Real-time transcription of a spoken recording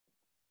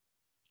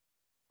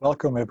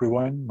Welcome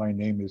everyone. My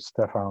name is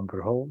Stefaan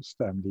Verhulst.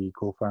 I'm the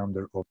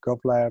co-founder of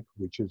GovLab,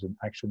 which is an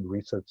action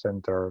research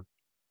center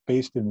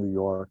based in New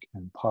York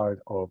and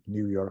part of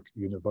New York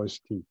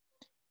University.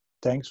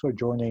 Thanks for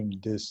joining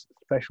this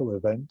special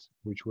event,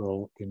 which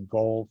will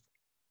involve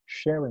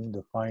sharing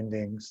the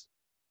findings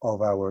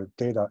of our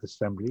data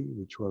assembly,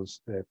 which was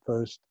the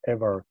first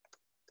ever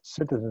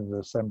citizens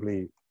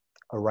assembly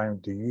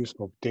around the use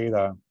of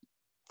data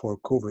for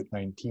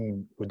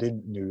COVID-19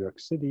 within New York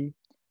City.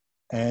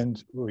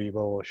 And we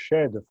will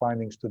share the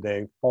findings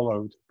today,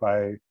 followed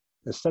by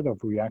a set of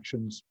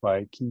reactions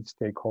by key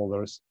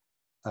stakeholders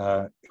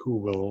who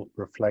will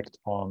reflect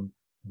on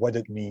what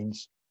it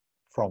means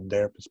from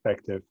their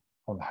perspective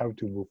on how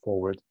to move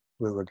forward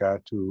with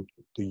regard to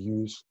the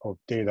use of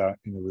data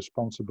in a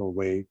responsible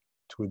way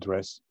to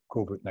address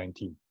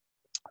COVID-19.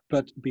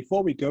 But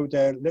before we go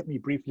there, let me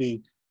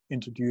briefly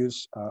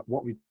introduce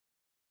what we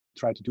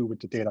try to do with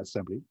the data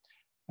assembly.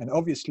 And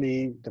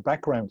obviously, the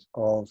background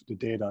of the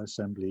data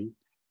assembly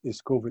is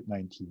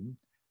COVID-19.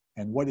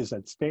 And what is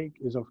at stake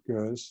is, of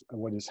course,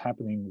 what is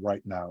happening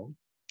right now,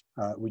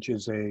 which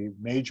is a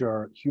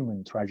major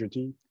human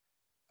tragedy.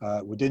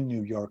 Within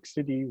New York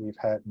City, we've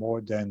had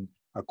more than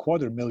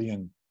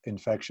 250,000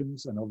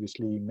 infections, and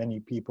obviously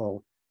many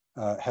people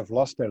have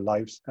lost their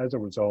lives as a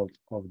result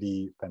of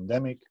the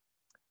pandemic.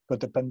 But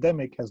the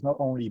pandemic has not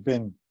only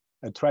been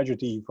a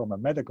tragedy from a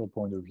medical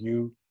point of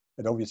view,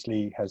 it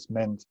obviously has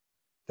meant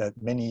that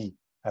many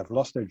have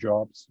lost their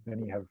jobs,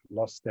 many have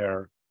lost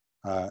their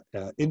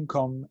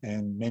income,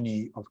 and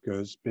many, of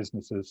course,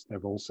 businesses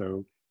have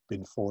also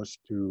been forced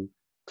to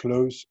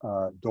close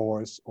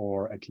doors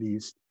or at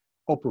least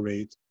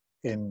operate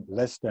in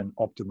less than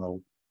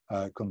optimal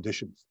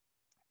conditions.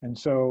 And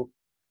so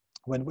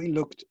when we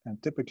looked,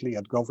 and typically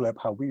at GovLab,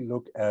 how we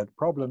look at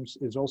problems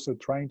is also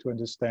trying to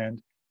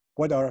understand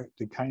what are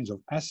the kinds of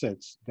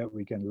assets that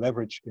we can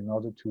leverage in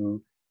order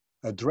to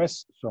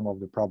address some of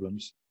the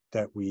problems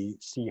that we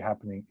see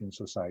happening in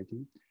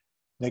society.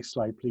 Next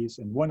slide, please.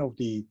 And one of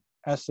the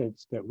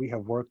assets that we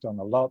have worked on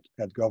a lot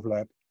at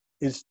GovLab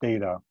is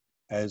data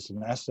as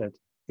an asset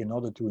in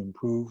order to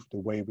improve the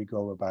way we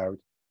go about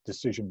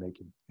decision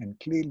making. And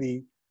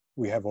clearly,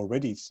 we have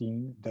already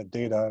seen that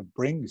data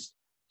brings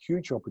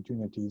huge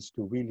opportunities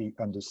to really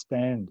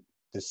understand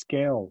the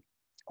scale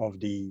of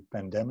the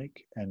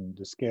pandemic and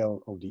the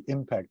scale of the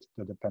impact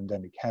that the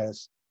pandemic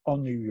has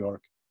on New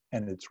York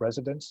and its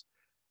residents.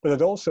 But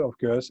it also, of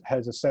course,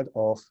 has a set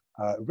of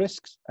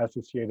risks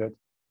associated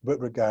with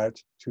regard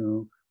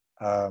to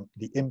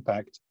the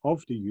impact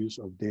of the use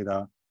of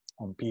data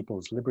on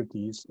people's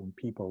liberties, on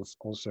people's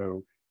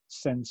also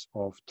sense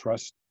of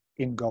trust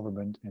in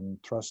government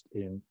and trust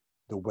in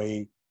the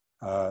way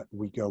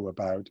we go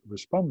about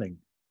responding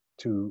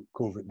to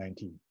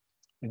COVID-19.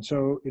 And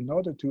so in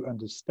order to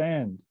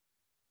understand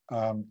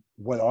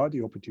what are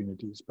the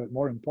opportunities, but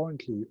more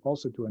importantly,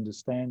 also to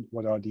understand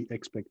what are the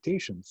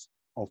expectations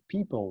of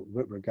people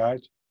with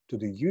regard to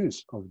the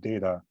use of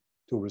data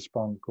to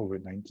respond to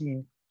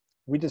COVID-19,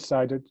 we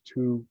decided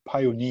to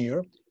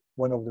pioneer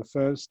one of the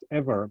first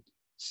ever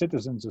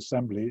citizens'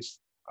 assemblies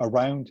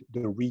around the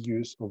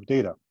reuse of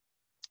data.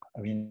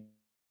 I mean,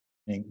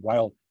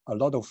 while a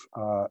lot of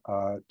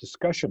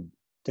discussion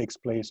takes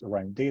place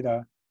around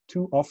data,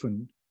 too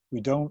often we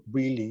don't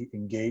really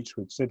engage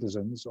with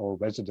citizens or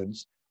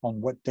residents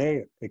on what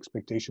their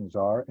expectations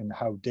are and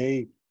how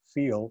they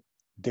feel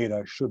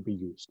data should be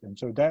used. And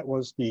so that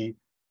was the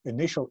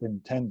initial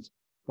intent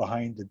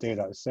behind the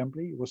data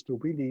assembly, was to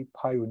really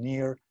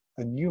pioneer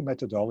a new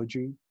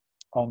methodology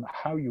on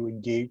how you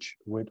engage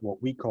with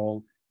what we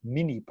call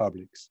mini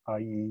publics,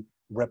 i.e.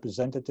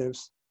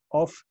 representatives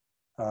of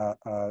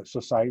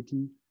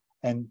society,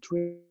 and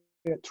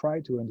try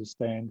to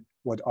understand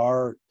what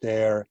are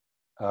their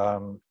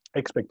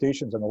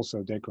expectations and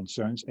also their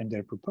concerns and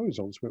their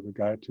proposals with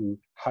regard to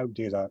how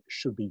data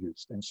should be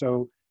used. And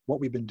so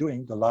what we've been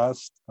doing the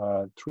last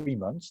 3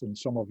 months, and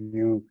some of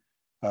you,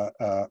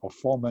 or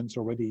 4 months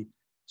already,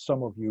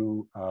 some of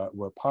you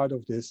were part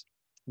of this,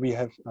 we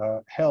have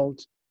held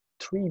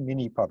 3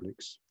 mini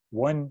publics,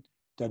 one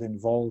that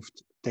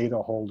involved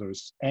data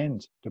holders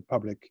and the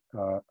public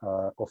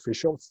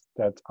officials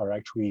that are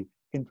actually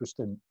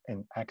interested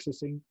in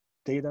accessing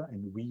data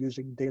and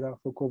reusing data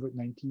for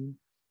COVID-19.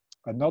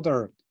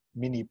 Another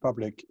mini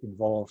public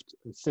involved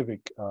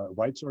civic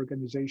rights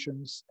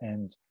organizations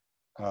and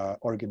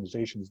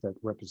organizations that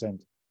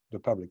represent the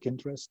public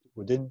interest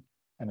within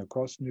and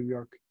across New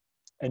York.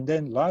 And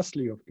then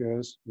lastly, of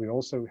course, we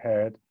also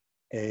had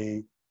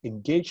an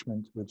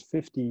engagement with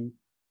 50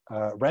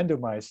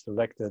 randomized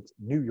selected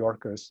New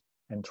Yorkers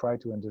and try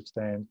to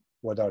understand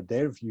what are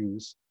their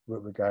views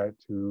with regard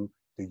to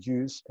the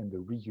use and the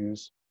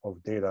reuse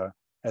of data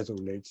as it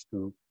relates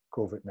to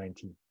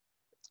COVID-19.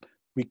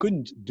 We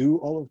couldn't do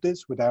all of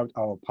this without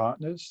our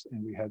partners,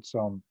 and we had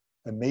some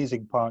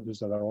amazing partners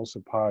that are also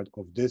part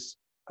of this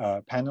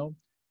panel.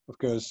 Of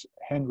course,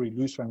 Henry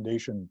Luce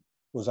Foundation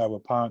was our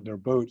partner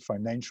both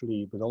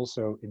financially, but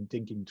also in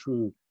thinking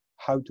through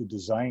how to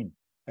design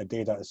a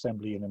data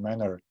assembly in a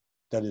manner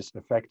that is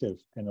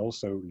effective and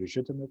also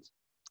legitimate.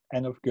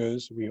 And of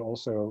course, we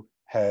also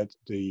had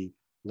the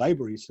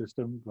library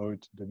system, both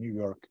the New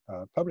York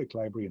Public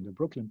Library and the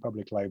Brooklyn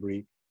Public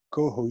Library,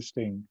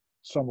 co-hosting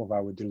some of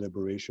our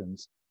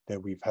deliberations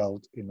that we've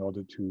held in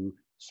order to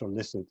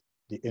solicit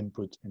the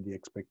input and the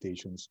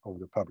expectations of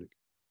the public.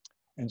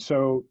 And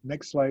so,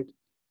 next slide,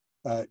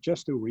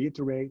 just to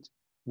reiterate,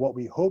 what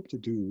we hope to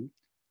do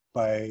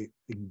by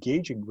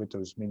engaging with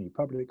those mini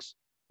publics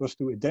was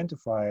to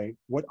identify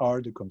what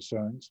are the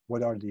concerns,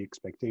 what are the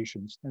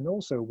expectations, and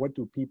also what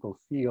do people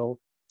feel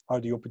are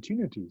the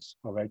opportunities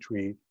of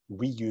actually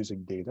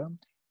reusing data.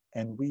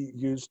 And we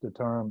use the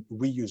term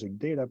reusing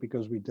data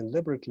because we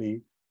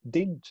deliberately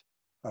didn't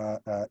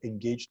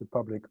engage the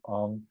public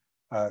on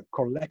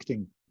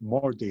collecting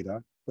more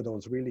data, but it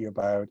was really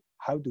about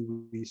how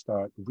do we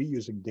start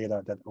reusing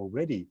data that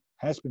already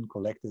has been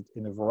collected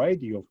in a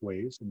variety of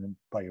ways and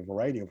by a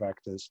variety of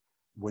actors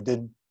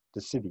within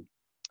the city.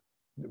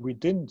 We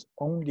didn't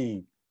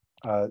only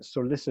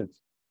solicit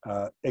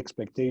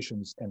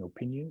expectations and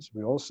opinions,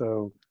 we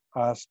also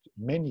asked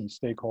many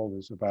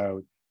stakeholders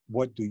about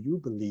what do you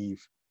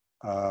believe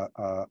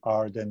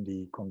are then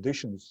the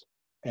conditions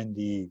and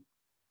the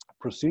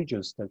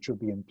procedures that should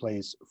be in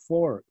place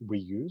for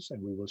reuse,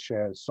 and we will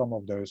share some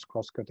of those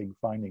cross-cutting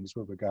findings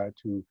with regard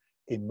to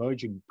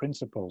emerging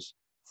principles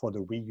for the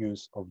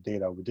reuse of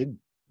data within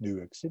New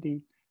York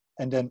City.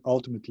 And then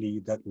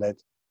ultimately that led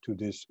to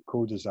this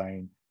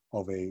co-design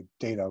of a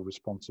data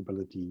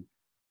responsibility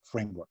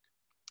framework.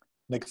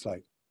 Next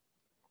slide.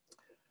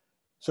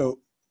 So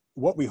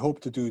what we hope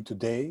to do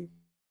today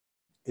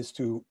is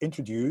to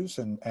introduce,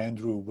 and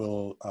Andrew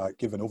will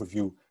give an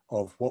overview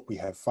of what we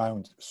have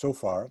found so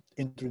far,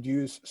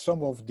 introduce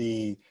some of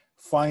the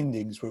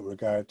findings with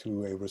regard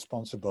to a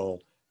responsible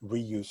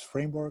reuse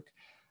framework,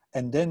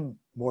 and then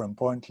more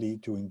importantly,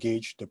 to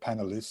engage the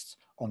panelists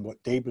on what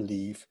they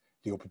believe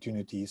the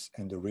opportunities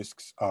and the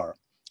risks are.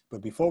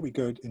 But before we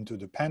go into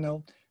the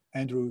panel,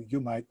 Andrew, you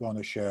might want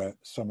to share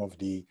some of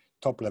the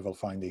top level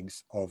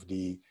findings of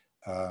the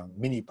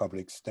mini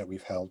publics that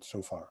we've held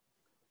so far.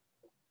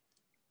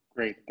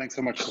 Great, thanks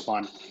so much,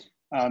 Stefaan.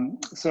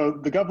 So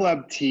the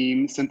GovLab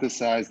team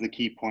synthesized the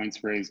key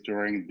points raised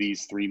during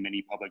these 3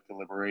 mini public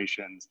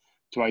deliberations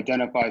to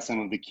identify some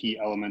of the key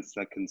elements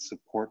that can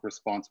support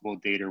responsible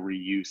data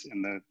reuse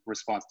in the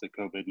response to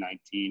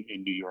COVID-19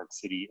 in New York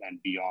City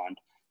and beyond.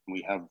 And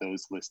we have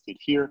those listed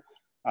here.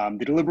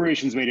 The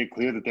deliberations made it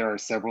clear that there are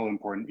several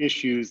important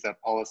issues that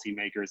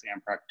policymakers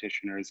and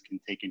practitioners can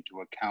take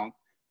into account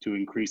to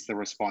increase the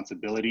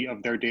responsibility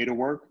of their data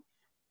work.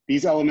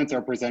 These elements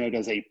are presented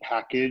as a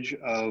package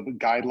of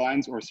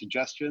guidelines or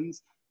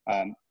suggestions.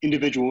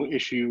 Individual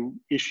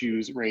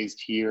issues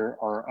raised here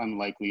are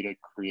unlikely to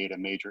create a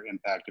major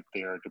impact if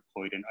they are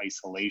deployed in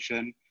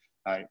isolation.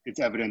 It's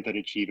evident that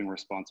achieving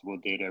responsible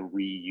data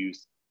reuse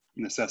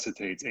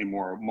necessitates a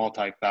more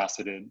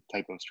multifaceted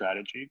type of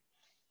strategy.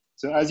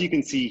 So as you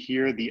can see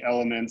here, the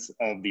elements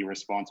of the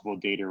responsible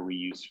data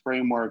reuse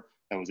framework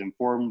that was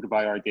informed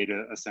by our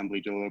data assembly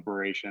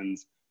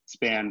deliberations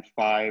span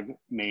 5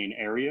 main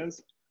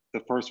areas. The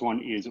first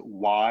one is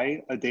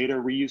why a data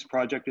reuse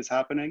project is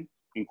happening,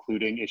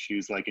 including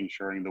issues like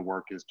ensuring the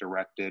work is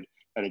directed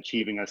at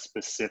achieving a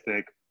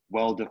specific,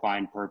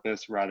 well-defined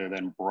purpose rather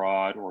than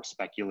broad or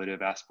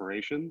speculative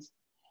aspirations.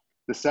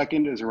 The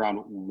second is around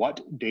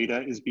what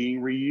data is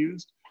being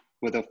reused,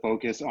 with a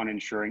focus on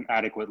ensuring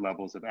adequate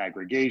levels of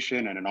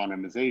aggregation and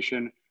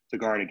anonymization to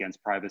guard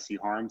against privacy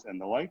harms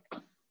and the like.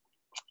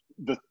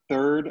 The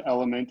third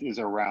element is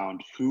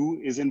around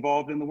who is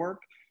involved in the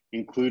work,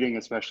 including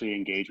especially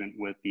engagement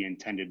with the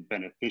intended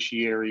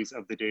beneficiaries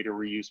of the data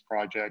reuse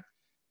project,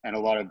 and a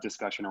lot of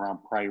discussion around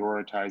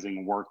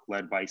prioritizing work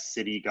led by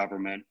city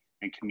government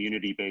and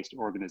community-based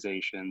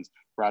organizations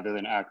rather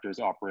than actors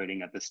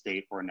operating at the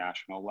state or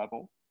national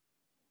level.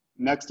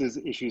 Next is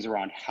issues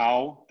around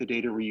how the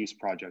data reuse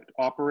project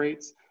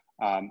operates,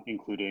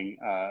 including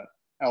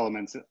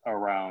elements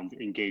around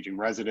engaging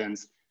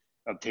residents,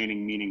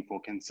 obtaining meaningful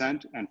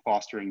consent, and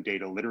fostering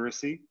data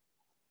literacy.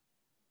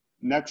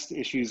 Next,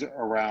 issues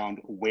around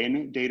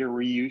when data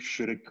reuse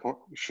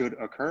should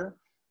occur,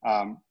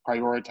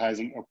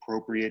 prioritizing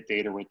appropriate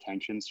data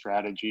retention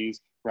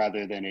strategies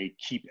rather than a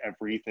keep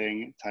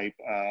everything type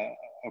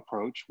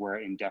approach where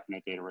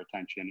indefinite data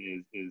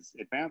retention is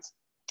advanced.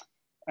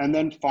 And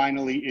then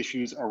finally,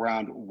 issues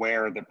around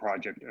where the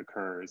project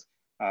occurs,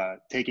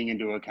 taking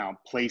into account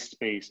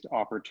place-based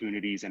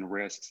opportunities and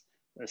risks,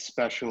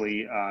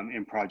 especially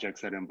in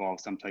projects that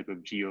involve some type of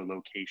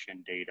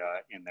geolocation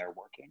data in their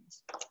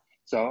workings.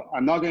 So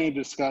I'm not going to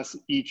discuss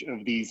each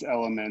of these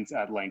elements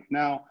at length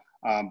now,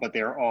 but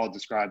they're all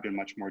described in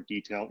much more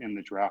detail in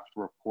the draft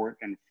report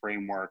and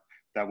framework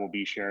that will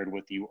be shared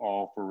with you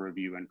all for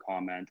review and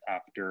comment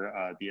after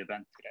the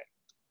event today.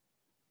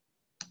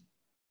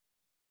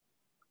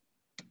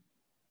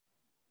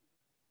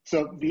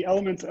 So the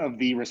elements of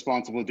the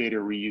responsible data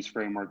reuse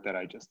framework that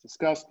I just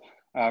discussed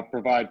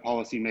provide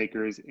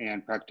policymakers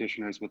and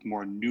practitioners with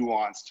more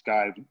nuanced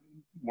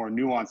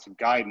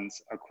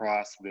guidance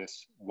across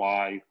this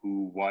why,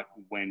 who, what,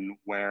 when,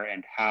 where,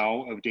 and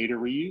how of data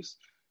reuse.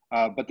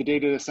 But the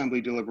data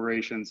assembly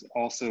deliberations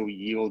also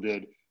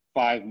yielded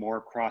 5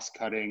 more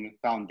cross-cutting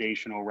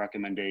foundational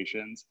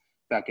recommendations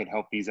that could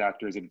help these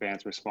actors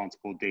advance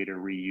responsible data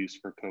reuse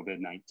for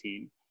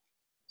COVID-19.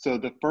 So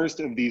the first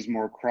of these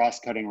more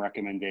cross-cutting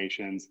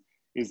recommendations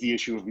is the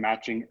issue of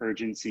matching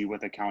urgency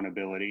with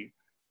accountability.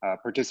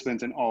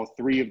 Participants in all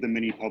 3 of the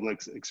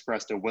mini-publics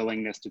expressed a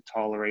willingness to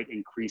tolerate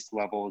increased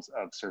levels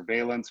of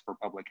surveillance for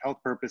public health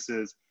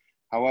purposes.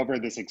 However,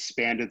 this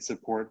expanded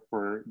support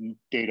for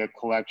data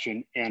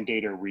collection and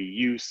data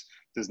reuse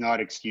does not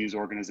excuse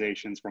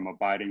organizations from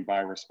abiding by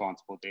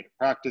responsible data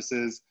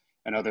practices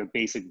and other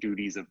basic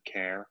duties of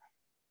care.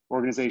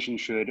 Organizations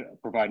should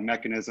provide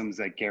mechanisms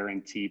that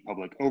guarantee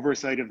public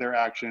oversight of their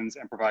actions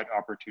and provide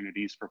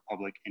opportunities for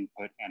public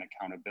input and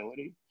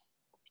accountability.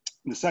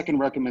 The second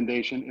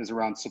recommendation is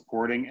around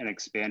supporting and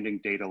expanding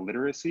data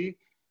literacy.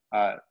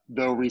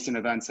 Though recent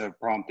events have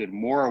prompted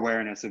more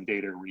awareness of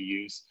data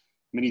reuse,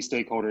 many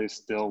stakeholders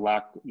still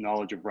lack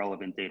knowledge of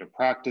relevant data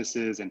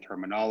practices and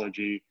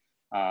terminology.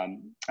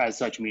 As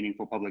such,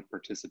 meaningful public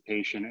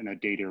participation in a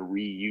data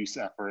reuse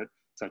effort,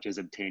 such as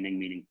obtaining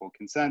meaningful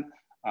consent,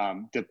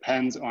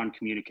 depends on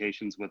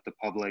communications with the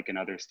public and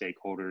other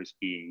stakeholders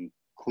being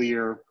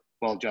clear,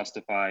 well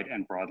justified,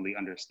 and broadly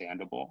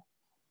understandable.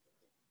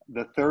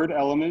 The third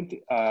element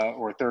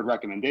or third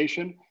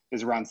recommendation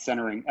is around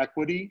centering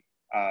equity.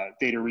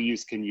 Data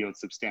reuse can yield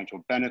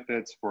substantial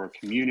benefits for a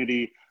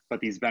community, but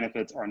these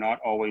benefits are not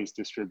always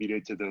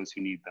distributed to those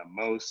who need them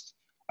most.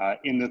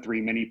 In the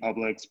 3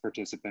 mini-publics,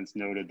 participants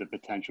noted the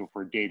potential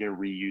for data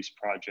reuse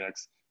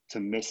projects to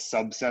miss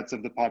subsets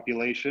of the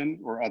population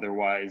or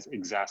otherwise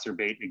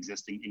exacerbate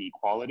existing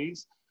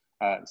inequalities.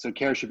 So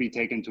care should be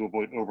taken to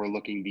avoid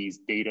overlooking these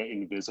data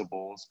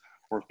invisibles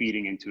or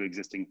feeding into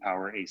existing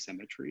power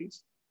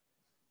asymmetries.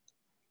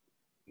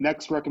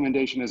 Next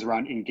recommendation is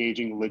around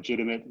engaging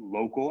legitimate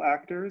local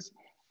actors.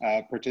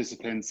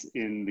 Participants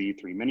in the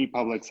 3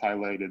 mini-publics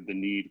highlighted the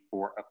need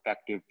for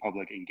effective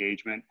public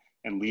engagement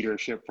and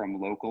leadership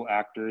from local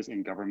actors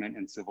in government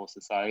and civil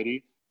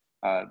society.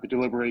 The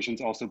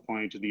deliberations also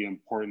pointed to the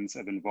importance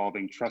of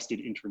involving trusted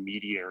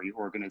intermediary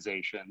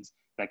organizations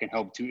that can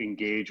help to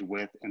engage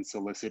with and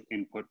solicit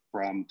input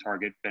from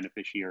target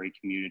beneficiary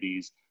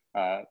communities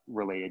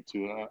related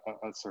to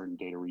a certain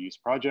data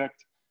reuse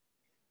project.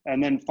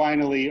 And then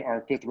finally,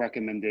 our 5th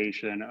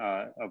recommendation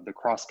of the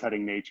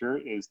cross-cutting nature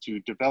is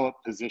to develop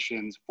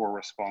positions for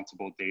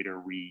responsible data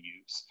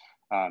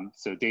reuse.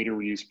 So data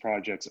reuse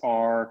projects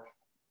are,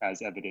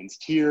 as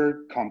evidenced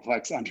here,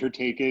 complex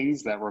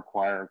undertakings that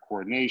require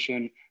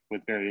coordination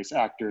with various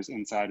actors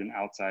inside and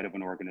outside of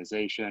an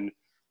organization.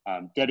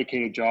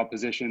 Dedicated job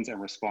positions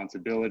and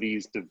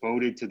responsibilities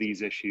devoted to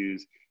these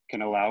issues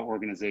can allow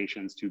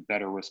organizations to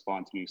better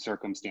respond to new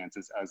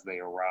circumstances as they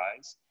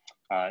arise.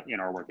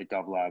 In our work at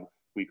GovLab,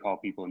 we call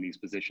people in these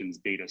positions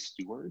data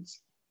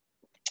stewards.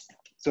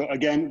 So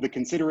again, the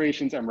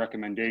considerations and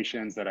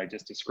recommendations that I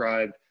just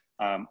described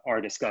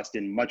are discussed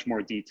in much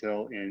more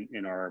detail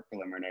in our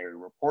preliminary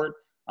report,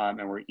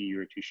 and we're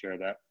eager to share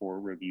that for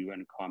review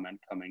and comment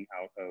coming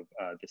out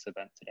of this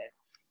event today.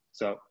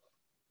 So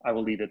I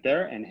will leave it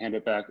there and hand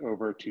it back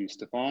over to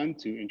Stefaan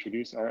to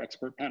introduce our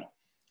expert panel.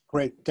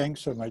 Great, thanks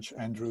so much,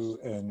 Andrew,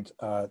 and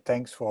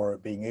thanks for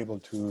being able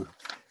to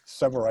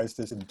summarize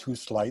this in 2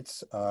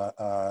 slides.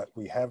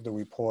 We have the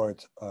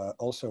report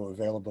also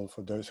available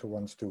for those who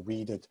wants to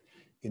read it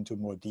into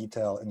more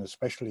detail and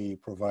especially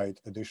provide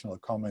additional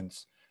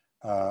comments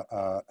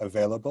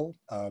available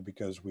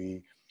because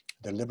we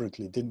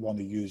deliberately didn't want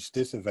to use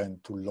this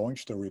event to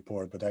launch the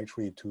report, but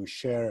actually to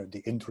share the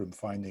interim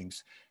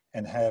findings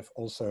and have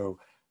also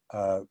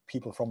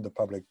people from the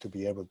public to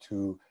be able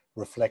to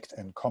reflect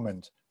and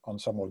comment on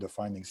some of the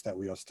findings that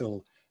we are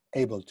still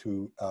able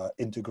to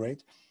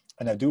integrate.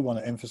 And I do want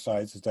to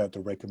emphasize is that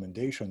the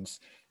recommendations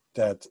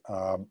that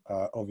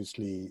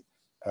obviously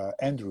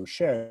Andrew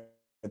shared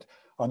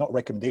are not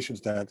recommendations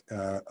that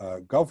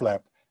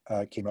GovLab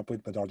came up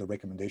with, but are the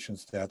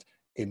recommendations that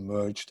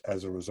emerged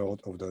as a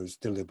result of those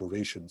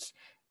deliberations.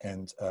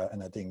 And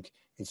I think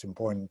it's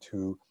important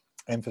to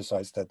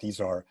emphasize that these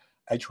are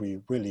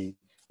actually really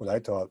what I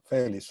thought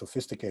fairly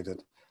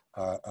sophisticated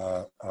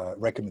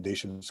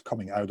recommendations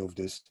coming out of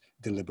this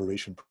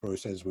deliberation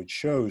process, which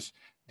shows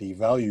the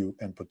value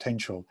and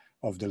potential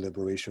of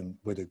deliberation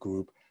with a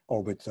group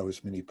or with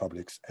those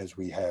mini-publics as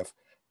we have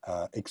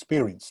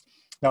experienced.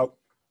 Now,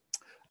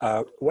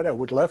 what I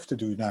would love to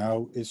do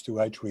now is to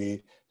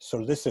actually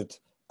solicit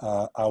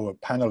our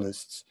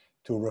panelists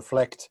to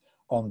reflect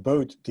on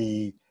both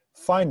the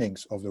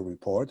findings of the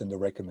report and the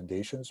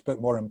recommendations,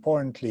 but more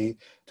importantly,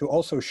 to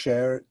also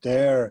share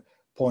their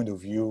point of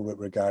view with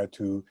regard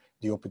to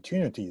the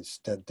opportunities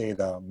that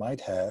data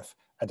might have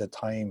at the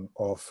time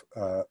of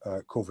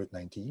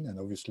COVID-19. And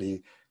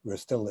obviously, we're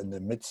still in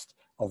the midst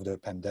of the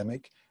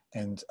pandemic,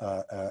 and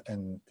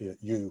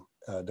you,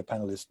 the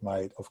panelists,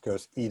 might, of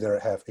course, either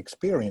have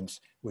experience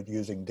with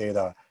using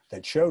data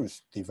that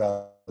shows the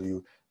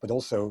value, but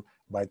also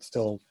might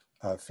still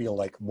feel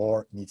like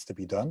more needs to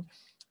be done.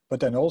 But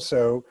then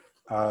also,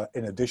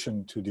 in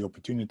addition to the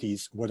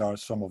opportunities, what are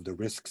some of the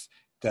risks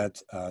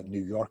that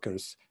New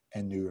Yorkers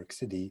and New York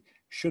City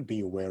should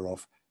be aware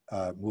of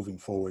moving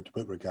forward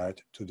with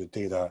regard to the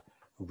data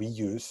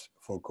reuse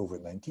for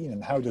COVID-19,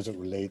 and how does it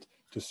relate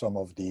to some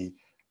of the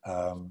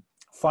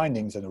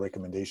findings and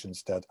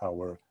recommendations that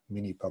our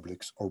mini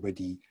publics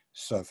already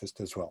surfaced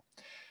as well.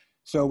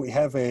 So we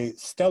have a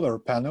stellar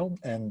panel,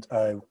 and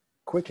I'm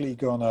quickly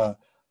gonna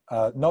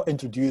not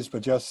introduce,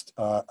 but just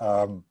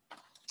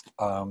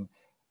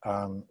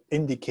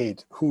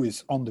indicate who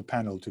is on the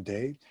panel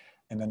today.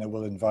 And then I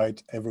will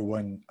invite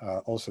everyone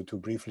also to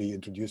briefly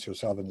introduce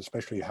yourself, and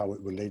especially how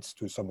it relates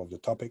to some of the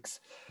topics.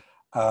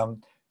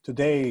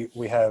 Today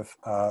we have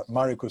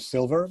Mariko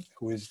Silver,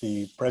 who is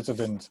the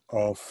president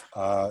of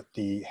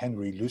the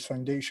Henry Luce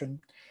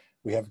Foundation.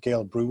 We have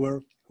Gale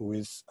Brewer, who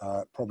is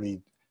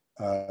probably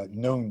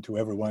known to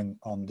everyone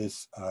on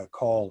this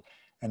call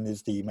and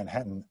is the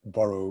Manhattan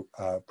Borough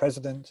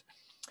president.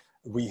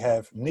 We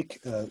have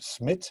Nick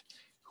Smith,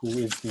 who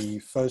is the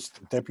first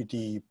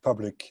deputy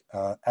public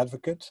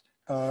advocate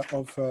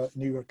of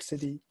New York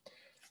City.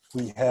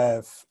 We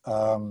have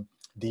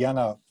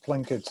Deanna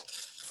Plunkett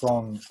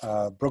from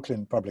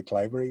Brooklyn Public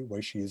Library,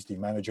 where she is the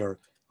manager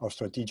of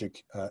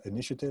strategic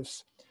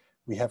initiatives.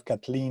 We have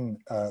Kathleen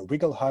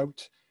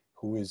Riegelhaupt,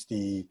 who is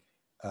the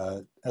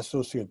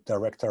associate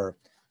director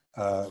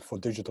for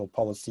digital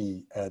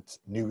policy at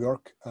New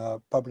York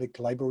Public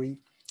Library.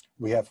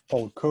 We have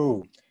Paul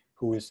Coe,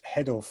 who is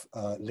head of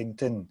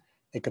LinkedIn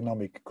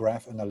Economic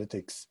Graph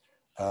Analytics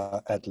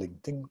at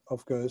LinkedIn,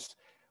 of course.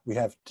 We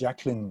have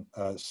Jaclyn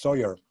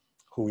Sawyer,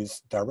 who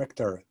is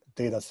Director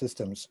Data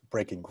Systems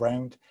Breaking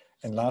Ground.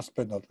 And last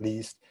but not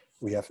least,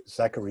 we have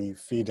Zachary,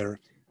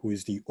 who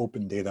is the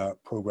Open Data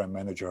Program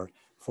Manager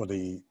for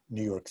the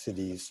New York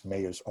City's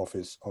Mayor's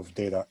Office of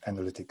Data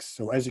Analytics.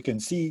 So as you can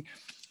see,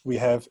 we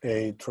have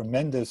a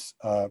tremendous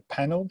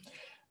panel.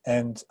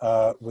 And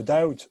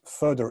without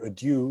further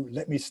ado,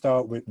 let me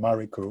start with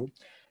Mariko.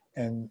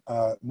 And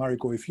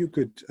Mariko, if you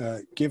could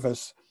give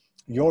us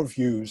your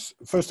views,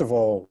 first of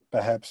all,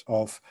 perhaps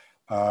of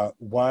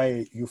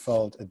why you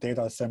felt a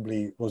data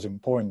assembly was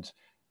important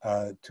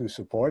to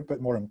support,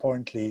 but more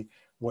importantly,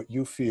 what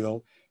you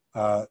feel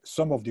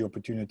some of the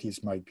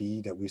opportunities might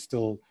be that we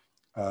still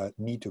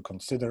need to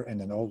consider, and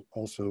then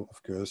also,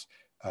 of course,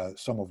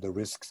 some of the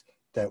risks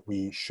that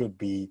we should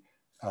be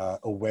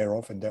aware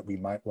of and that we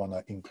might want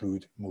to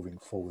include moving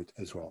forward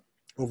as well.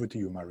 Over to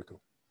you, Mariko.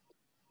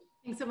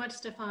 Thanks so much,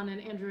 Stefan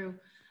and Andrew.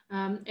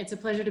 It's a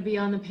pleasure to be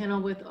on the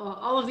panel with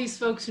all of these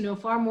folks who know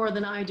far more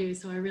than I do,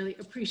 so I really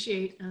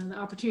appreciate the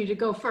opportunity to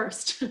go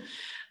first.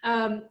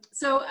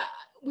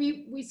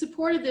 We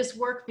supported this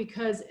work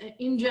because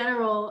in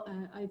general,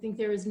 I think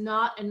there is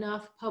not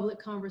enough public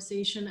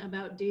conversation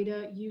about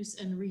data use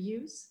and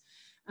reuse.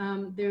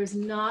 There's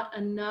not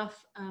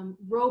enough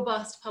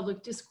robust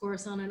public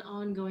discourse on an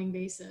ongoing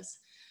basis.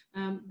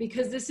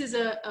 Because this is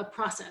a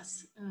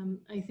process.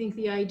 I think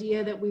the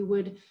idea that we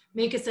would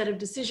make a set of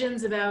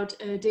decisions about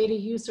data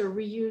use or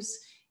reuse,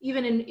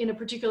 even in a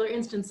particular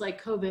instance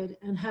like COVID,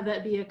 and have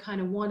that be a kind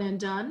of one and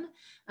done,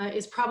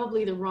 is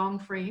probably the wrong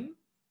frame.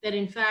 That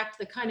in fact,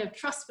 the kind of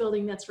trust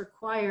building that's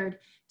required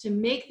to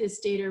make this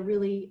data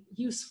really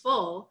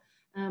useful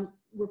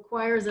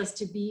requires us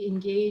to be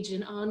engaged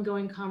in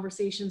ongoing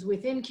conversations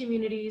within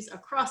communities,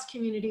 across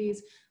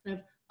communities, kind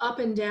of up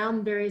and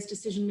down various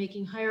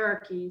decision-making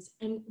hierarchies.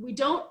 And we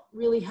don't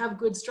really have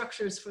good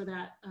structures for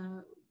that,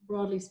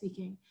 broadly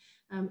speaking,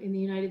 in the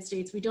United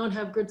States. We don't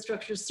have good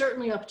structures,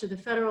 certainly up to the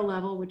federal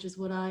level, which is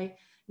what I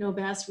know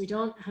best. We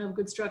don't have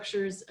good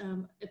structures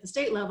at the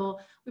state level.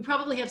 We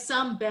probably have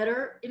some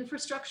better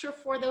infrastructure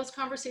for those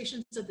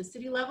conversations at the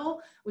city level,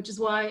 which is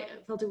why I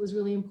felt it was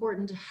really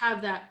important to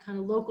have that kind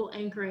of local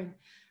anchoring.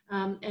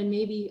 And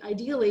maybe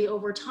ideally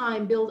over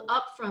time, build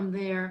up from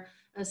there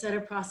a set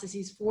of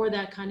processes for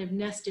that kind of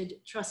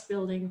nested trust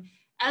building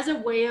as a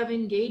way of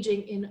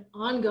engaging in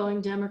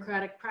ongoing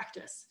democratic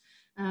practice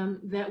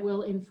that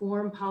will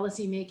inform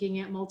policy making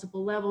at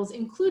multiple levels,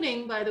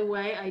 including, by the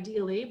way,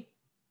 ideally,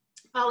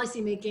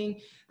 policy making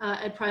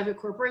at private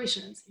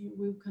corporations.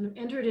 We've kind of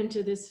entered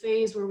into this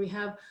phase where we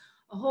have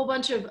a whole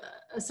bunch of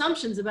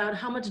assumptions about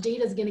how much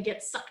data is going to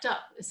get sucked up,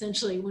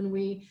 essentially, when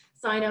we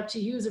sign up to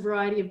use a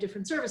variety of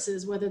different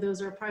services, whether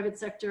those are private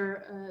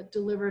sector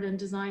delivered and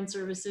designed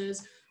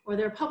services, or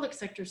their public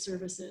sector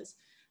services.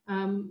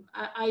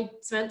 I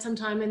spent some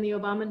time in the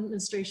Obama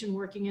administration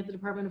working at the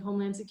Department of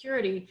Homeland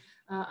Security.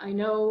 I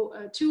know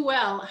too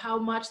well how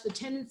much the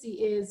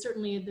tendency is,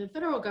 certainly at the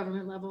federal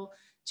government level,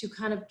 to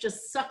kind of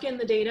just suck in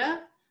the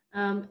data,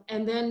 and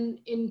then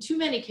in too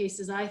many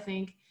cases, I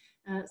think,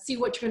 see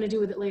what you're going to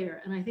do with it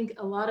later. And I think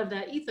a lot of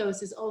that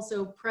ethos is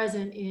also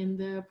present in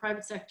the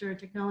private sector,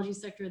 technology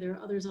sector. There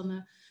are others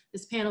on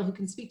this panel who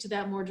can speak to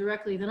that more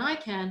directly than I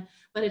can,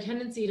 but a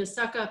tendency to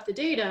suck up the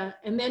data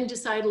and then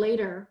decide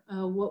later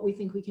what we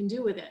think we can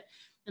do with it.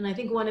 And I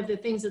think one of the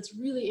things that's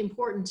really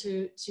important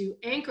to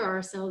anchor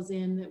ourselves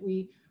in, that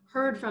we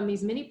heard from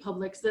these mini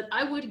publics, that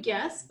I would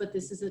guess, but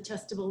this is a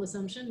testable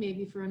assumption,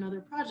 maybe for another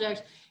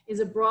project, is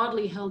a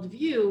broadly held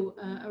view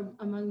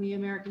among the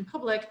American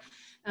public,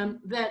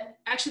 that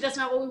actually that's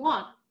not what we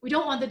want. we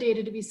don't want the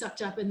data to be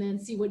sucked up and then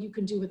see what you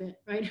can do with it,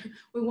 right?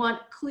 We want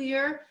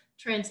clear,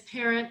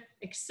 transparent,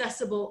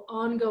 accessible,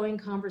 ongoing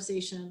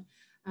conversation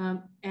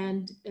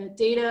and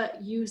data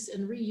use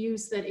and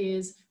reuse that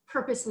is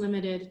purpose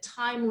limited,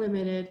 time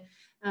limited,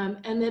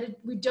 and that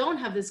we don't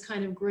have this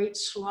kind of great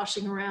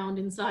sloshing around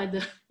inside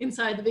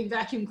the big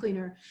vacuum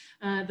cleaner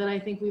that I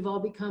think we've all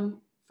become,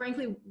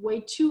 frankly,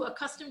 way too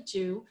accustomed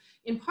to,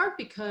 in part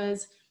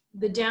because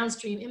the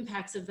downstream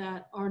impacts of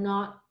that are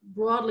not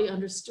broadly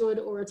understood,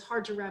 or it's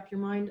hard to wrap your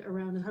mind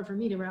around. It's hard for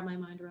me to wrap my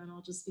mind around.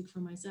 I'll just speak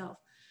for myself.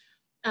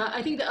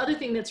 I think the other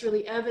thing that's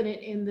really evident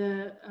in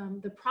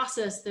the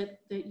process that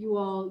you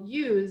all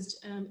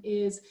used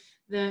is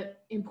the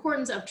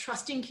importance of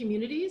trusting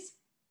communities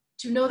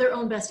to know their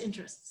own best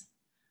interests.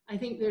 I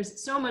think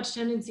there's so much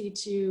tendency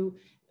to,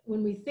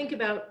 when we think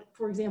about,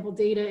 for example,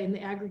 data in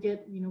the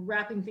aggregate,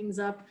 wrapping things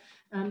up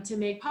to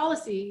make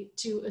policy,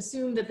 to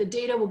assume that the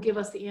data will give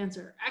us the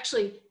answer.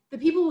 Actually, the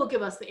people will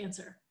give us the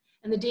answer,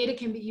 and the data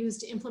can be used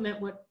to implement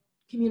what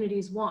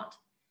communities want.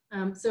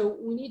 So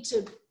we need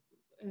to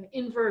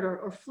invert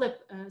or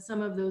flip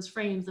some of those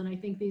frames, and I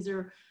think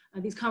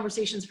these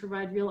conversations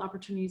provide real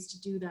opportunities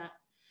to do that.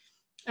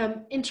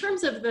 In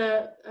terms of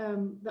the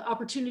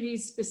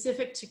opportunities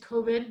specific to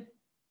COVID,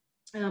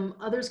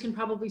 others can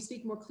probably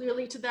speak more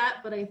clearly to that,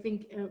 but I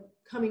think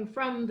coming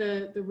from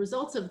the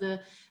results of the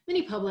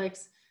mini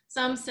publics,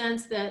 some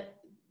sense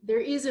that there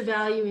is a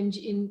value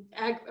in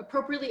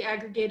appropriately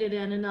aggregated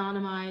and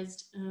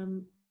anonymized,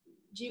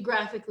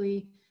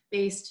 geographically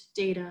based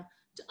data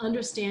to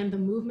understand the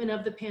movement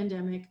of the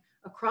pandemic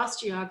across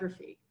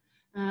geography.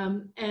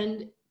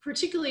 And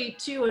particularly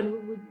too, and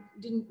we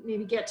didn't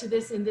maybe get to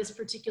this in this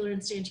particular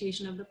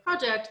instantiation of the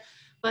project,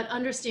 but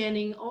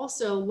understanding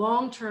also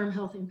long-term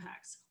health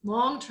impacts,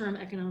 long-term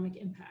economic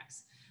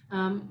impacts.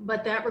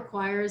 But that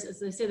requires,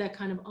 as I say, that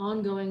kind of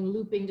ongoing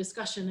looping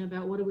discussion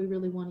about what do we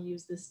really want to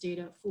use this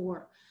data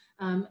for.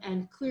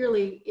 And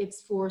clearly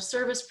it's for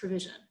service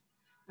provision.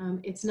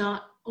 It's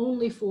not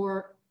only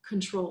for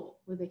control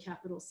with a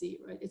capital C,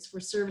 right? It's for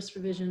service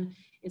provision,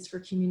 it's for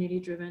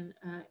community-driven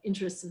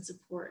interests and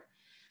support.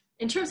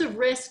 In terms of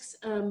risks,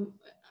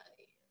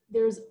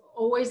 there's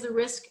always the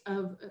risk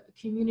of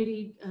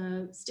community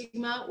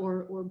stigma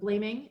or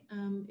blaming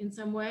in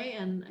some way,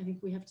 and I think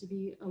we have to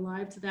be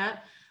alive to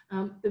that.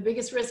 The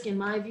biggest risk, in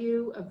my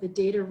view, of the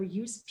data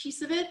reuse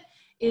piece of it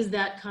is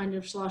that kind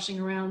of sloshing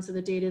around, so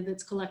the data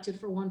that's collected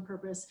for one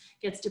purpose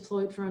gets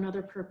deployed for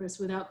another purpose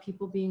without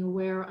people being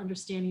aware or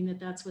understanding that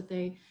that's what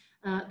they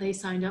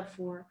signed up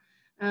for.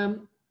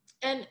 And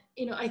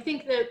I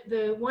think that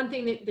the one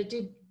thing that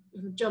did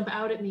jump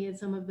out at me in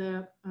some of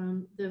the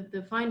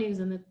findings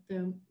and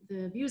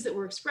the views that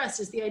were expressed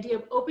is the idea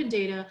of open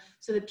data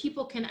so that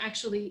people can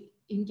actually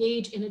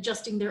engage in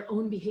adjusting their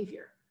own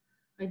behavior,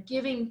 right?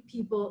 Giving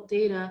people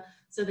data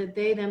so that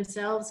they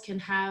themselves can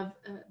have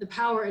the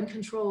power and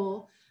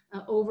control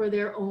over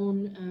their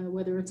own,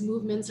 whether it's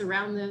movements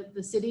around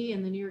the city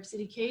in the New York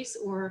City case,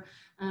 or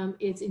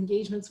its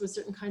engagements with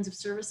certain kinds of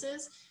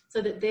services,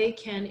 so that they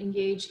can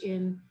engage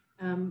in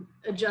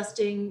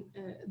adjusting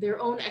their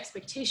own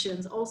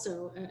expectations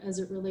also as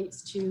it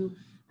relates to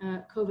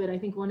COVID. I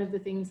think one of the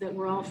things that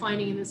we're all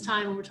finding in this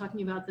time when we're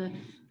talking about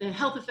the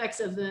health effects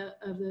of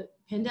the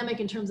pandemic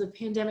in terms of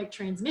pandemic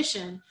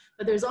transmission,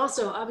 but there's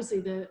also obviously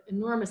the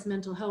enormous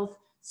mental health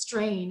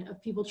strain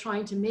of people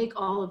trying to make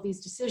all of these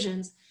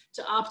decisions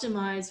to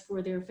optimize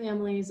for their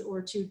families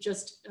or to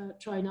just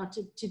try not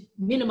to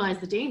minimize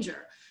the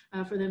danger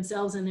for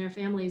themselves and their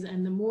families.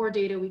 And the more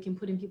data we can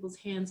put in people's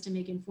hands to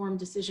make informed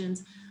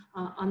decisions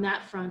on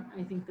that front,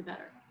 I think the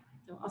better.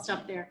 So I'll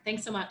stop there.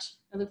 Thanks so much.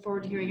 I look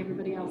forward to hearing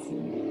everybody else.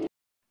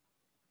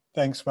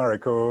 Thanks,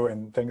 Mariko,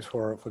 and thanks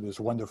for this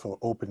wonderful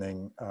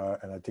opening.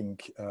 And I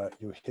think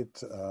you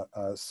hit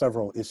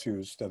several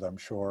issues that I'm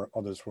sure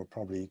others will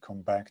probably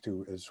come back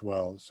to as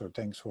well. So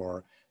thanks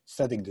for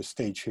setting the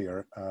stage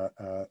here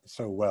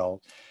so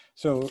well.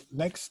 So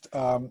next,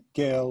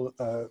 Gale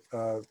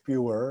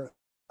Brewer,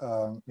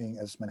 being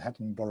as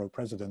Manhattan Borough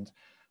President,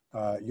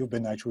 you've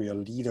been actually a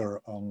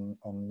leader on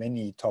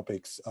many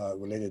topics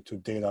related to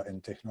data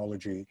and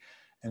technology.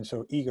 And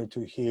so eager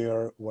to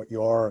hear what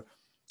your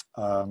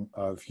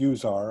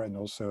views are and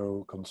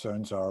also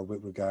concerns are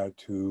with regard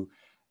to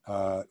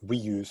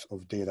reuse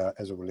of data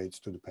as it relates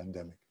to the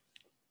pandemic.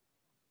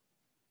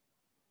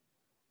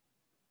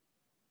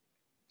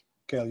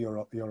 Gale,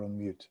 you're on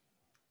mute.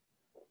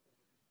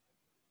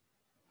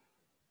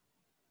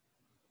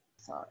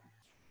 Sorry.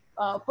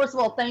 First of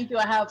all, thank you.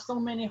 I have so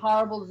many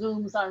horrible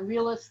Zooms on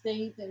real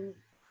estate and,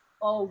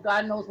 oh,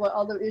 God knows what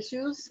other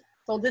issues.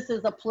 So this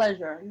is a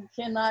pleasure. You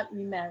cannot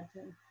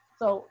imagine.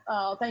 So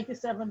thank you,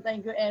 Stefan.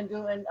 Thank you,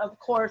 Andrew. And of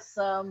course,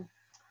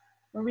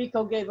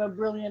 Mariko gave a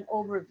brilliant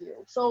overview.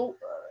 So,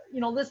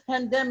 this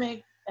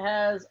pandemic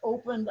has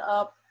opened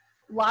up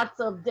lots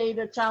of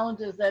data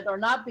challenges that are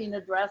not being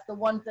addressed, the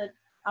ones that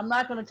I'm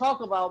not going to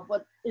talk about,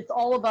 but it's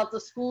all about the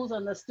schools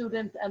and the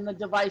students and the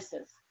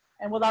devices.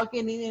 And without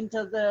getting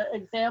into the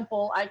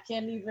example, I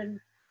can't even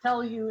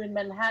tell you in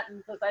Manhattan,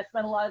 because I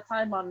spent a lot of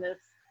time on this,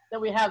 that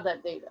we have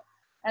that data.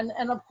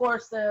 And of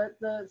course,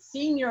 the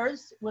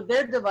seniors with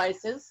their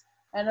devices,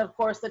 and of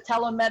course, the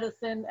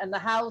telemedicine and the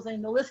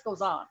housing, the list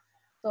goes on.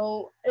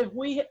 So if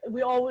we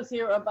always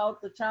hear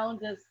about the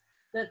challenges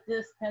that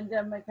this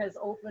pandemic has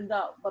opened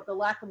up, but the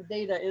lack of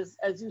data is,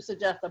 as you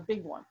suggest, a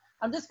big one.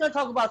 I'm just going to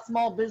talk about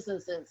small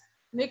businesses.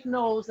 Nick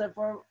knows that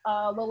for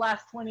the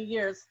last 20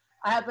 years,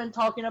 I have been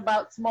talking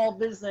about small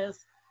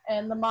business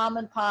and the mom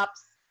and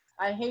pops.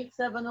 I hate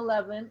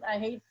 7-Eleven, I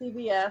hate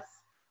CVS,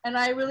 and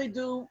I really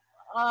do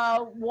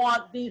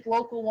want these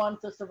local ones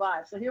to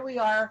survive. So here we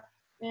are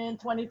in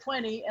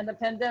 2020 and the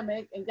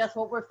pandemic, and guess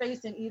what we're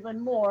facing even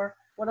more?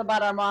 What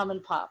about our mom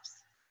and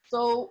pops?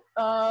 So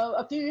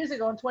a few years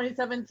ago in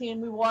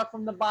 2017, we walked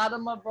from the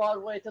bottom of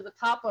Broadway to the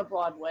top of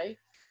Broadway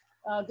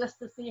just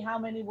to see how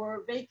many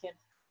were vacant.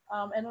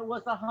 And it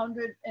was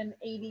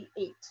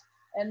 188.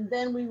 And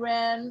then we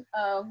ran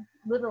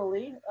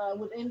literally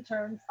with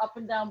interns up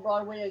and down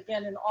Broadway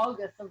again in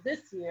August of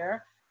this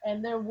year.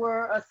 And there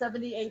were a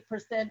 78%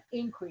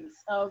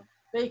 increase of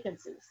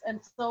vacancies. And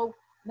so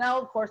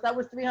now, of course, that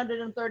was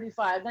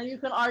 335. Now you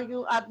can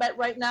argue, I bet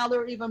right now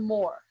there are even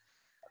more.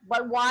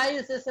 But why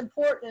is this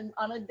important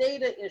on a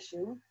data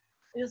issue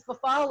is the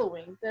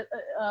following, that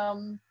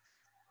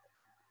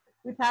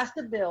we passed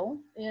a bill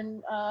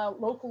in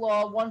local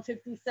law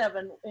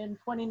 157 in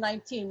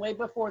 2019, way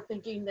before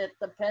thinking that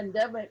the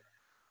pandemic,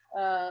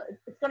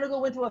 it's gonna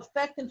go into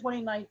effect in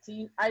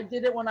 2019. I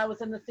did it when I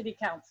was in the city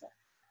council.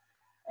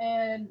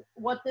 And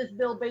what this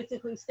bill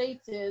basically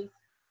states is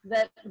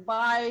that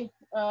by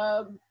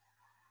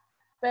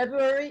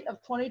February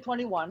of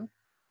 2021,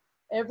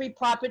 every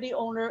property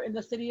owner in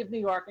the city of New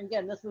York,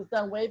 again, this was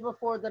done way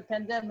before the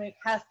pandemic,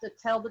 has to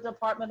tell the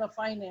Department of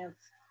Finance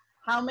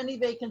how many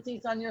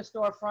vacancies on your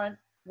storefront,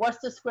 what's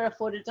the square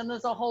footage, and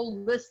there's a whole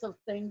list of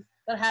things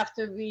that have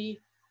to be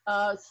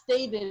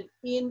stated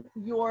in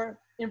your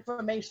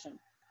information.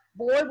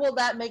 Boy, will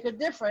that make a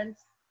difference,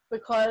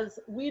 because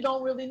we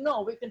don't really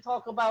know. We can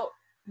talk about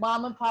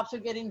mom and pops are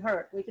getting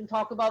hurt. We can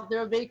talk about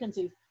their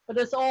vacancies, but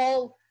it's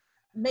all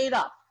made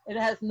up. It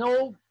has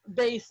no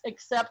base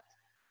except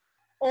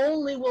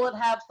only will it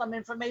have some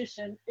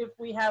information if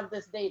we have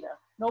this data.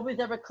 Nobody's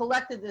ever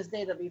collected this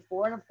data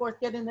before. And of course,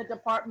 getting the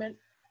Department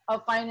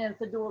of Finance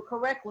to do it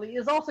correctly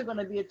is also going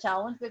to be a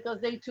challenge,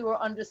 because they too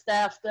are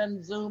understaffed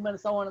and Zoom and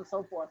so on and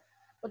so forth.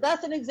 But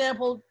that's an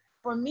example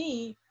for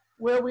me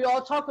where we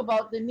all talk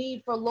about the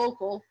need for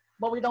local,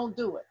 but we don't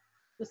do it.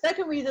 The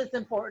second reason it's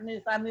important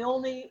is I'm the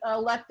only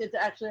elected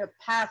to actually have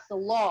passed a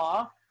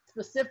law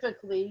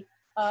specifically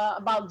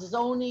about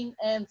zoning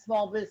and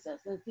small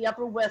business. It's the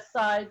Upper West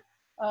Side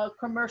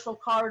commercial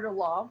corridor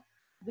law.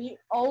 The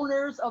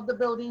owners of the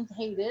buildings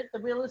hate it. The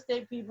real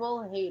estate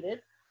people hate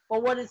it.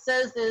 But what it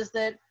says is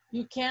that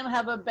you can't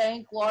have a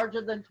bank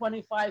larger than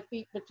 25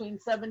 feet between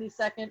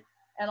 72nd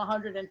and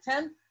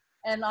 110th.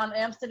 And on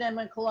Amsterdam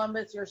and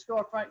Columbus, your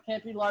storefront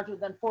can't be larger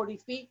than 40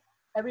 feet.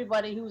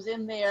 Everybody who's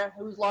in there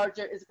who's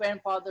larger is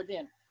grandfathered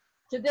in.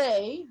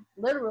 Today,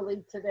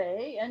 literally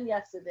today and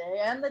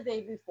yesterday and the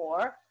day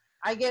before,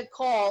 I get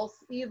calls,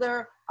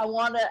 either I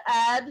want to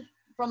add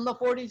from the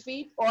 40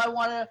 feet or I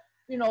want to,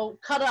 you know,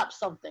 cut up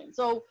something.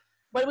 So,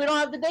 but we don't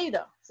have the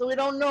data. So we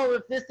don't know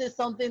if this is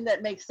something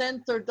that makes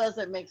sense or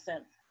doesn't make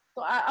sense.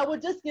 So I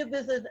would just give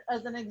this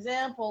as an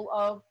example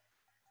of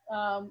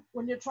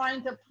when you're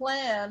trying to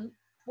plan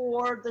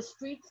for the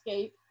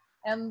streetscape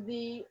and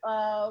the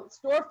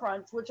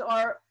storefronts, which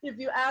are, if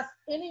you ask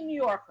any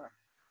New Yorker,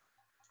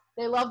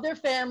 they love their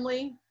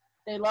family,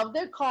 they love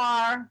their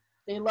car,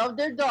 they love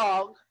their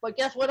dog, but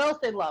guess what else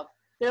they love?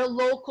 Their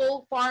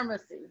local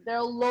pharmacy,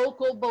 their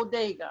local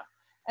bodega.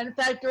 And in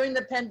fact, during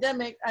the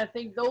pandemic, I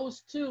think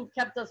those two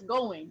kept us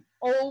going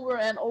over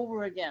and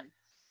over again.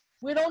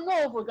 We don't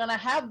know if we're gonna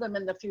have them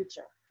in the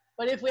future,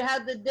 but if we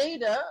had the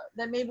data,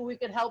 then maybe we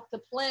could help to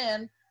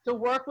plan to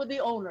work with the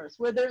owners.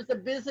 Where there's a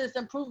business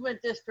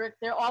improvement district,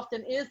 there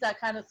often is that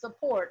kind of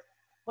support,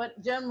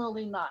 but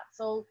generally not.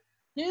 So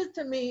here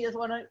to me is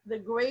one of the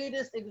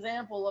greatest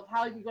example of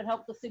how you can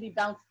help the city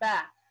bounce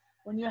back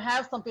when you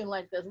have something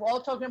like this. We're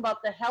all talking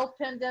about the health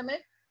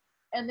pandemic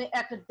and the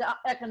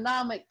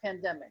economic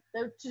pandemic.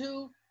 The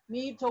two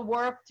need to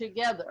work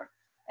together.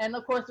 And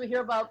of course we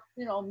hear about,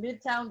 you know,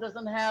 Midtown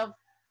doesn't have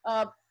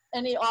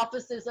any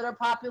offices that are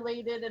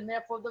populated, and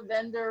therefore the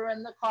vendor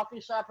and the coffee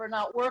shop are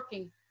not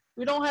working.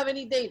 We don't have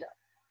any data.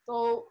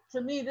 So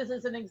to me, this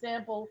is an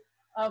example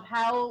of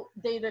how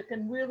data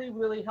can really,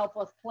 really help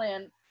us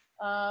plan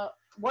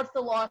what's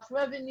the lost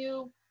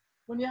revenue.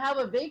 When you have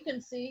a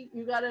vacancy,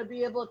 you got to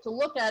be able to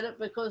look at it,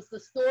 because the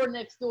store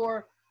next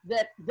door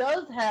that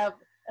does have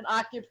an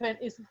occupant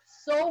is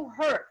so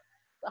hurt.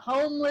 The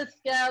homeless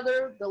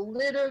gather, the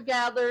litter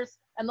gathers,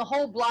 and the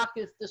whole block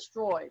is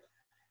destroyed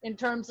in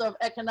terms of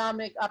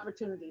economic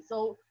opportunity.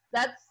 So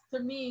that's, to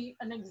me,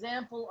 an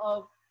example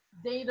of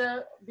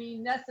data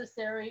being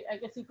necessary. I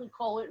guess you could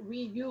call it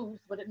reused,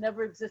 but it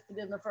never existed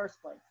in the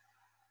first place.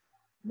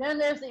 Then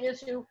there's the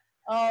issue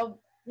of,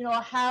 you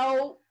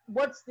know,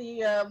 what's the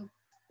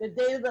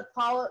data that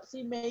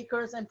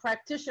policymakers and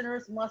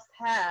practitioners must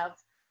have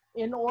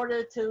in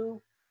order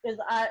to is,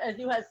 as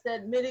you had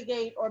said,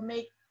 mitigate or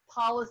make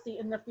policy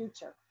in the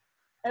future.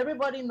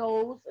 Everybody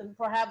knows, and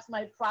perhaps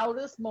my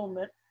proudest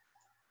moment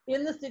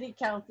in the city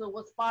council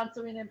was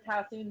sponsoring and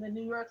passing the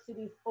New York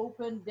City's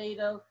open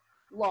data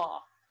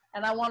law.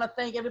 And I want to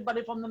thank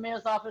everybody from the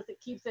mayor's office that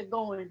keeps it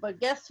going.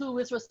 But guess who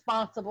is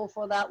responsible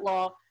for that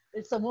law?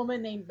 It's a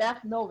woman named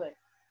Beth Novick.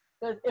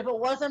 Because if it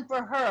wasn't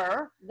for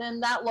her, then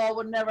that law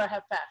would never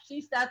have passed.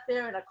 She sat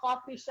there in a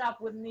coffee shop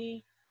with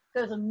me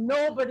because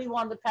nobody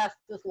wanted to pass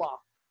this law.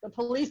 The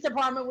police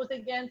department was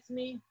against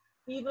me,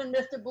 even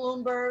Mr.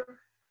 Bloomberg,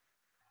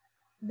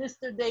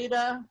 Mr.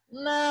 Data,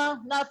 no,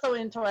 not so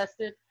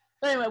interested.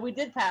 But anyway, we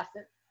did pass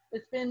it.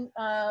 It's been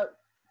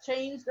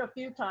changed a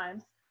few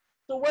times.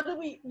 So what do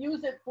we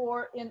use it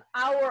for in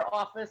our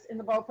office, in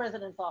the borough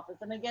president's office?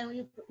 And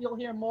again, you'll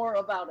hear more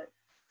about it.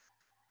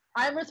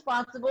 I'm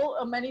responsible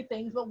of many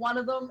things, but one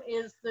of them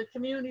is the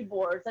community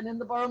boards. And in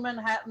the borough of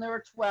Manhattan, there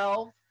are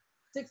 12,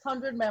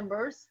 600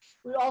 members.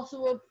 We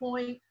also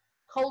appoint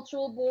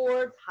cultural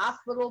boards,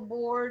 hospital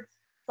boards,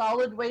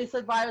 solid waste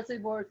advisory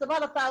boards,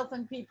 about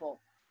 1,000 people.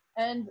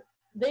 And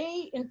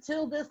they,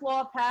 until this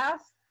law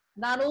passed,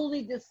 not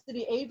only did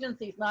city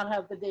agencies not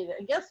have the data,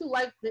 and guess who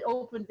liked the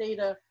open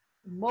data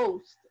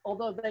most,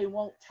 although they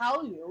won't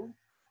tell you,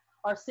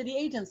 are city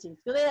agencies.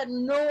 Because they had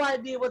no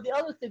idea what the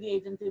other city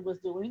agency was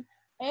doing,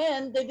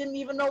 and they didn't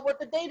even know what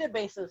the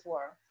databases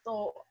were.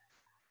 So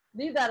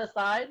leave that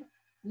aside.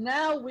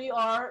 Now we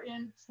are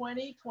in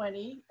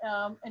 2020,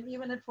 and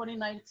even in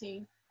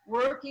 2019,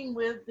 working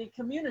with the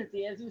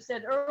community, as you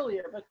said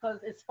earlier, because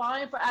it's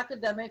fine for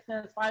academics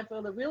and it's fine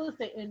for the real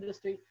estate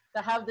industry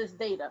to have this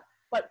data.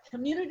 But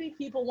community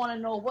people want to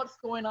know what's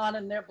going on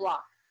in their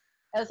block.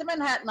 As a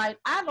Manhattanite,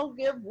 I don't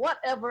give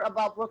whatever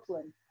about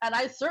Brooklyn, and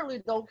I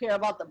certainly don't care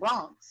about the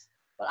Bronx.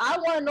 But I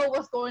want to know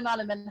what's going on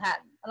in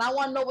Manhattan, and I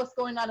want to know what's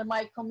going on in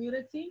my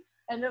community,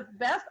 and if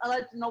best, I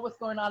like to know what's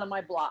going on in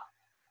my block.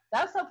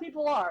 That's how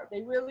people are.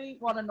 They really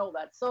want to know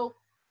that. So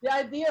the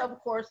idea, of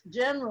course,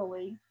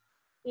 generally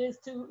is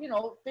to,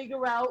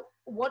 figure out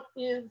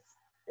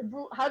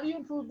how do you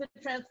improve the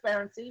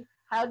transparency?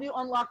 How do you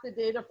unlock the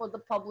data for the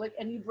public?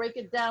 And you break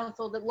it down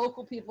so that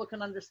local people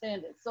can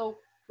understand it. So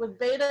with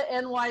Beta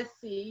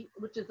NYC,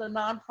 which is a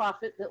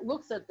nonprofit that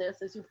looks at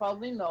this, as you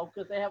probably know,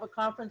 because they have a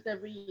conference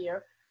every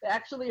year, they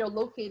actually are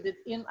located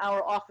in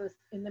our office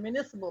in the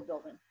municipal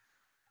building.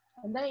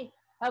 And they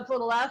have, for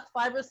the last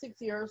 5 or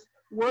 6 years,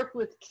 worked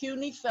with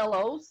CUNY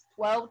fellows,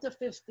 12 to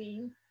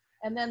 15,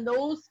 and then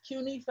those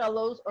CUNY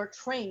fellows are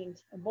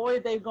trained, and boy,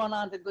 they've gone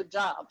on to good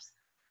jobs,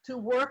 to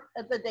work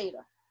at the data.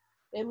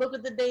 They look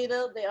at the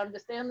data, they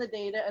understand the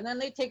data, and then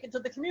they take it to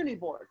the community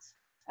boards.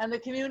 And the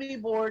community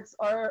boards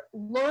are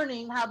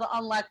learning how to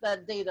unlock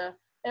that data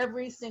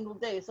every single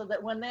day, so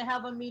that when they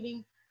have a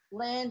meeting,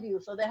 land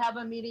use, or they have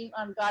a meeting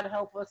on, God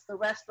help us, the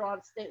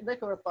Restaurant State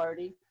Liquor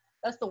Authority,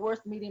 that's the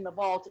worst meeting of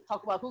all, to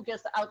talk about who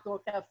gets the outdoor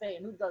cafe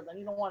and who doesn't.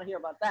 You don't want to hear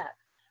about that.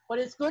 But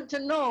it's good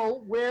to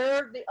know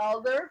where the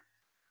other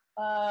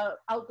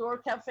outdoor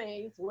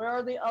cafes, where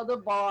are the other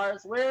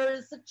bars, where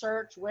is the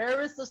church,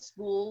 where is the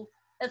school,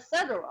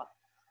 etc.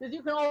 Because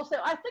you can all say,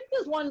 I think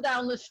there's one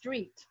down the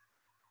street.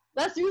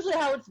 That's usually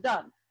how it's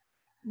done.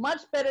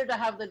 Much better to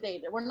have the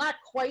data. We're not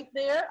quite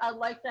there. I'd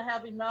like to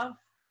have enough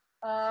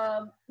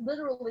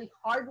literally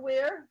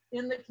hardware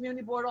in the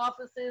community board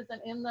offices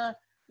and in the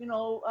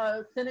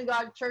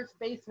synagogue church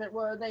basement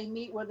where they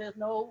meet, where there's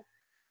no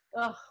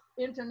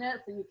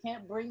internet, so you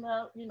can't bring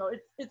up,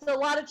 it's a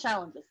lot of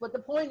challenges. But the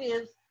point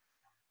is,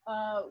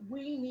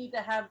 we need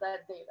to have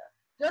that data.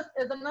 Just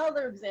as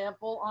another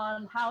example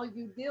on how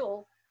you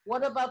deal,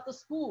 what about the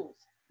schools?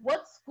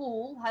 What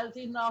school has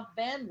enough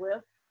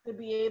bandwidth to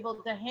be able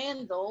to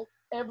handle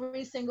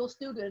every single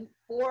student,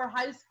 4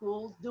 high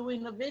schools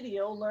doing a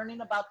video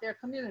learning about their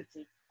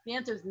community? The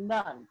answer is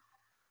none.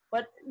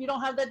 But you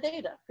don't have that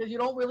data because you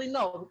don't really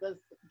know, because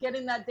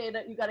getting that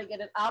data, you got to get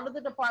it out of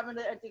the Department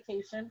of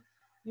Education.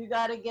 You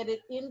got to get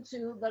it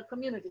into the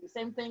community.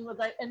 Same thing as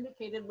I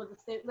indicated with the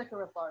State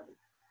Liquor Authority.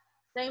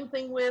 Same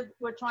thing with,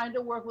 we're trying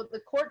to work with the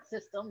court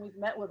system. We've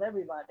met with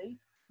everybody.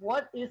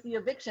 What is the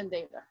eviction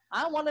data?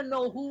 I want to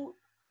know who,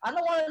 I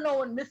don't want to know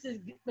when Mrs.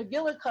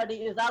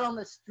 McGillicuddy is out on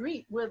the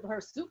street with her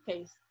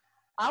suitcase.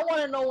 I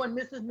want to know when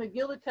Mrs.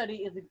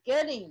 McGillicuddy is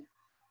getting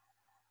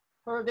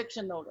her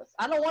eviction notice.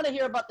 I don't want to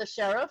hear about the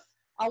sheriff.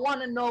 I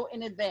want to know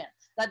in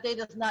advance. That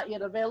data is not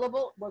yet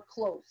available. We're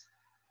close.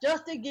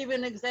 Just to give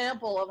an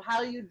example of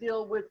how you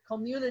deal with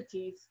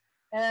communities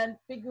and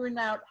figuring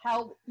out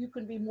how you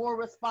can be more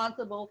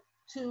responsible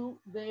to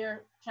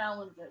their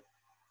challenges.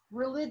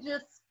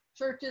 Religious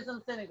churches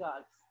and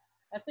synagogues.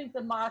 I think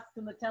the mosques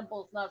and the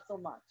temples, not so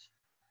much.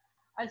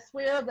 I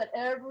swear that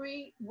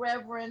every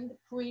reverend,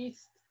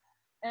 priest,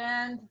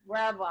 and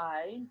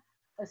rabbi,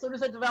 as soon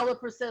as a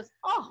developer says,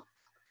 oh,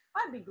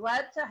 I'd be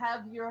glad to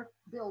have your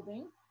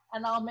building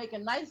and I'll make a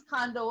nice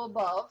condo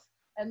above,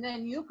 and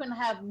then you can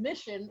have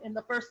mission in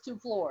the first 2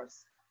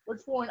 floors,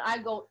 which point I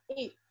go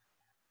 8,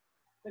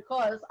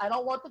 because I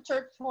don't want the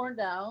church torn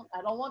down.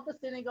 I don't want the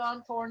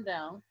synagogue torn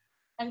down.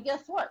 And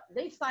guess what?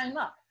 They sign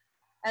up.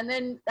 And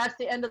then that's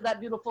the end of that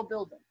beautiful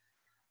building.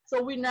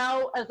 So we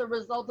now, as a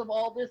result of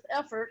all this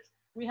effort,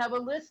 we have a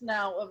list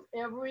now of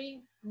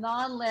every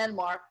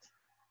non-landmarked.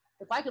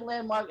 If I could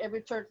landmark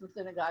every church and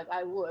synagogue,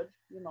 I would,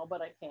 you know,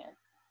 but I can't.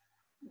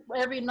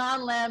 Every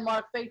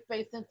non-landmark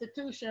faith-based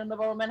institution in the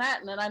borough of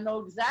Manhattan, and I know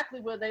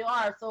exactly where they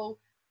are. So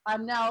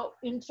I'm now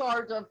in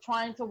charge of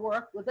trying to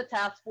work with the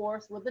task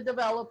force, with the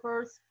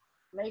developers,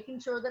 making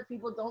sure that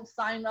people don't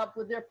sign up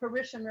with their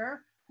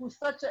parishioner who's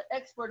such an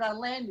expert on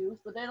land use,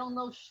 but they don't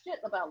know shit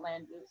about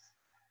land use.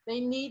 They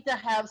need to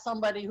have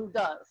somebody who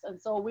does. And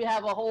so we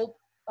have a whole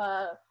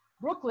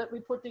booklet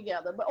we put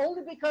together, but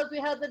only because we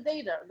have the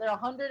data. There are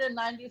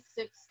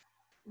 196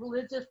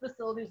 religious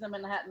facilities in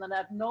Manhattan that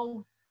have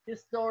no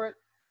historic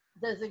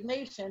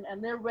designation,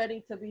 and they're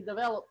ready to be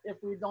developed if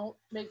we don't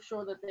make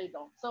sure that they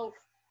don't. So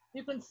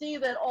you can see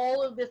that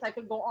all of this, I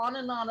could go on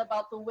and on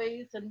about the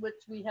ways in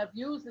which we have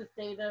used this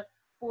data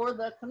for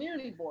the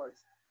community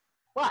boards.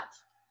 But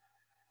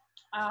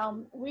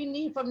we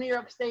need from New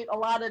York State a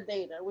lot of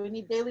data. We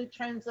need daily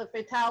trends of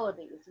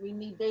fatalities. We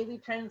need daily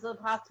trends of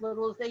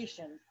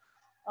hospitalization.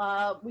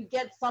 We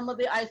get some of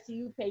the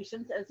ICU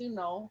patients, as you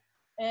know.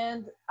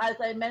 And as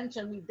I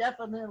mentioned, we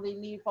definitely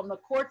need from the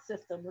court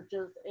system, which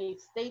is a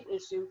state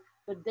issue,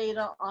 the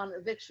data on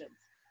evictions.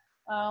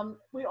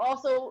 We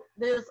also,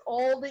 there's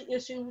all the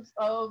issues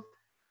of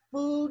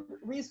food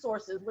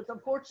resources, which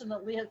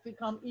unfortunately has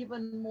become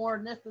even more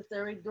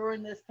necessary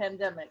during this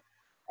pandemic.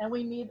 And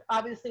we need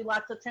obviously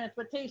lots of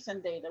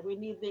transportation data. We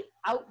need the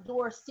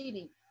outdoor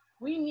seating.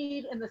 We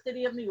need in the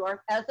city of New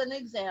York, as an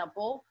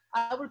example,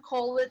 I would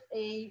call it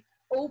a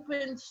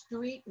open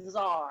street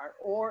czar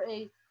or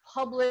a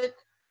public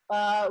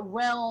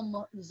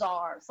realm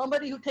czar.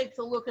 Somebody who takes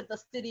a look at the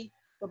city,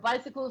 the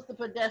bicycles, the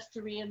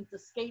pedestrians, the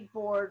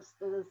skateboards,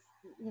 the,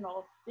 you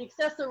know, the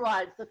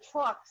accessorides, the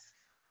trucks,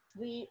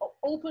 the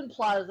open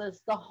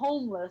plazas, the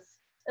homeless,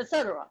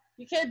 etc.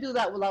 You can't do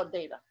that without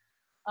data.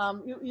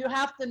 You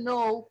have to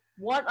know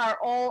what are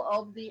all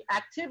of the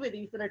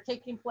activities that are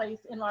taking place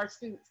in our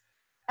streets.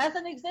 As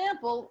an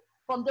example,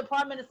 from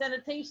Department of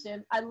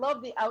Sanitation, I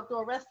love the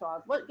outdoor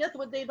restaurants. But guess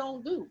what they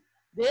don't do?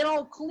 They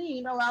don't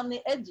clean around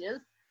the edges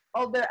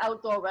of their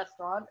outdoor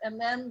restaurant, and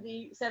then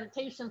the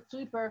sanitation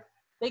sweeper,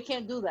 they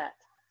can't do that.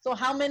 So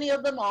how many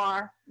of them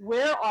are,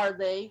 where are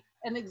they,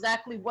 and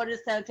exactly what is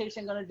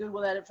sanitation gonna do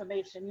with that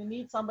information? You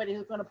need somebody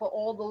who's gonna put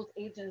all those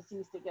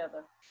agencies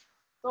together.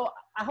 So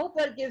I hope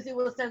that gives you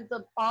a sense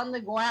of on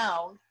the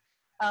ground,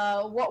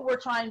 what we're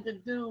trying to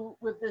do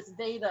with this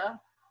data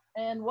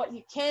and what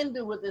you can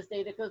do with this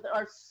data, because there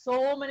are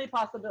so many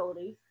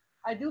possibilities.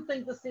 I do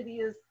think the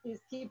city is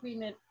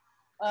keeping it,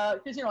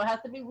 because you know, it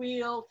has to be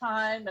real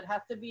time, it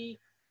has to be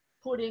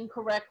put in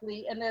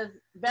correctly. And as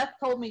Beth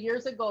told me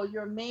years ago,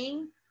 your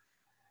main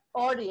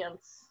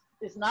audience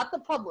is not the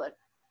public.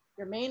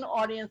 Your main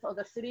audience are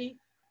the city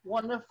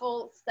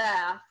wonderful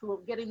staff who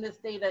are getting this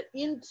data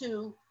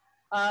into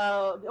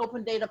the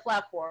open data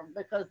platform,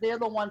 because they're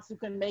the ones who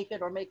can make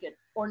it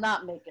or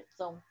not make it.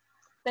 So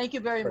thank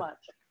you very much.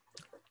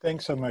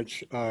 Thanks so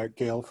much,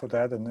 Gale, for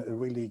that. And it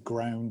really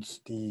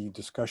grounds the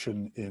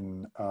discussion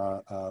in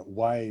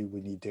why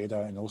we need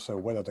data and also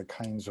what are the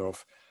kinds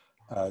of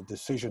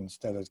decisions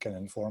that it can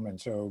inform. And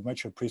so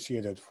much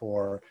appreciated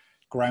for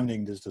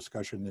grounding this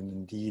discussion in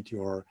indeed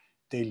your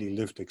daily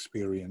lived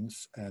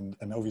experience. And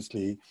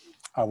obviously,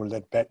 I will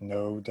let Beth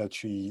know that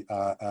she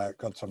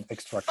got some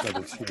extra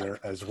credits here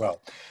as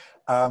well.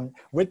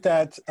 With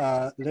that,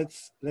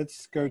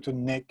 let's go to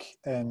Nick.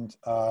 And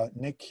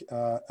Nick,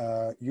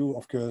 you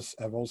of course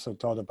have also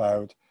thought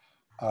about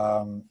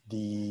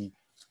the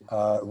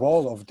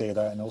role of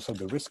data and also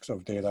the risks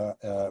of data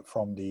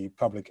from the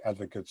public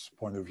advocate's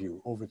point of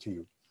view. Over to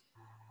you.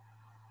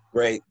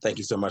 Great. Thank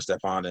you so much,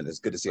 Stefan. And it's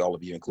good to see all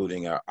of you,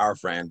 including our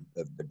friend,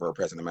 the Borough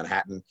President of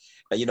Manhattan.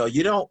 You know,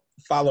 you don't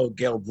follow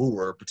Gale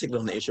Brewer,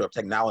 particularly on the issue of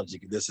technology.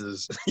 This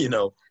is, you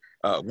know,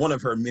 one of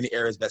her many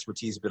areas of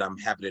expertise, but I'm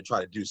happy to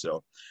try to do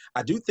so.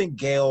 I do think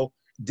Gale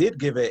did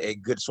give a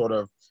good sort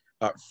of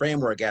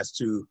framework as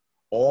to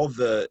all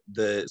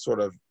the sort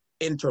of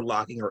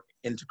interlocking or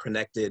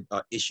interconnected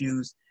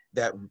issues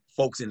that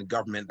folks in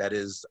government, that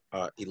is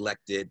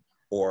elected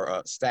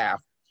or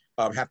staff,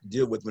 have to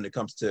deal with when it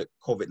comes to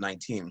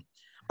COVID-19.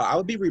 I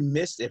would be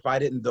remiss if I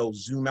didn't, though,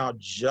 zoom out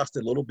just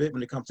a little bit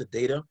when it comes to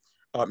data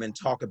and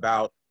talk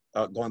about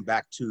going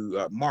back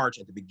to March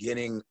at the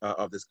beginning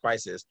of this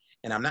crisis.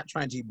 And I'm not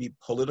trying to be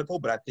political,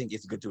 but I think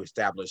it's good to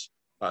establish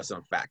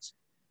some facts.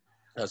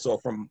 So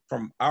from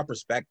our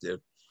perspective,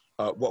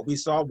 what we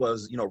saw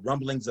was, you know,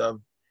 rumblings of,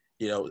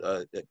 you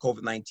know,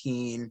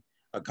 COVID-19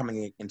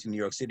 coming into New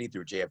York City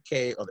through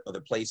JFK,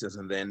 other places,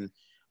 and then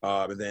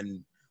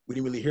we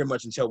didn't really hear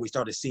much until we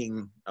started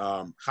seeing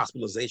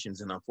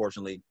hospitalizations and,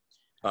 unfortunately,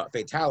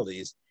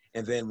 fatalities.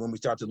 And then when we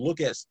started to look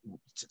at,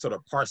 sort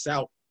of parse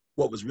out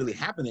what was really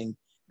happening,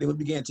 then we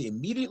began to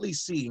immediately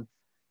see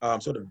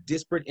sort of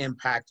disparate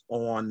impact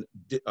on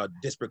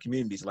disparate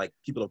communities, like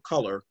people of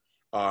color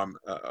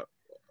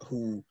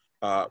who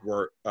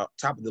were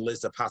top of the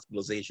list of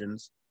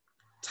hospitalizations,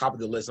 top of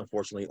the list,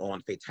 unfortunately,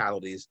 on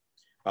fatalities.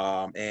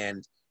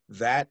 And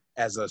that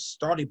as a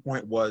starting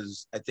point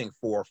was, I think,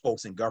 for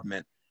folks in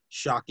government,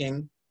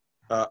 shocking,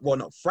 well,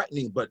 no,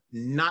 frightening, but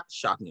not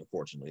shocking,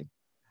 unfortunately,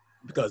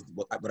 because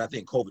what I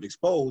think COVID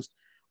exposed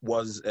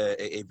was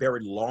a very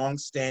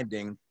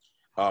long-standing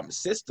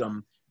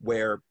system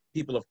where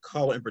people of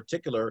color in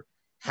particular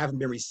haven't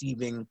been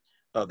receiving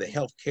the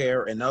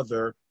healthcare and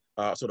other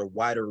sort of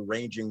wider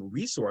ranging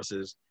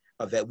resources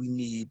that we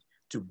need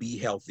to be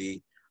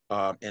healthy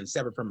and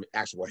separate from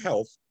actual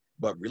health,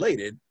 but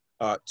related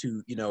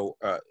to,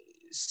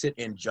 sit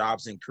in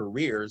jobs and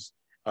careers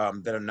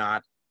that are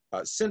not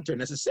centered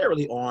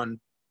necessarily on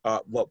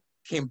what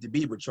came to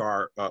be, which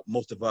are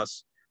most of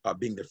us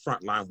being the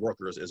frontline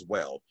workers as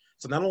well.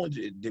 So not only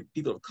did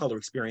people of color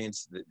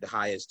experience the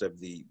highest of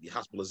the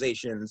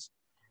hospitalizations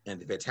and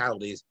the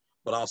fatalities,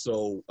 but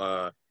also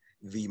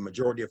the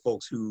majority of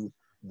folks who,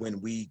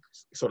 when we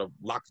sort of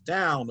locked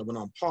down and went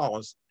on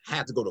pause,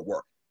 had to go to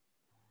work.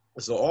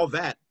 So all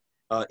that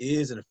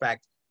is, in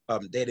fact,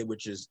 data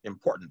which is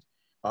important.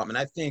 And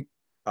I think,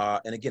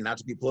 and again, not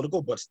to be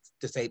political, but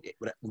to say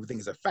what we think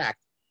is a fact,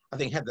 I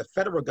think had the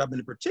federal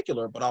government in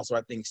particular, but also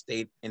I think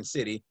state and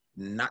city,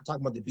 not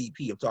talking about the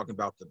VP, I'm talking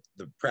about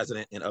the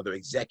president and other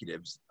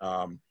executives,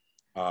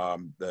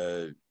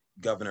 the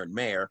governor and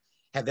mayor,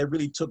 had they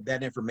really took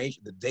that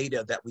information, the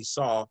data that we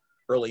saw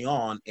early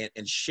on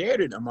and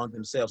shared it among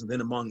themselves and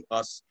then among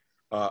us,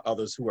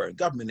 others who are in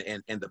government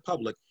and the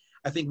public,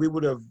 I think we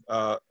would have,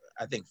 I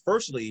think,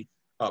 firstly,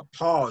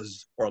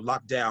 paused or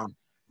locked down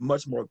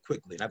much more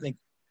quickly. And I think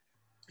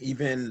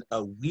even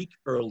a week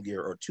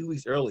earlier or 2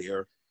 weeks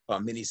earlier,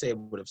 many say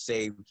would have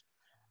saved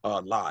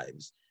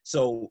lives.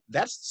 So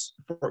that's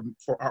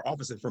for our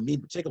office and for me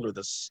in particular,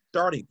 the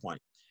starting point.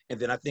 And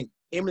then I think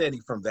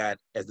emanating from that,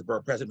 as the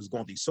borough president was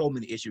going through so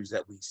many issues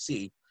that we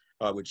see,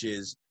 which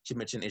is, she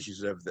mentioned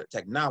issues of the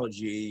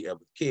technology with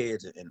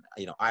kids and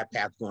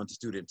iPads going to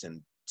students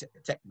and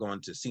tech going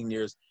to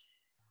seniors.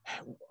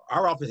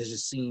 Our office has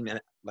just seen,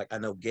 and like I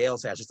know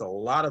Gale's has, just a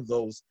lot of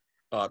those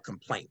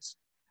complaints.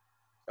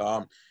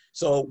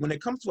 So when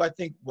it comes to, I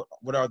think,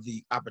 what are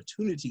the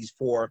opportunities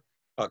for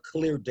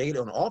clear data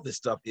on all this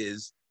stuff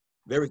is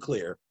very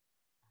clear.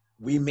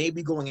 We may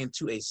be going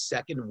into a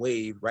second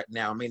wave right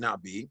now, may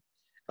not be.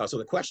 So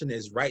the question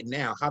is right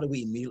now, how do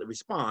we immediately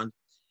respond?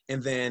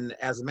 And then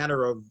as a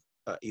matter of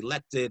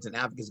electeds and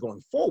advocates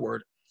going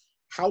forward,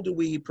 how do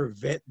we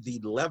prevent the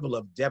level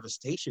of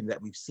devastation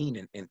that we've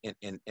seen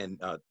in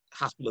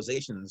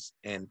hospitalizations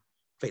and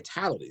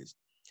fatalities?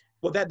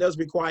 Well, that does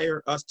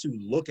require us to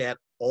look at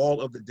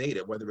all of the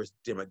data, whether it's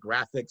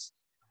demographics,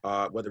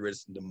 whether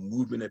it's the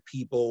movement of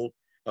people,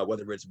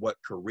 whether it's what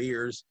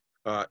careers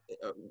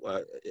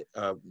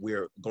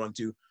we're going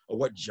to, or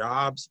what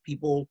jobs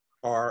people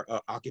are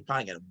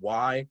occupying and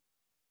why,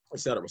 et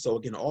cetera. So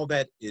again, all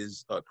that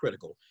is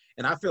critical.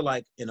 And I feel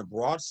like in a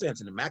broad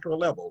sense, in a macro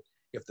level,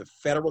 if the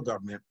federal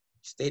government,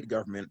 state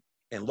government,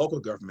 and local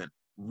government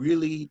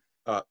really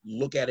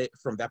look at it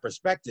from that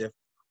perspective,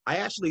 I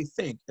actually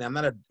think, and I'm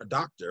not a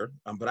doctor,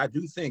 but I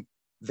do think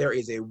there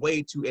is a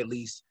way to at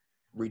least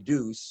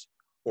reduce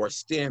or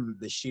stem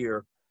the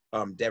sheer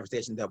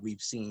devastation that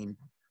we've seen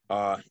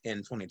in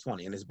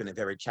 2020. And it's been a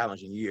very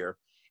challenging year.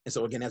 And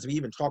so again, as we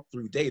even talk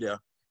through data,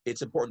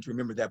 it's important to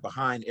remember that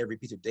behind every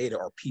piece of data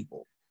are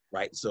people,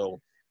 right? So,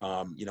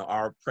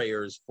 our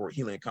prayers for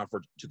healing and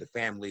comfort to the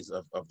families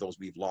of those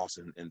we've lost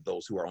and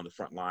those who are on the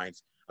front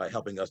lines,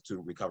 helping us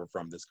to recover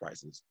from this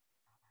crisis.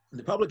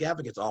 The Public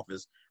Advocate's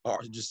Office,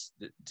 just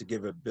to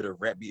give a bit of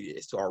repute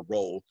as to our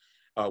role,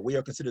 we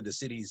are considered the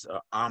city's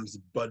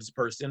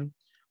ombudsperson.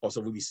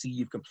 Also, we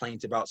receive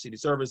complaints about city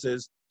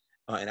services,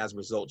 and as a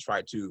result,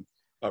 try to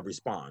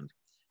respond.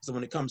 So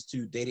when it comes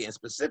to data in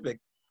specific,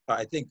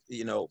 I think,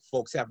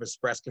 folks have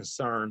expressed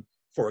concern,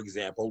 for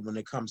example, when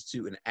it comes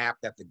to an app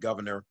that the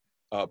governor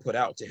put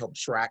out to help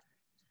track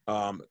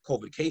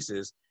COVID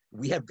cases.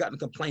 We have gotten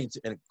complaints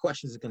and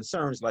questions and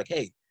concerns like,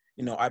 hey,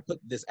 I put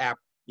this app,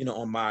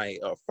 on my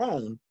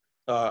phone,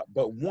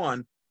 but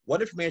one,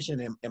 what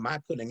information am I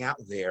putting out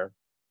there?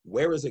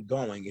 Where is it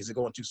going? Is it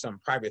going to some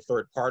private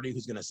third party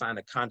who's going to sign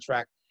a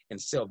contract and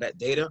sell that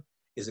data?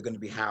 Is it going to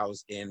be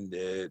housed in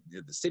the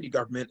city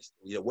government?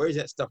 Where is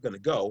that stuff going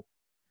to go?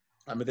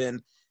 And then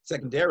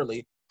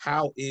secondarily,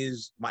 how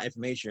is my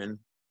information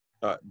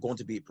going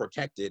to be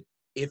protected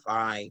if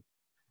I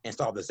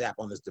install this app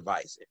on this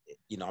device?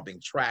 I'm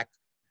being tracked,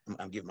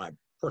 I'm giving my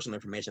personal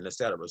information, et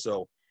cetera.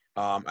 So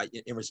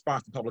in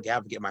response to Public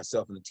Advocate,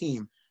 myself and the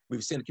team,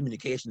 we've sent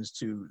communications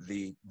to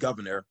the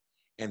governor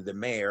and the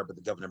mayor, but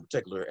the governor in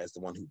particular as the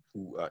one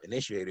who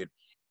initiated,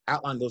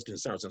 outlined those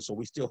concerns. And so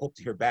we still hope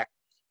to hear back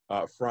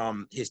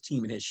from his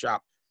team and his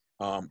shop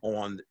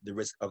on the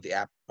risk of the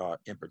app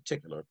in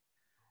particular.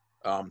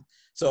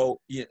 So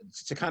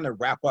to kind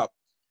of wrap up,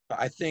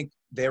 I think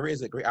there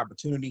is a great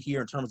opportunity here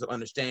in terms of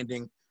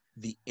understanding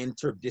the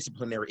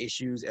interdisciplinary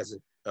issues as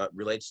it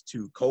relates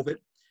to COVID.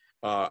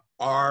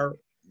 Our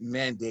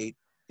mandate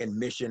and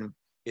mission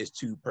is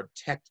to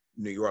protect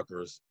New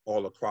Yorkers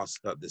all across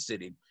the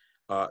city.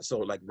 So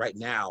like right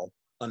now,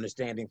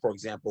 understanding, for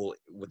example,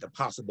 with the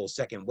possible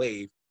second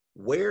wave,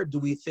 where do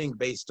we think,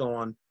 based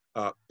on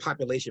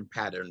population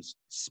patterns,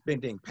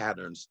 spending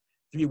patterns,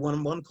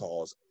 311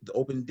 calls, the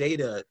open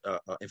data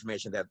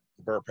information that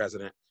the borough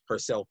president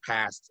herself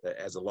passed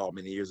as a law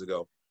many years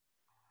ago.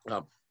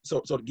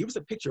 So to give us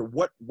a picture of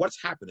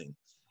what's happening,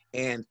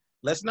 and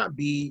let's not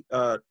be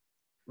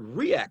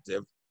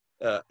reactive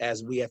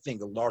as we, I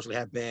think, largely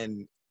have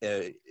been,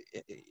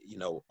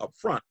 up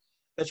front.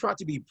 Let's try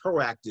to be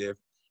proactive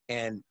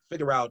and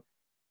figure out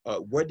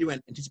where do you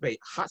anticipate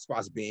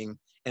hotspots being,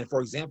 and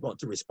for example,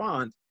 to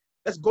respond,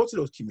 let's go to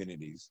those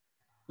communities.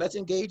 Let's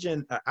engage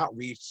in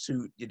outreach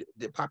to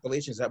the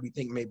populations that we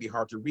think may be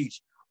hard to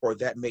reach, or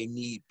that may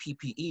need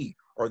PPE,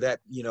 or that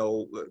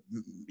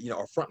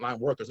are frontline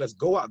workers. Let's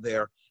go out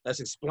there. Let's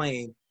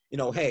explain.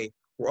 Hey,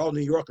 we're all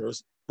New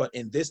Yorkers, but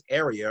in this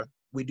area,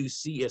 we do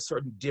see a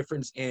certain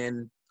difference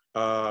in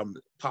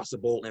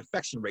possible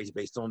infection rates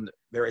based on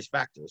various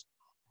factors.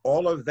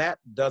 All of that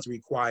does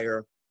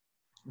require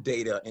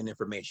data and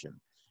information.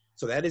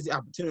 So that is the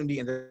opportunity,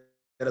 and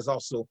that is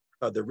also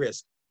the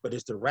risk. But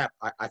just to wrap,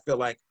 I feel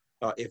like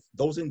if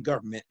those in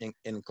government,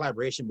 in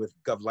collaboration with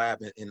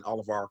GovLab and all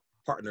of our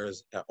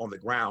partners on the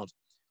ground,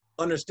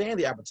 understand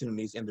the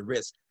opportunities and the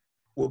risk,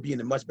 we'll be in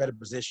a much better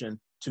position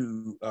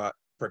to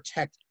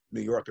protect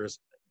New Yorkers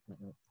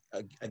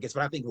against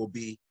what I think will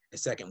be a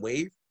second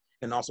wave.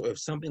 And also, if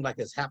something like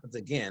this happens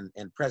again,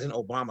 and President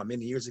Obama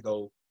many years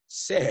ago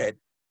said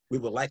we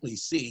will likely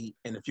see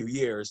in a few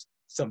years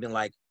something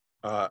like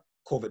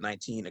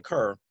COVID-19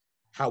 occur,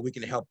 how we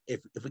can help, if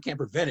we can't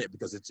prevent it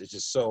because it's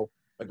just so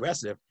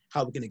aggressive,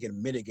 how we can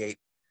again mitigate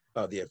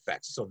the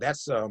effects. So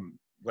that's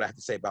what I have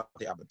to say about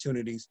the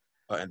opportunities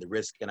and the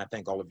risk. And I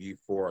thank all of you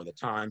for the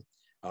time.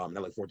 And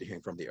I look forward to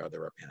hearing from the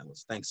other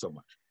panelists. Thanks so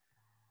much.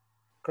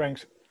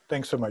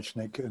 Thanks so much,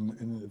 Nick,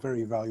 and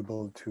very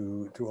valuable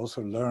to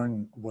also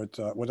learn what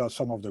are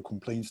some of the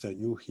complaints that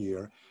you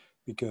hear,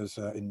 because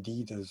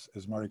indeed, as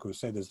Mariko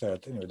said, is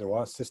that there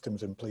are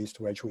systems in place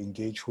to actually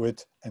engage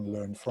with and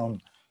learn from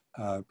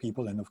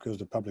people, and of course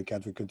the public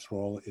advocate's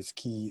role is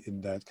key in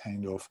that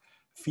kind of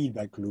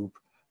feedback loop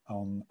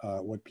on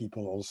what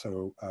people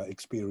also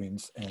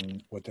experience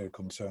and what their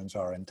concerns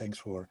are. And thanks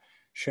for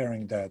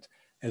sharing that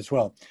as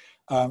well.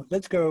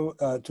 Let's go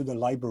to the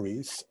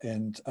libraries,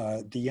 and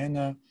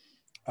Deanna,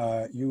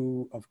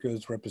 you of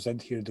course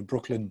represent here the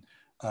Brooklyn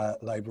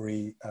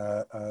library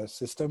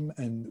system,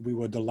 and we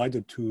were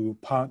delighted to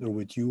partner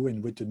with you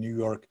and with the New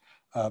York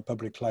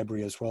Public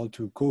Library as well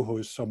to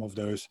co-host some of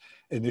those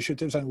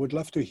initiatives, and would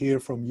love to hear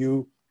from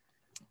you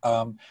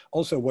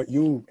also what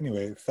you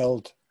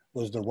felt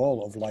was the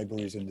role of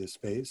libraries in this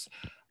space,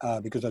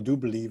 because I do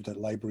believe that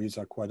libraries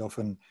are quite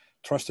often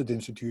trusted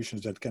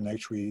institutions that can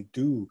actually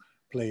do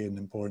play an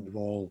important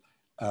role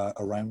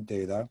around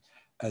data,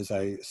 as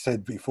I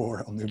said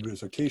before on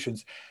numerous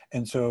occasions.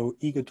 And so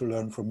eager to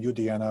learn from you,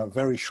 Deanna,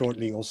 very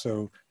shortly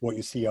also what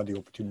you see are the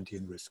opportunity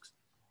and risks.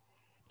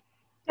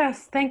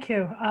 Yes, thank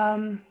you.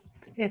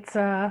 It's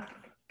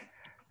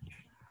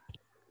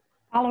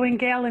following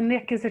Gale and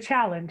Nick is a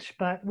challenge,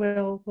 but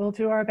we'll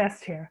do our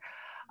best here.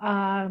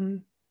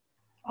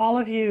 All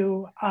of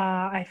you,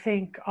 I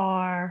think,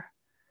 are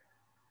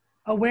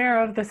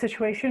aware of the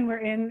situation we're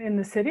in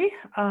the city.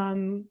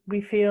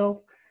 We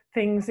feel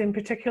things in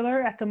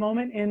particular at the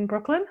moment in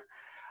Brooklyn.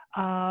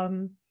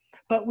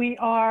 But we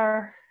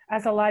are,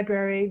 as a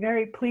library,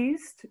 very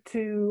pleased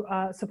to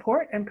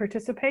support and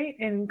participate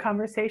in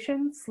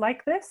conversations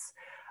like this.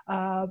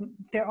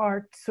 There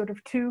are sort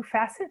of two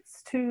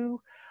facets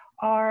to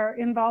our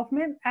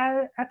involvement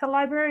at the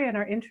library and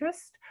our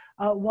interest.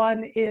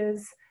 One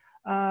is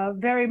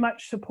very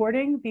much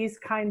supporting these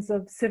kinds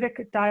of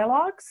civic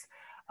dialogues.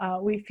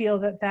 We feel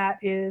that that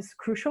is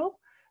crucial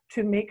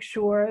to make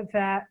sure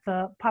that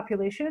the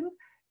population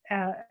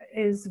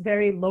is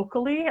very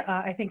locally,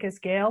 I think as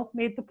Gale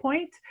made the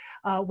point,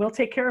 we'll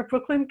take care of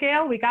Brooklyn,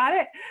 Gale, we got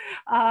it.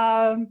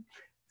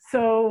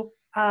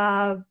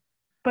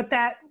 But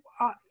that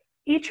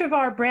each of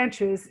our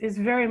branches is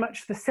very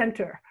much the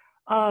center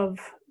of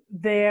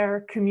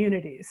their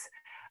communities.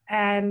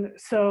 And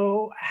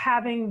so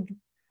having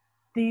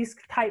these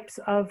types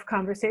of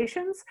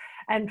conversations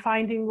and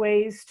finding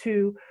ways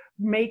to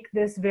make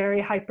this very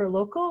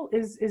hyper-local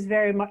is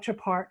very much a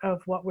part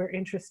of what we're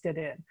interested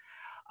in.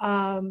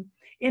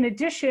 In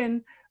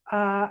addition,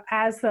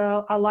 as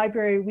a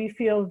library, we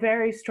feel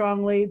very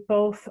strongly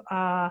both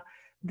the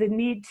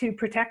need to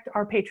protect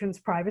our patrons'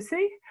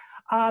 privacy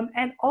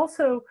and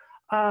also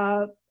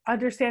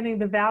understanding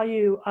the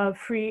value of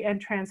free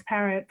and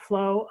transparent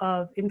flow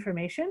of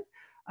information,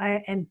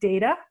 and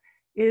data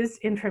is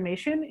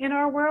information in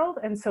our world,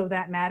 and so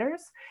that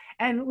matters.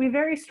 And we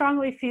very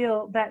strongly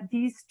feel that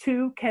these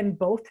two can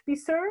both be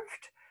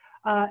served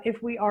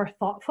if we are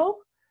thoughtful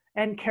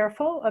and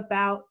careful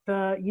about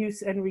the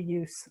use and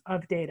reuse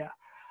of data.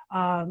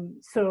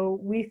 So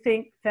we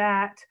think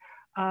that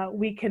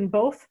we can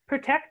both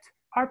protect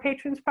our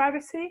patrons'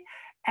 privacy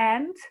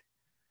and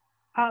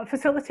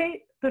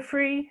facilitate the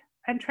free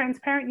and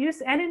transparent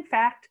use. And in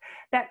fact,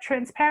 that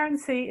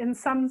transparency in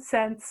some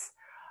sense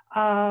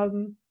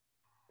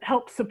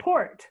helps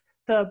support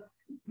the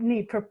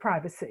need for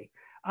privacy.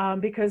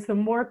 Because the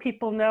more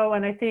people know,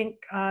 and I think,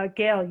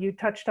 Gale, you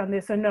touched on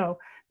this, or no,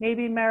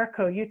 maybe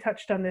Mariko, you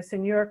touched on this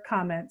in your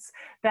comments,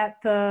 that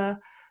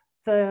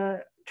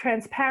the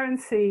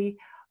transparency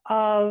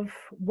of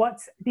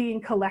what's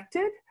being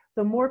collected,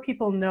 the more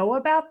people know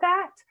about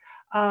that,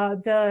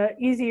 the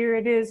easier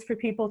it is for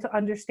people to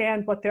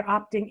understand what they're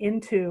opting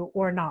into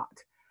or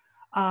not.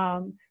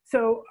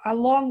 So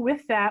along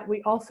with that,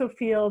 we also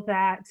feel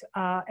that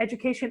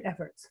education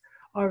efforts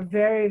are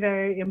very,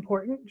 very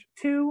important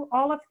to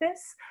all of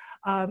this.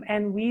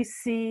 And we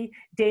see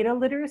data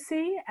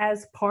literacy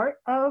as part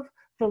of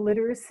the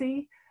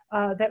literacy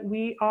that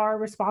we are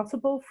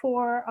responsible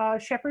for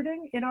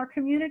shepherding in our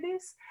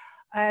communities,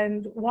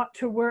 and want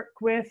to work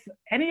with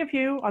any of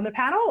you on the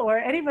panel or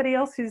anybody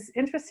else who's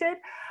interested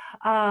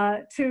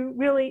to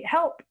really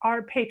help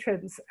our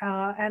patrons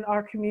and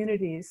our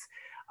communities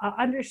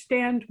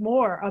understand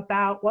more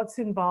about what's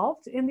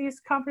involved in these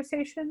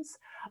conversations,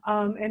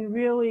 and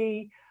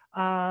really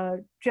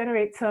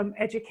generate some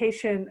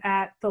education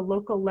at the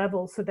local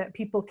level so that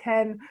people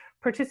can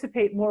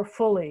participate more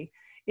fully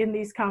in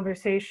these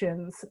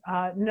conversations,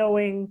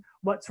 knowing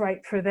what's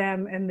right for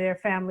them and their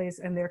families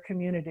and their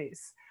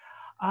communities.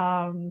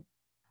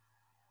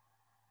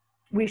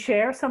 We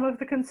share some of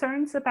the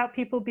concerns about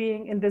people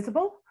being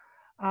invisible,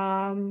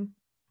 and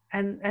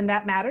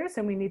that matters,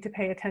 and we need to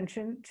pay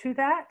attention to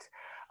that.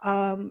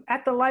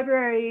 At the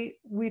library,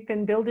 we've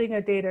been building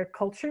a data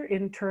culture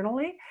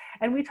internally,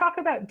 and we talk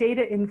about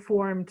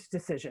data-informed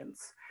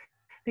decisions,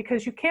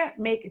 because you can't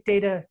make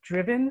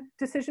data-driven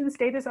decisions.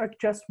 Data are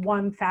just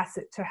one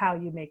facet to how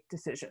you make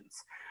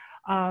decisions.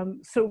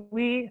 So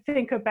we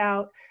think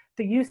about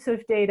the use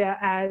of data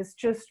as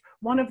just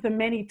one of the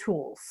many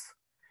tools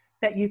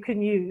that you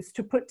can use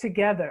to put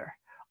together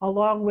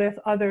along with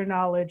other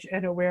knowledge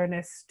and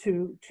awareness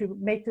to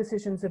make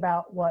decisions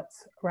about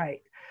what's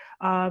right.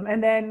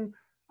 And then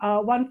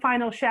one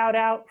final shout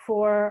out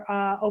for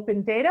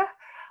open data,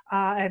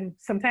 and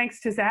some thanks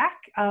to Zach.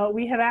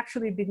 We have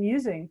actually been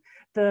using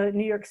the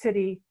New York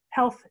City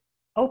Health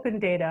open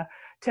data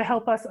to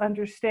help us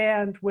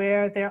understand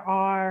where there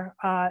are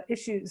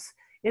issues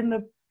in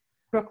the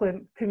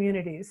Brooklyn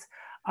communities,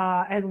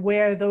 and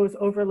where those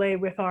overlay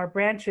with our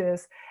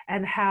branches,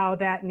 and how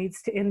that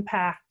needs to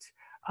impact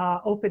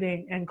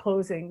opening and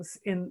closings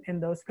in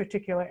those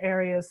particular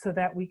areas, so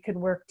that we can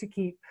work to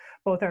keep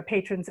both our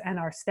patrons and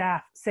our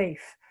staff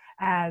safe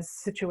as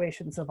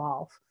situations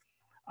evolve.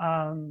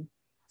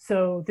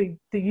 So the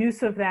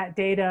use of that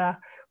data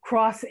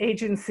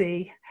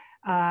cross-agency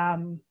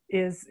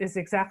is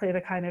exactly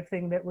the kind of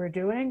thing that we're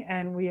doing,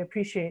 and we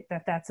appreciate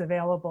that that's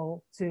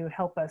available to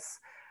help us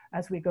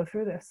as we go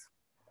through this.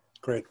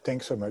 Great,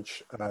 thanks so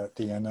much,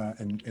 Deanna,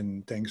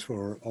 and thanks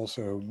for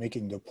also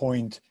making the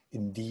point,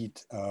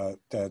 indeed,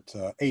 that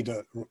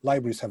the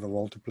libraries have a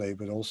role to play,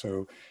 but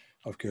also,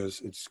 of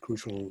course, it's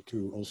crucial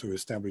to also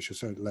establish a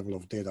certain level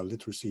of data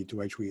literacy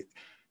to actually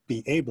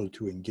be able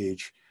to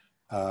engage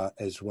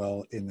as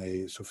well in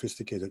a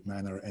sophisticated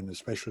manner, and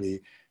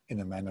especially in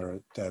a manner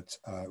that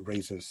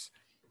raises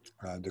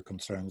the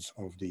concerns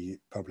of the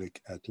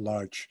public at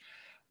large.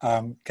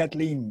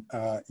 Kathleen,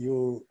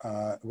 you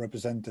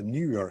represent the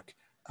New York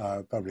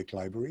public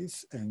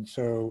libraries, and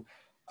so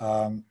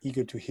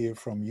eager to hear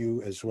from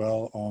you as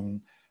well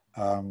on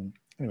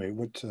anyway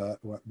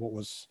what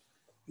was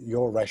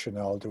your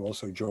rationale to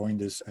also join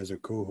this as a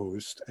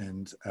co-host,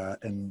 and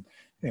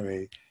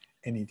anyway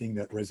anything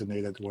that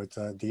resonated with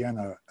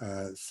Deanna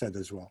said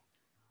as well.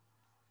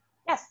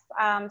 Yes,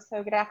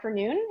 so good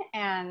afternoon,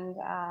 and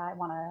I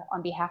want to,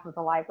 on behalf of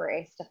the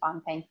library,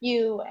 Stefaan, thank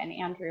you and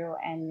Andrew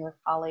and your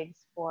colleagues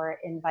for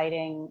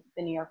inviting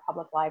the New York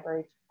Public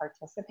Library to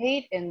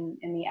participate in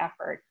the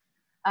effort.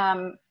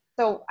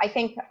 So I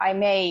think I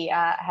may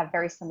have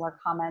very similar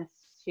comments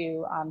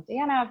to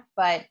Deanna,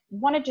 but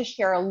wanted to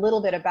share a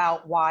little bit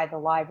about why the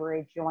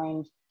library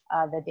joined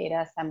the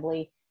Data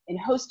Assembly in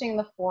hosting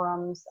the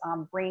forums,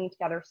 bringing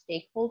together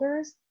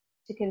stakeholders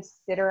to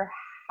consider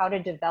how to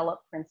develop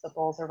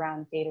principles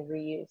around data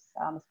reuse,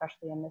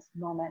 especially in this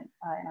moment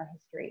in our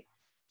history.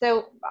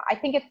 So I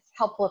think it's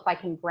helpful if I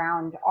can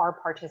ground our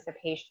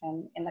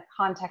participation in the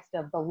context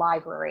of the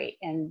library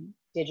in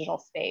digital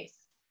space.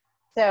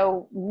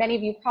 So many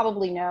of you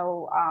probably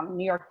know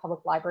New York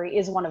Public Library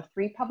is one of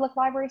 3 public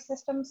library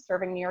systems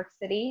serving New York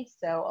City.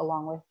 So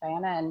along with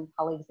Diana and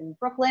colleagues in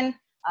Brooklyn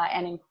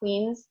and in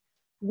Queens,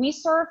 we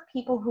serve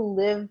people who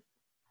live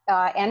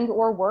and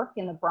or work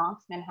in the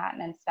Bronx, Manhattan,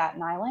 and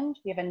Staten Island.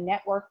 We have a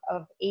network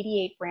of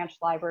 88 branch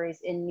libraries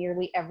in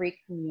nearly every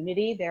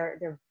community.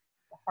 They're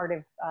part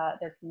of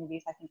their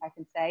communities, I think I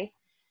can say.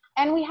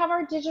 And we have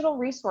our digital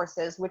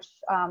resources, which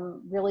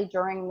really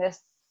during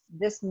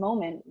this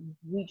moment,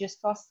 we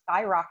just saw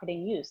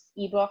skyrocketing use.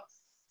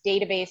 Ebooks,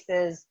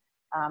 databases,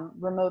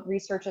 remote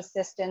research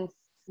assistance.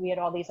 We had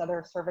all these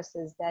other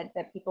services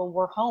that people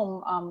were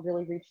home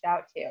really reached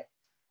out to.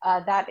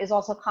 That is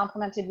also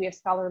complemented. We have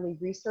scholarly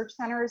research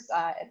centers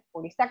at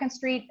 42nd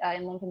Street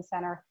in Lincoln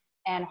Center,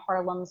 and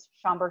Harlem's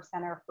Schomburg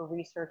Center for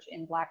Research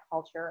in Black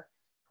Culture.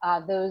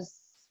 Those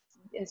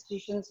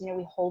institutions, you know,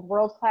 we hold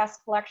world-class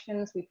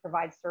collections, we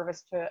provide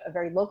service to a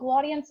very local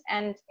audience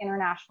and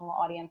international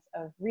audience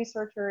of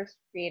researchers,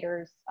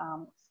 creators,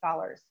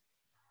 scholars.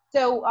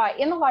 So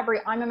in the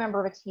library, I'm a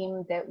member of a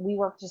team that we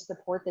work to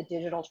support the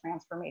digital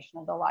transformation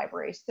of the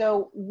library.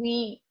 So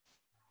we,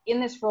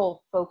 in this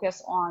role,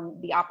 focus on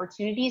the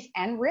opportunities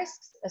and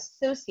risks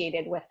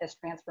associated with this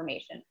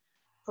transformation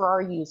for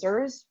our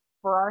users,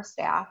 for our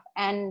staff,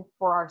 and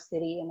for our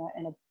city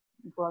in a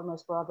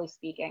most broadly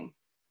speaking.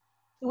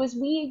 So as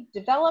we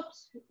developed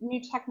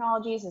new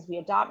technologies, as we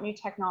adopt new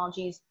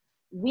technologies,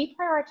 we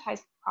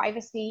prioritize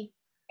privacy,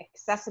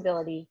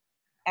 accessibility,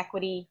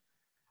 equity,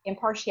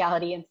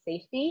 impartiality, and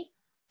safety.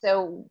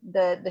 So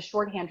the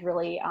shorthand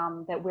really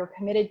that we're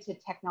committed to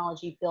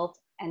technology built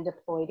and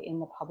deployed in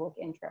the public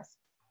interest.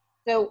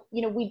 So,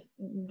 you know,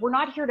 we're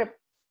not here to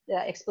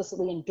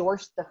explicitly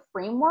endorse the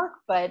framework,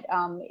 but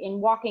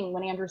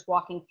when Andrew's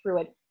walking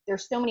through it,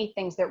 there's so many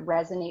things that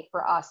resonate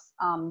for us.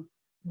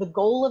 The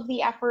goal of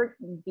the effort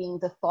being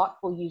the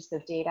thoughtful use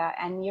of data,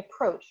 and the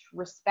approach,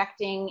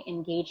 respecting,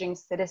 engaging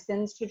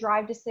citizens to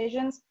drive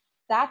decisions,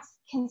 that's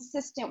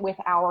consistent with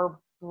our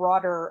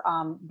broader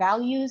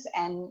values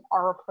and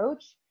our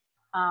approach.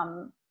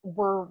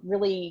 We're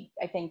really,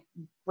 I think,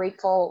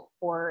 grateful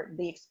for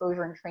the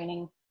exposure and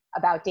training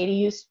about data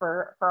use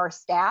for our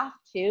staff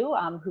too,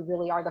 who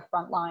really are the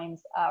front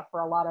lines for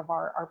a lot of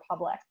our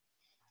public.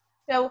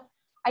 So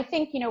I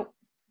think, you know,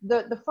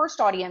 the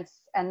first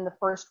audience and the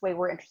first way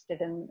we're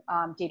interested in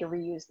data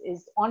reuse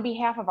is on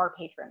behalf of our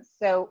patrons.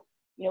 So,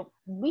 you know,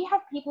 we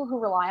have people who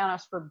rely on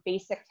us for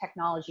basic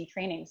technology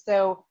training.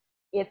 So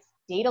it's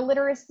data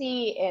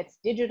literacy, it's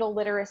digital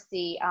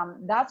literacy.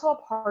 That's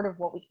all part of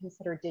what we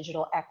consider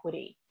digital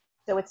equity.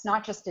 So it's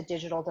not just a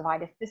digital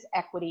divide, it's this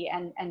equity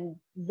and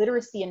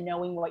literacy and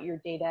knowing what your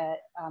data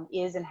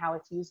is and how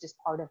it's used as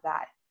part of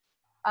that.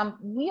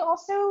 We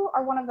also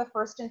are one of the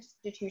first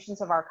institutions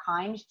of our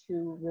kind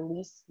to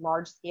release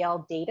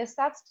large-scale data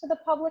sets to the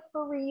public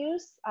for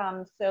reuse.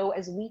 So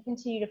as we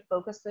continue to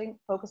focus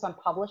on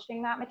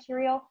publishing that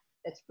material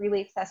that's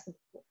really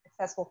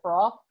accessible for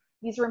all,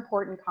 these are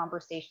important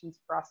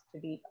conversations for us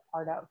to be a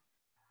part of.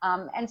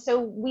 And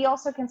so we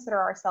also consider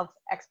ourselves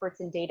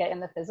experts in data in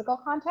the physical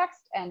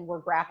context, and we're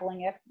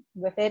grappling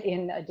with it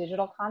in a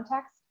digital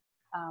context.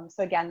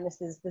 So again,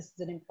 this is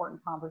an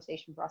important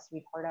conversation for us to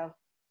be part of.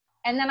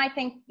 And then I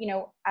think, you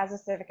know, as a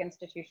civic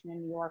institution in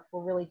New York,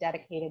 we're really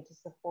dedicated to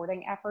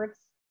supporting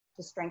efforts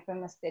to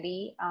strengthen the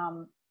city.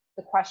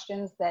 The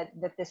questions that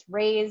this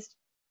raised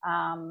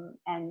and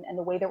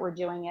the way that we're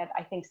doing it,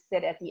 I think,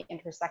 sit at the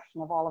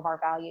intersection of all of our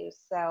values.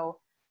 So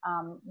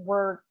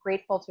we're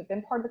grateful to have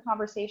been part of the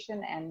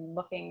conversation and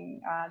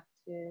looking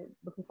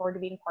forward to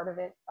being part of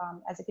it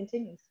as it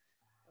continues.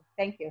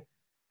 Thank you.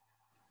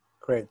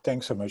 Great,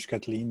 thanks so much,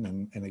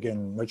 Kathleen, and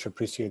again, much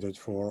appreciated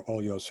for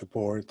all your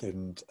support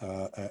and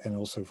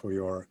also for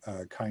your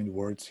kind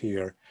words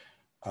here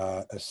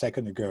a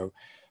second ago.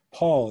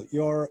 Paul,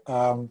 you're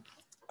the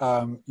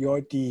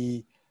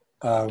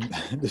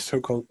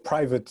so-called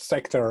private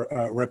sector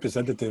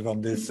representative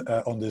on this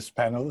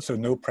panel, so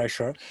no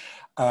pressure.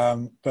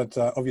 But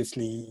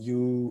obviously,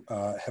 you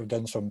have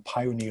done some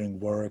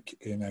pioneering work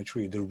in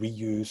actually the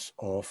reuse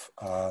of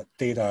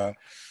data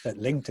that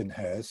LinkedIn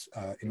has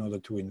in order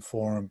to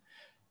inform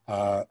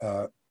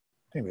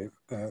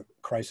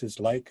crises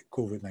like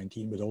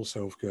COVID-19, but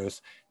also, of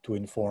course, to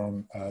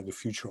inform the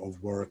future of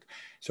work.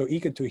 So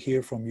eager to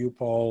hear from you,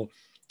 Paul,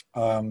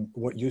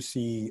 what you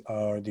see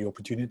are the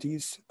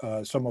opportunities,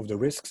 some of the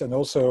risks, and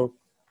also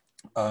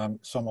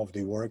some of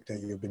the work that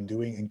you've been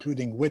doing,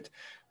 including with,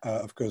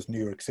 of course,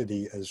 New York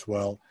City as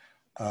well.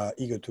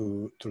 Eager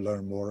to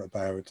learn more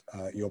about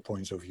your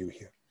points of view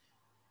here.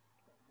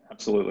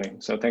 Absolutely.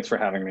 So thanks for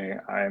having me.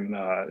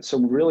 So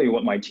really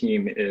what my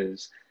team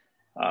is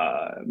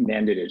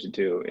mandated to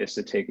do is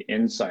to take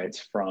insights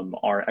from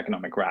our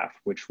economic graph,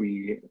 which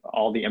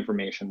all the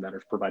information that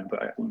is provided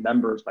by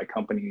members, by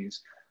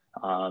companies,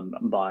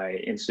 by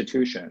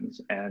institutions,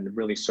 and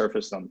really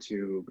surface them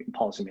to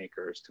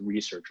policymakers, to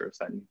researchers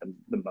that need them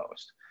the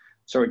most.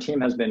 So our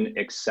team has been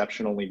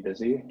exceptionally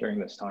busy during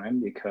this time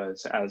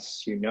because,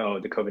 as you know,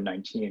 the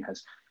COVID-19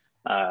 has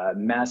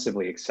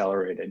massively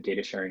accelerated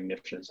data sharing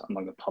initiatives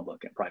among the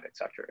public and private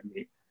sector. And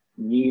the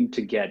need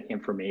to get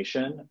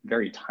information,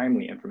 very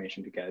timely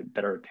information, to get a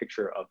better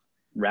picture of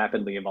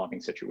rapidly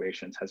evolving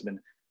situations has been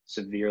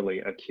severely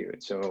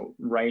acute. So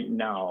right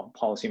now,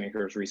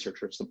 policymakers,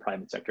 researchers, the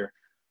private sector,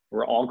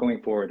 we're all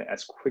going forward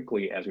as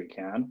quickly as we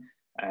can.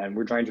 And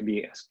we're trying to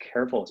be as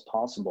careful as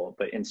possible,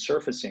 but in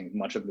surfacing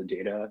much of the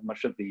data,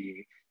 much of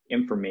the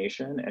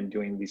information, and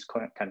doing these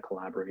kind of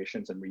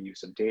collaborations and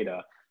reuse of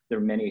data, there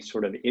are many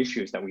sort of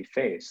issues that we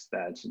face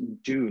that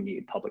do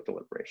need public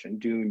deliberation,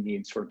 do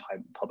need sort of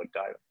public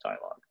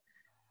dialogue.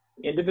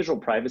 Individual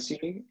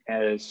privacy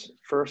as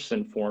first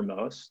and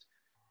foremost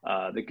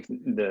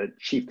the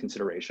chief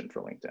consideration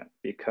for LinkedIn,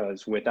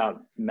 because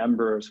without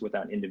members,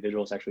 without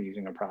individuals actually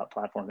using our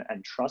platform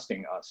and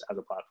trusting us as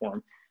a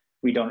platform,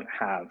 we don't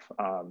have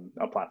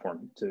a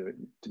platform to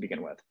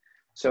begin with.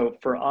 So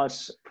for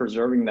us,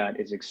 preserving that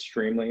is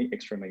extremely,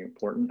 extremely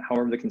important.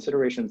 However, the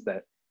considerations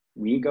that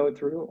we go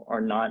through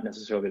are not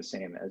necessarily the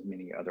same as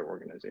many other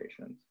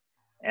organizations.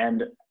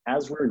 And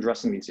as we're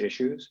addressing these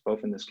issues,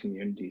 both in this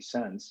community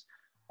sense,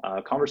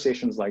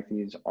 conversations like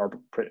these are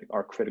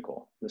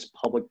critical. This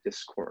public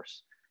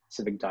discourse,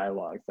 civic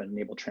dialogues that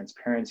enable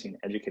transparency and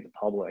educate the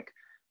public.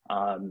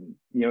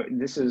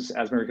 This is,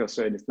 as Mariko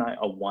said, it's not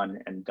a one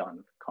and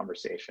done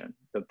conversation.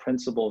 The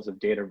principles of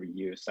data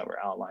reuse that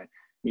were outlined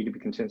need to be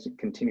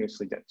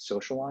continuously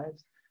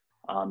socialized,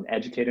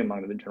 educated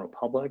among the general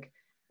public,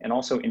 and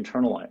also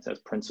internalized as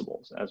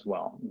principles as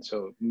well. And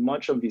so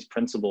much of these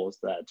principles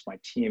that my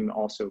team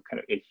also kind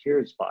of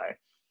adheres by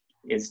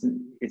it's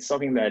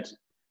something that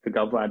the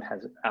GovLab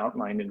has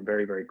outlined in a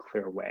very, very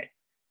clear way.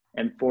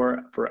 And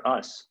for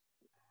us,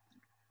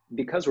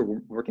 because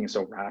we're working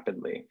so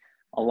rapidly,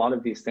 a lot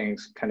of these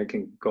things kind of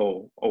can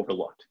go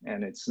overlooked,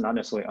 and it's not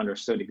necessarily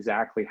understood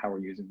exactly how we're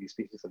using these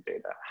pieces of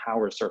data, how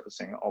we're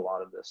surfacing a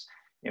lot of this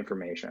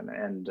information.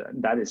 And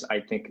that is, I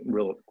think,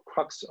 real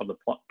crux of the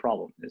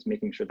problem, is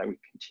making sure that we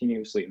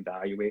continuously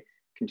evaluate,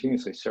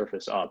 continuously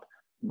surface up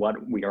what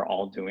we are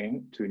all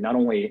doing to not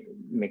only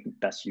make the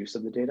best use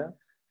of the data,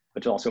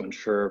 but to also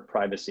ensure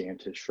privacy and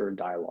to ensure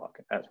dialogue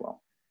as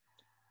well.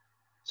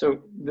 So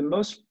the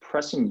most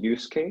pressing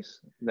use case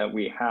that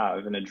we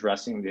have in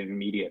addressing the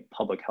immediate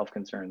public health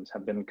concerns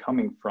have been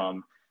coming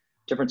from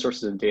different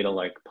sources of data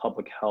like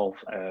public health,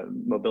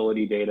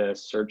 mobility data,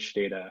 search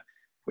data,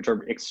 which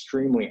are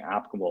extremely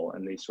applicable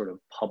in these sort of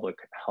public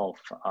health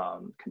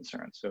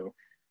concerns. So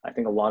I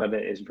think a lot of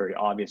it is very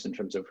obvious in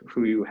terms of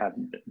who you have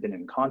been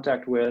in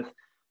contact with,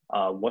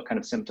 what kind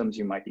of symptoms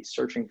you might be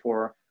searching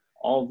for.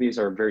 All of these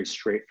are very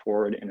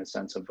straightforward in a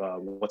sense of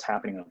what's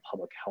happening in a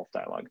public health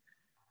dialogue.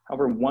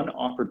 However, one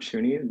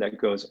opportunity that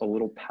goes a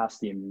little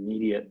past the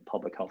immediate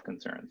public health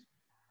concerns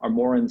are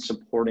more in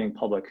supporting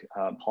public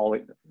and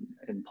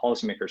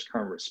policymakers'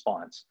 current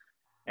response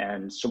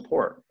and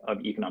support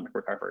of economic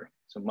recovery.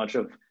 So much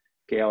of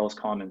Gale's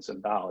comments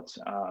about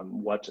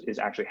what is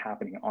actually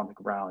happening on the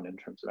ground in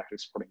terms of actually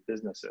supporting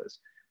businesses.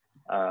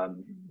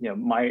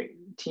 My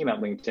team at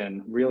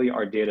LinkedIn, really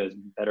our data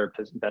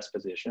is best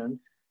positioned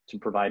to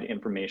provide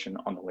information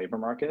on the labor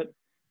market.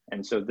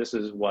 And so this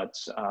is what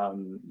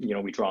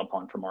we draw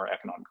upon from our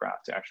economic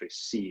graph to actually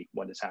see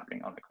what is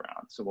happening on the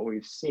ground. So what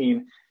we've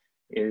seen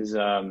is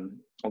a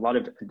lot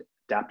of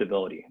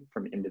adaptability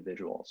from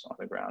individuals on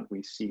the ground.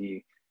 We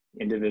see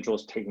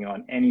individuals taking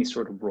on any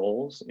sort of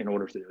roles in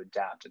order to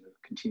adapt in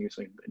a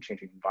continuously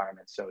changing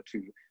environment, so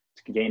to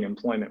gain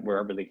employment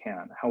wherever they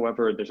can.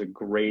 However, there's a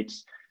great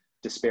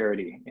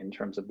disparity in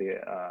terms of the,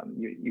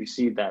 you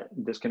see that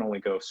this can only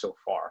go so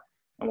far.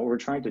 And what we're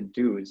trying to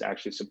do is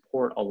actually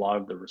support a lot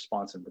of the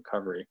response and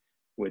recovery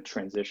with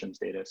transitions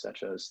data,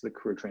 such as the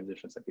career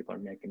transitions that people are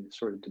making, the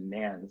sort of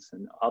demands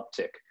and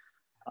uptick.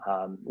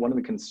 One of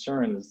the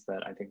concerns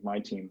that I think my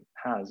team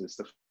has is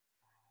the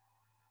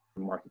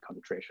market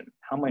concentration.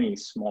 How many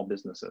small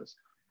businesses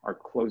are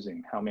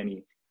closing? How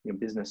many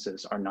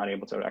businesses are not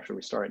able to actually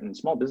restart? And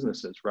small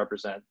businesses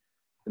represent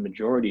the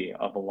majority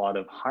of a lot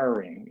of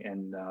hiring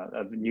and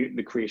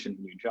the creation of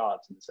new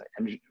jobs, and it's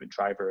a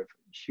driver of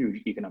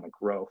huge economic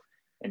growth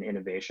and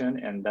innovation,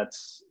 and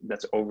that's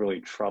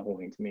overly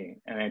troubling to me.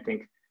 And I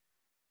think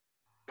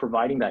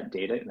providing that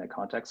data in that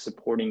context,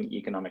 supporting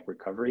economic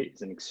recovery,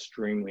 is an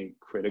extremely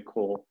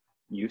critical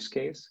use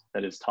case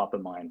that is top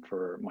of mind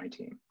for my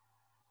team.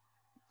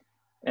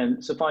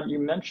 And Stefaan, you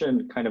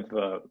mentioned kind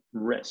of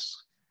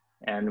risks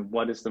and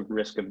what is the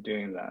risk of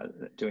doing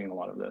a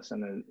lot of this.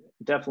 And then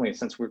definitely,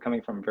 since we're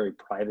coming from a very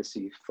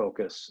privacy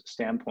focused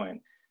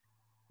standpoint,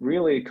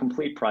 really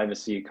complete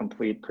privacy,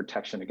 complete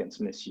protection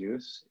against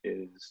misuse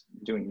is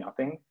doing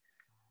nothing.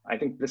 I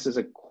think this is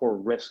a core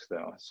risk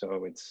though.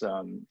 So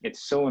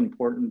it's so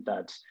important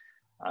that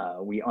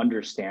we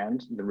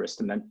understand the risk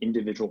to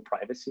individual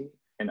privacy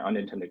and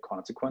unintended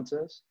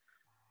consequences.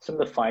 Some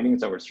of the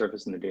findings that were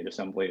surfaced in the data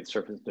assembly, it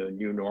surfaced the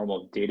new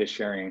normal data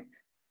sharing,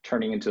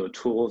 turning into the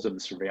tools of the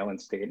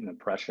surveillance state and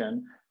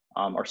oppression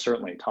are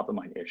certainly top of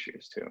mind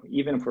issues too.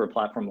 Even for a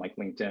platform like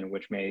LinkedIn,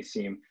 which may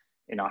seem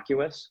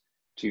innocuous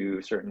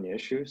to certain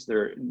issues,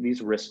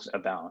 these risks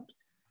abound.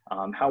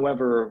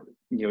 However,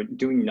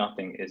 doing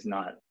nothing is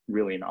not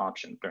really an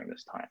option during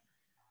this time.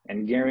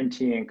 And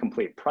guaranteeing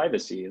complete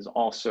privacy is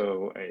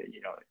also,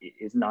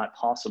 is not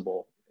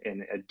possible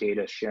in a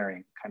data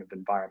sharing kind of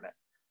environment.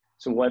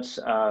 So what's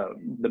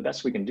the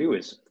best we can do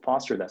is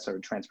foster that sort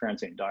of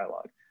transparency and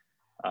dialogue.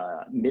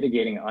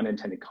 Mitigating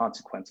unintended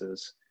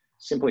consequences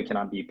simply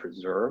cannot be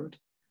preserved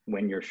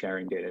when you're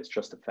sharing data. It's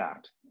just a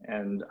fact.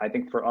 And I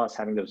think for us,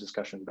 having those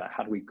discussions about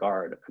how do we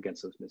guard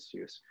against those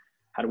misuse,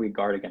 how do we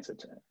guard against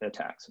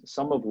attacks,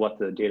 some of what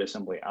the data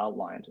assembly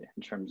outlined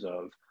in terms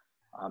of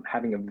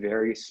having a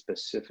very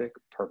specific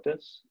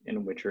purpose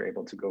in which you're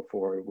able to go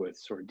forward with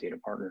sort of data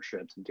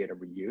partnerships and data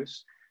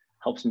reuse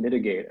helps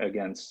mitigate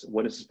against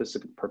what is a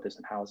specific purpose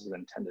and how is it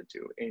intended to.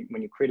 And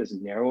when you create this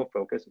narrow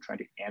focus and trying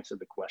to answer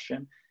the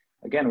question,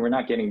 again, we're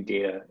not getting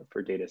data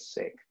for data's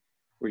sake.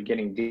 We're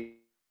getting data.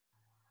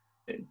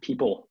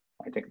 People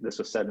I think this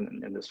was said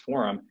in this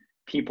forum,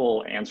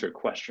 people answered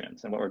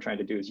questions. And what we're trying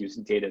to do is use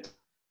data to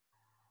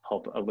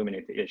help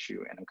illuminate the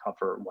issue and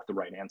uncover what the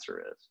right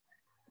answer is.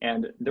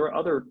 And there are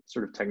other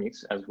sort of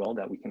techniques as well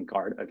that we can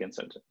guard against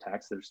such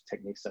attacks. There's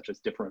techniques such as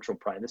differential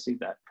privacy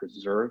that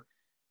preserve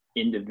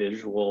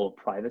individual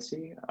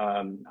privacy.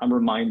 I'm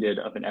reminded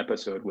of an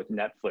episode with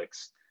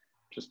Netflix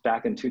just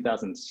back in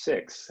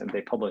 2006, and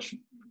they published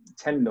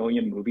 10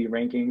 million movie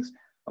rankings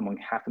among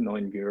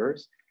 500,000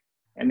 viewers.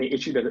 And they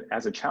issued it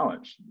as a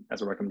challenge,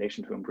 as a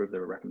recommendation to improve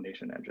their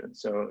recommendation engine.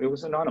 So it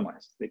was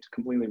anonymized. They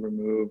completely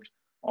removed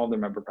all their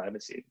member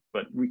privacy.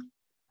 But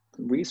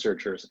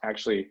researchers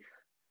actually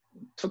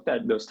took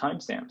those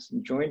timestamps,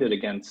 joined it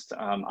against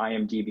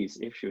IMDb's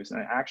issues,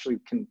 and actually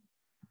can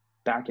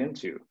back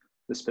into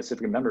the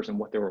specific members and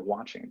what they were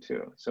watching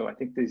too. So I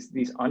think these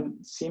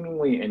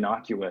seemingly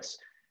innocuous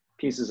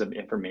pieces of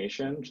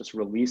information just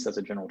released as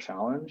a general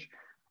challenge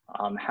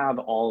have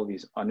all of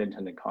these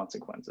unintended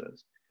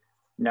consequences.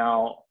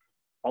 Now,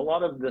 a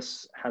lot of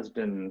this has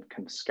been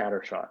kind of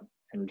scattershot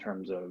in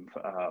terms of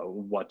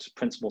what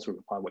principles we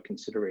apply, what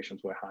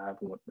considerations we have,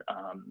 what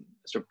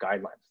sort of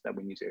guidelines that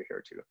we need to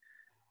adhere to.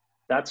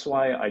 That's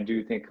why I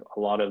do think a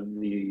lot of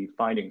the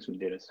findings from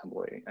data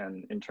assembly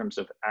and in terms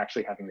of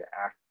actually having the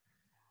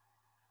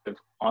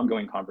active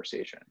ongoing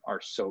conversation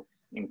are so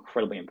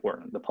incredibly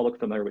important. The public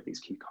familiar with these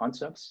key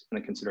concepts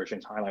and the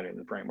considerations highlighted in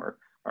the framework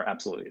are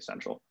absolutely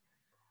essential.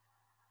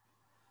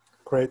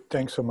 Great,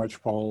 thanks so much,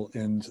 Paul,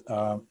 and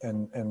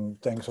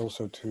thanks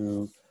also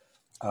to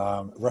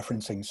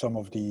referencing some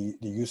of the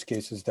use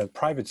cases that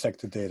private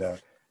sector data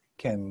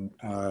can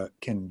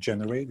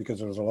generate, because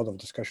there's a lot of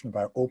discussion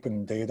about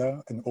open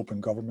data and open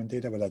government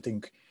data, but I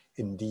think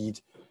indeed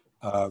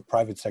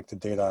private sector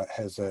data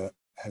has a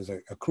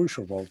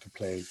crucial role to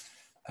play,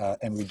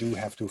 and we do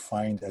have to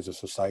find, as a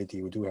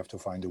society, we do have to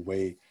find a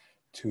way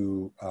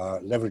to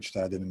leverage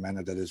that in a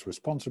manner that is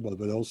responsible,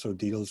 but also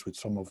deals with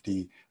some of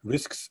the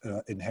risks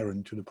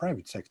inherent to the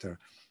private sector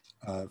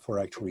for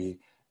actually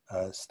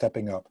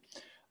stepping up.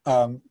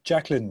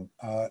 Jaclyn,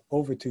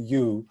 over to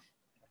you.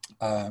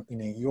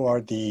 You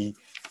are the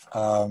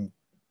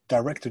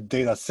Director of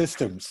Data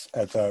Systems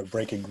at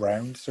Breaking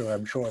Ground, so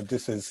I'm sure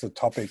this is a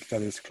topic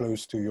that is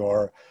close to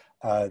your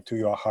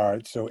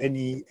heart. So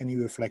any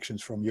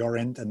reflections from your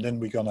end, and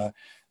then we're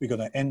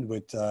gonna end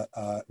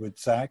with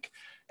Zach.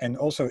 And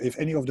also, if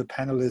any of the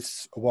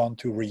panelists want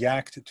to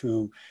react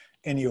to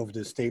any of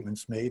the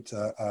statements made,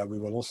 we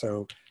will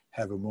also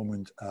have a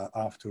moment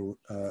after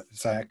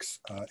Zach's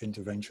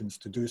interventions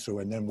to do so,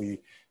 and then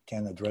we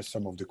can address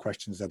some of the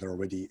questions that are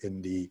already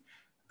in the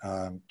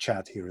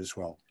chat here as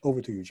well. Over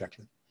to you,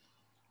 Jaclyn.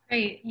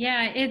 Great.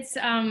 Yeah,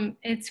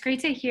 it's great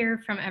to hear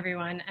from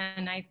everyone,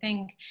 and I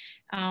think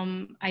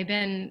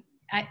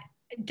I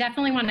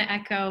definitely want to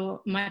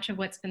echo much of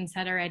what's been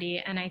said already.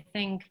 And I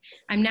think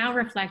I'm now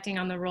reflecting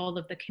on the role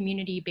of the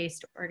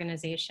community-based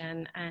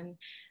organization and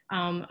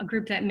a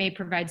group that may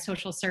provide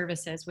social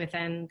services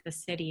within the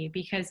city,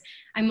 because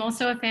I'm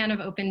also a fan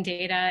of open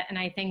data. And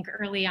I think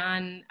early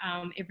on,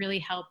 it really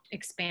helped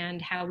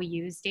expand how we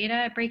use data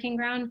at Breaking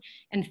Ground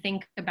and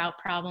think about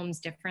problems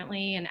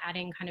differently and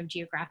adding kind of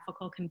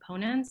geographical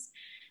components.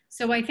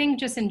 So I think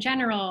just in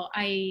general,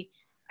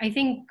 I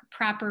think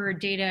proper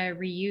data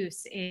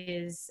reuse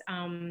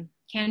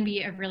can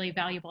be a really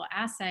valuable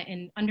asset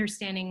in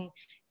understanding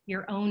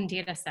your own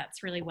data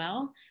sets really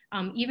well,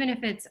 even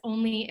if it's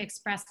only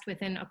expressed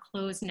within a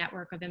closed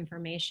network of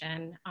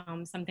information,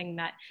 something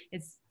that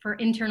is for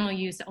internal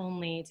use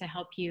only to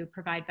help you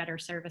provide better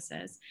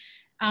services.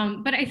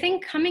 But I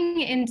think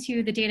coming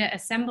into the data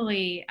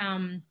assembly,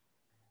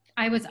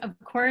 I was, of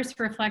course,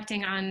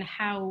 reflecting on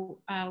how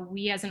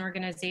we as an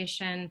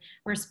organization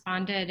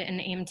responded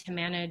and aimed to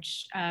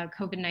manage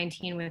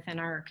COVID-19 within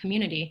our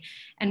community.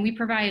 And we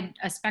provide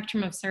a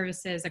spectrum of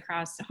services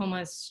across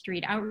homeless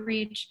street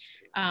outreach,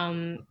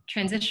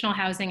 transitional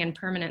housing, and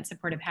permanent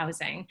supportive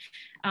housing.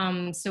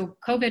 So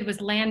COVID was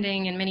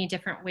landing in many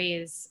different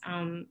ways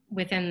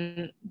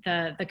within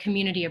the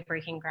community of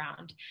Breaking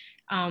Ground.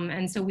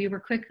 And so we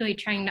were quickly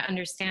trying to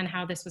understand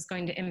how this was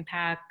going to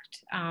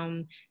impact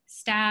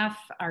staff,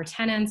 our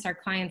tenants, our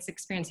clients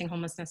experiencing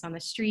homelessness on the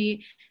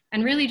street,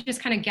 and really just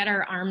kind of get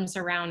our arms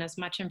around as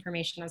much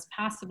information as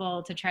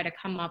possible to try to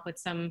come up with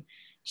some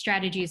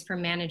strategies for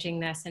managing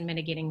this and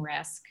mitigating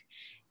risk.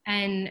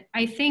 And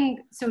I think,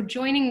 so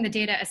joining the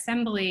data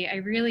assembly, I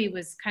really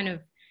was kind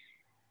of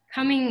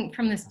coming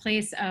from this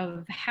place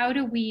of how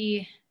do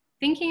we,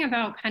 thinking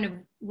about kind of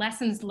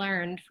lessons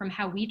learned from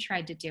how we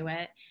tried to do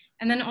it,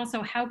 and then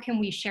also how can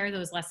we share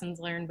those lessons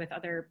learned with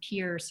other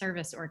peer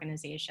service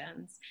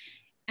organizations.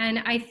 And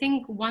I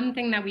think one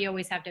thing that we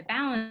always have to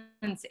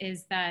balance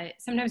is that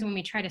sometimes when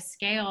we try to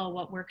scale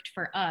what worked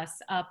for us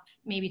up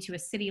maybe to a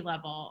city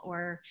level,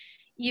 or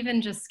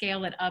even just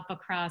scale it up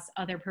across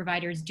other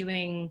providers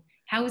doing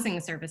housing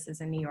services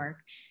in New York,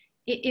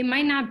 it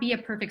might not be a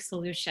perfect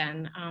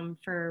solution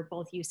for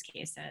both use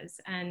cases.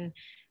 And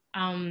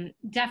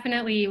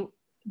definitely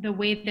the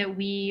way that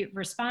we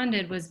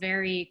responded was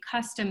very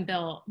custom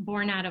built,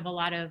 born out of a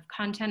lot of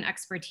content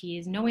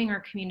expertise, knowing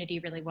our community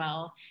really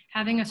well,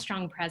 having a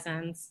strong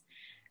presence.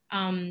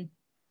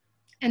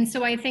 And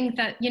so I think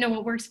that, you know,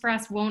 what works for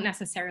us won't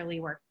necessarily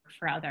work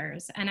for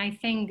others. And I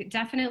think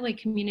definitely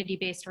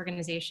community-based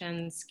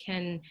organizations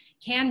can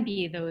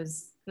be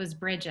those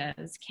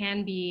bridges,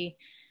 can be,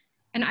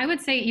 and I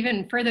would say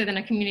even further than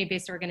a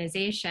community-based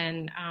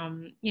organization,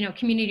 you know,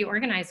 community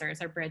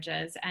organizers are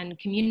bridges and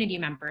community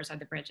members are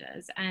the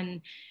bridges, and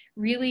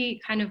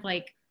really kind of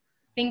like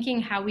thinking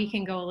how we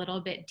can go a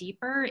little bit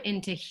deeper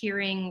into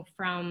hearing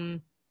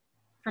from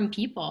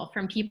people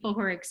who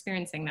are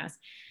experiencing this.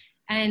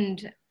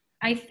 And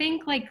I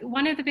think like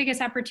one of the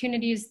biggest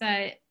opportunities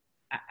that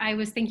I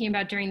was thinking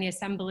about during the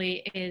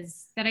assembly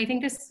is that I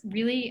think this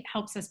really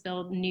helps us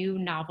build new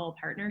novel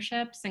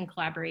partnerships and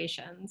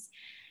collaborations.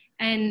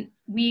 And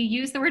we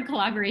use the word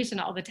collaboration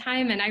all the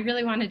time. And I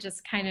really want to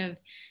just kind of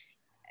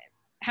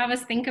have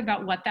us think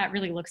about what that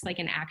really looks like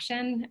in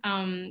action.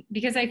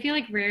 Because I feel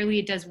like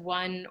rarely does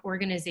one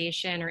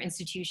organization or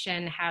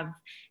institution have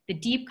the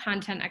deep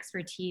content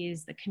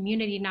expertise, the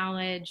community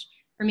knowledge,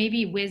 or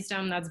maybe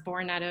wisdom that's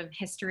born out of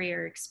history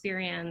or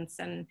experience,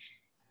 and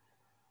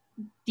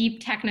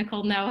deep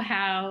technical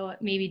know-how,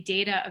 maybe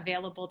data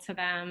available to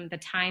them, the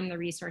time, the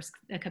resource,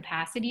 the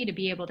capacity to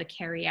be able to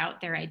carry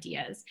out their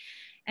ideas.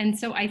 And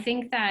so I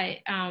think that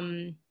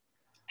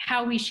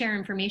how we share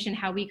information,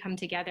 how we come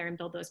together and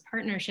build those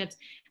partnerships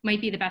might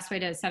be the best way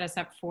to set us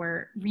up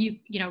for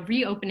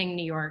reopening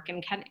New York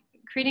and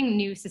creating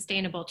new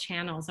sustainable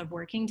channels of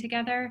working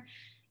together.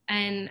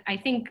 And I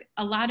think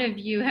a lot of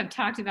you have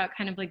talked about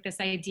kind of like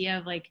this idea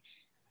of like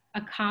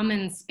a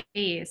common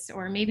space,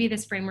 or maybe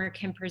this framework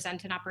can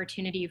present an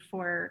opportunity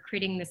for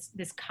creating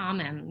this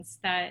commons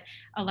that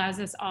allows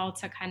us all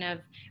to kind of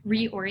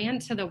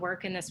reorient to the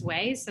work in this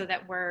way, so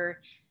that we're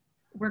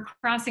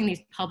crossing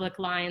these public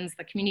lines,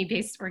 the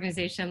community-based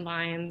organization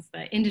lines,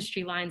 the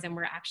industry lines, and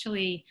we're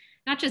actually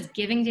not just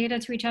giving data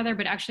to each other,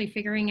 but actually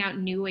figuring out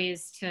new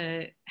ways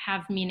to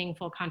have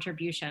meaningful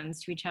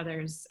contributions to each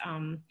other's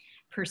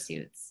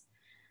pursuits.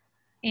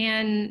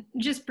 And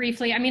just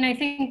briefly, I mean, I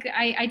think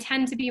I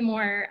tend to be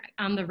more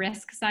on the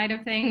risk side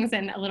of things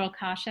and a little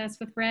cautious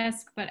with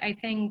risk, but I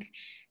think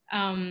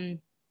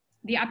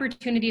the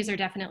opportunities are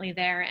definitely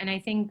there. And I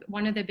think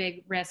one of the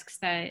big risks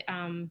that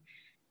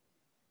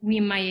we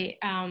might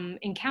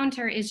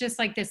encounter is just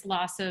like this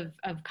loss of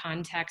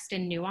context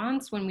and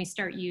nuance when we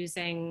start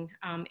using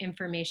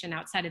information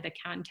outside of the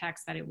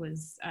context that it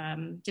was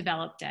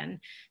developed in.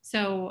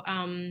 So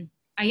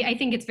I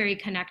think it's very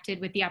connected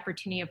with the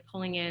opportunity of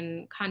pulling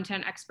in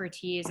content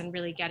expertise and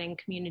really getting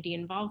community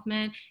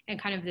involvement and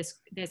kind of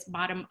this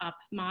bottom-up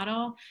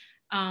model.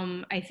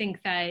 I think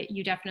that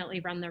you definitely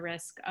run the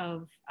risk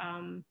of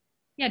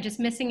just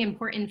missing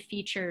important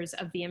features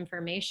of the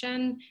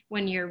information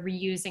when you're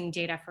reusing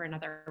data for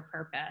another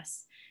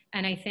purpose.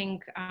 And I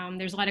think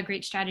there's a lot of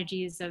great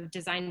strategies of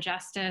design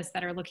justice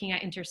that are looking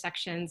at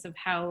intersections of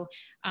how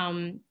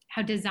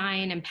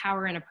design and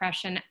power and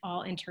oppression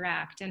all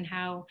interact, and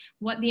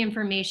what the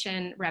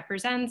information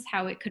represents,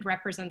 how it could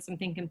represent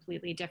something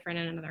completely different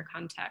in another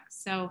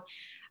context. So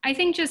I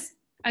think just,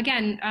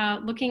 again,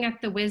 looking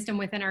at the wisdom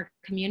within our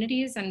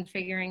communities and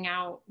figuring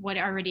out what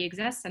already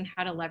exists and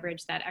how to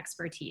leverage that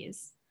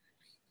expertise.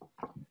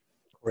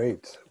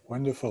 Great,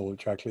 wonderful,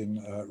 Jaclyn.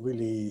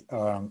 Really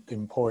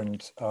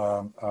important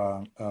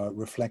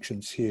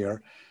reflections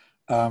here.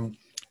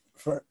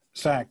 For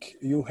Zach,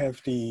 you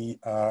have the,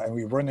 and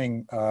we're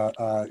running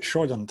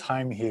short on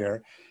time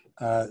here,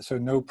 so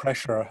no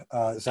pressure.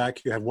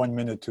 Zach, you have 1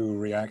 minute to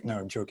react. No,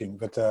 I'm joking.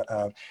 But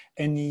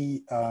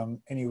any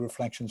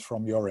reflections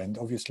from your end?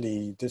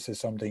 Obviously, this is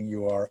something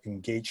you are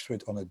engaged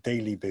with on a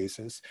daily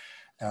basis.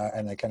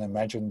 And I can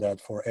imagine that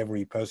for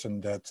every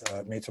person that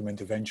made some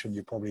intervention,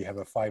 you probably have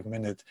a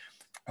 5-minute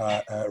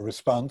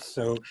response.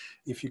 So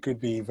if you could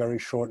be very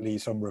shortly,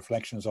 some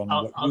reflections on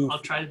I'll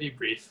try to be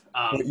brief.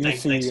 What you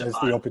see as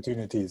the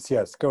opportunities.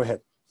 Yes, go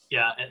ahead.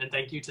 Yeah, and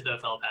thank you to the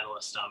fellow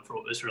panelists for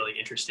what was really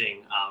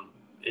interesting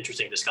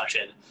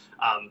discussion.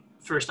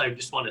 First, I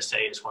just want to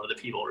say, as one of the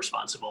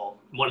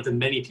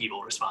many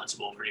people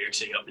responsible for New York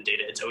City Open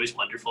Data, it's always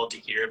wonderful to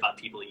hear about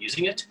people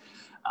using it.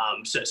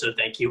 So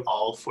thank you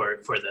all for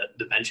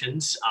the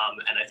mentions,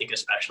 and I think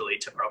especially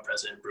to Borough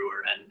President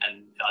Brewer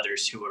and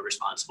others who are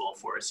responsible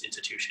for its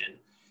institution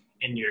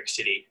in New York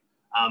City.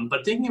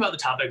 But thinking about the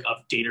topic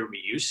of data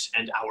reuse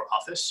and our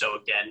office, so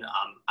again,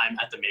 I'm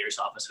at the Mayor's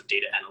Office of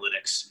Data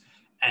Analytics,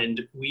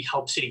 and we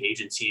help city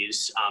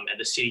agencies and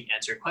the city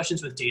answer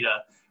questions with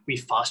data. We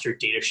foster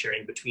data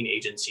sharing between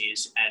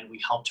agencies, and we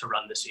help to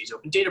run the city's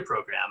open data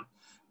program.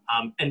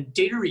 And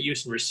data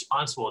reuse and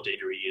responsible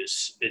data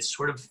reuse is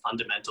sort of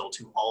fundamental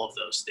to all of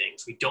those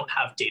things. We don't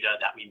have data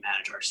that we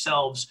manage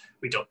ourselves.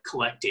 We don't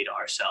collect data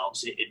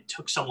ourselves. It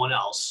took someone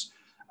else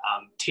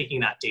taking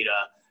that data,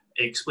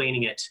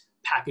 explaining it,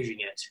 packaging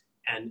it,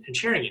 and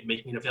sharing it,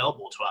 making it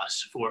available to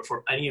us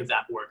for any of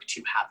that work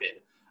to happen.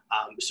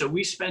 So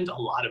we spend a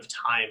lot of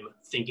time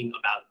thinking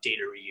about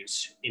data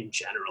reuse in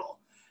general.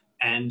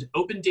 And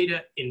open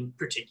data in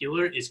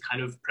particular is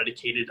kind of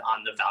predicated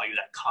on the value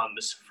that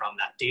comes from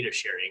that data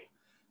sharing.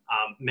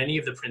 Many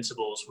of the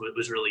principles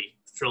was really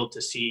thrilled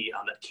to see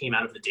that came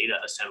out of the data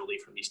assembly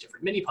from these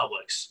different mini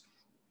publics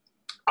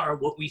are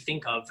what we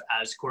think of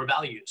as core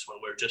values when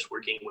we're just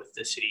working with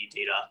the city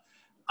data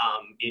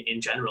in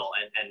general.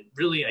 And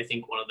really, I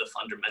think one of the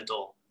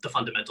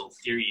fundamental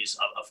theories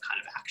of kind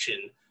of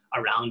action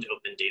around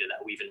open data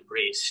that we've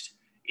embraced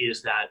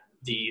is that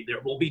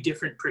there will be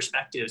different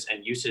perspectives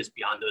and uses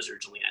beyond those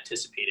originally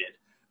anticipated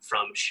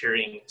from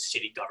sharing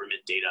city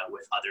government data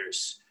with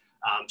others.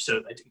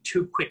 So I think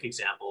 2 quick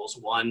examples.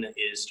 One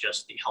is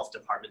just the health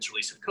department's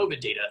release of COVID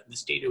data.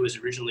 This data was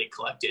originally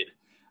collected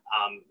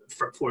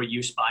for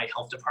use by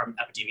health department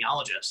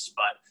epidemiologists,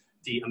 but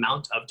the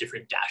amount of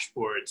different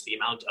dashboards, the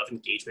amount of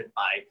engagement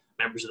by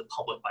members of the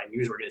public, by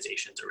news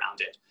organizations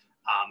around it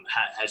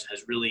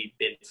has really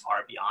been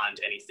far beyond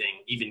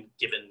anything, even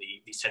given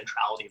the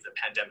centrality of the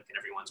pandemic in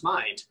everyone's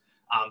mind,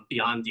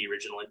 beyond the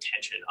original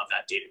intention of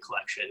that data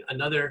collection.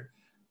 Another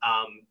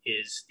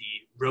is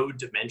the road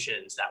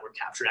dimensions that were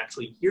captured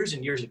actually years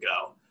and years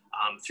ago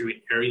through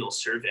an aerial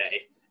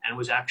survey, and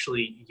was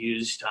actually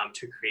used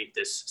to create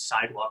this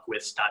sidewalk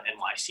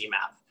widths.nyc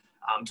map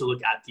to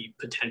look at the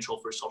potential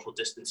for social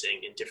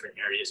distancing in different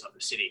areas of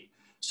the city.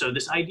 So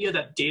this idea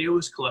that data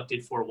was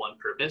collected for one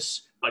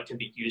purpose, but can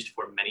be used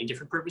for many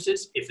different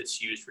purposes if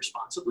it's used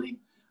responsibly,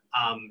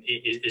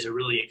 is a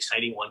really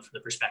exciting one from the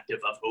perspective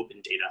of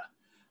open data.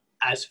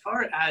 As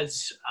far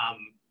as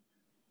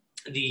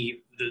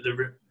the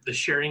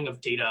sharing of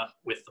data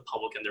with the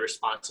public and the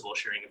responsible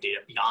sharing of data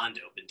beyond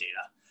open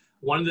data,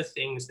 one of the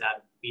things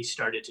that we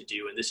started to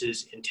do, and this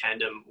is in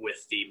tandem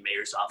with the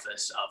Mayor's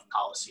Office of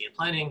Policy and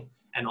Planning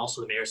and also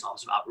the Mayor's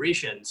Office of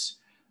Operations,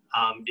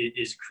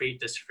 is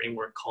create this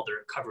framework called the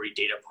Recovery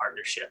Data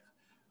Partnership.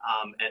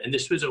 And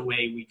this was a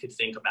way we could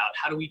think about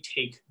how do we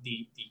take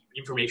the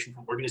information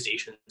from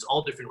organizations,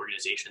 all different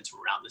organizations from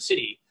around the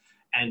city,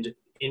 and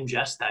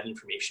ingest that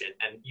information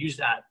and use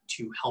that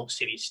to help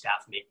city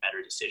staff make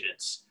better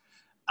decisions.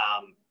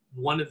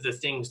 One of the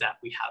things that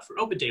we have for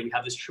open data, we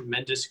have this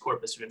tremendous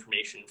corpus of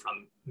information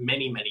from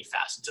many, many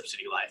facets of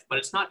city life, but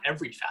it's not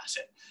every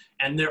facet.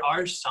 And there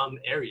are some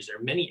areas, there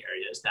are many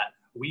areas that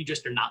we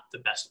just are not the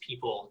best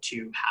people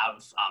to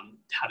have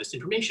this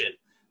information.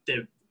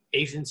 The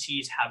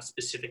agencies have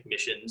specific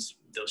missions.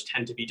 Those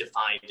tend to be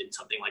defined in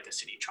something like a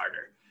city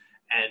charter.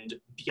 And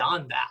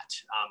beyond that,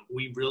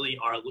 we really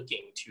are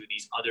looking to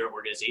these other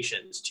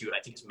organizations to,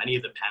 I think as many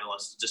of the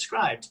panelists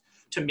described,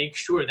 to make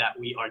sure that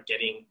we are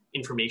getting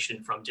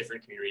information from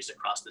different communities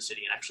across the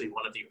city. And actually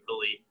one of the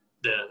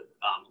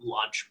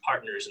launch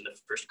partners in the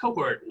first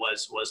cohort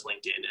was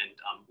LinkedIn, and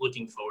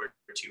looking forward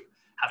to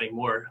having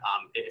more,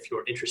 if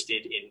you're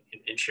interested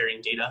in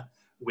sharing data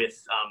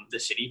with the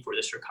city for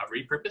this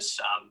recovery purpose,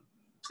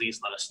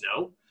 please let us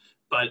know.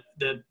 But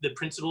the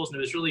principles, and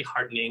it was really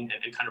heartening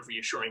and kind of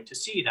reassuring to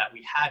see that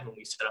we had when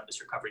we set up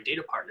this recovery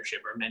data partnership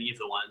are many of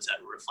the ones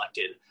that were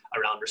reflected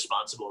around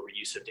responsible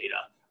reuse of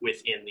data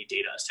within the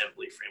data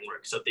assembly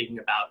framework. So thinking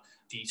about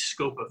the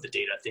scope of the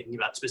data, thinking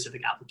about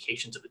specific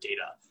applications of the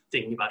data,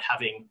 thinking about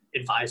having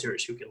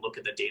advisors who can look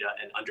at the data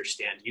and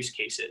understand use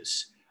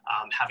cases,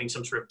 having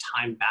some sort of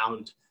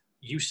time-bound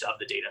use of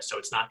the data. So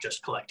it's not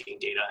just collecting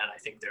data. And I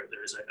think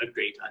there's a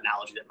great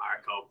analogy that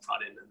Mariko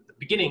brought in the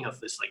beginning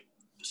of this like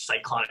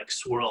cyclonic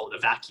swirl in a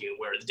vacuum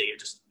where the data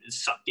just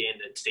is sucked in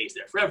and stays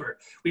there forever.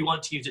 We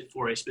want to use it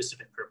for a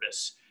specific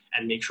purpose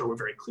and make sure we're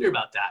very clear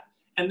about that.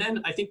 And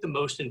then I think the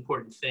most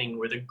important thing,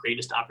 or the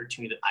greatest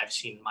opportunity that I've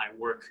seen in my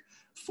work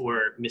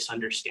for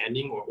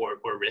misunderstanding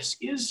or risk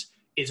is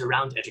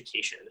around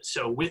education.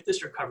 So with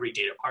this recovery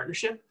data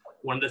partnership,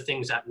 one of the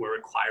things that we're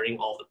requiring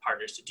all the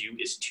partners to do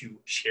is to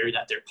share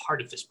that they're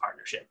part of this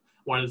partnership.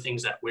 One of the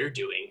things that we're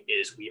doing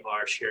is we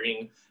are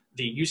sharing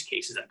the use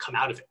cases that come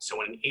out of it. So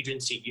when an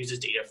agency uses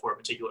data for a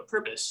particular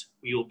purpose,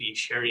 we will be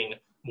sharing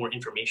more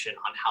information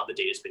on how the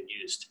data has been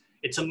used.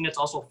 It's something that's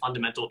also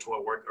fundamental to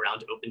our work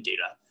around open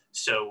data.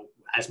 So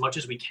as much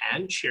as we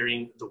can,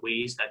 sharing the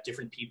ways that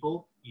different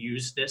people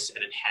use this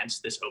and enhance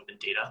this open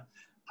data,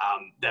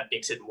 that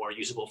makes it more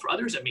usable for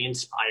others, that may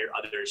inspire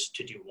others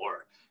to do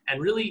more.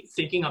 And really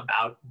thinking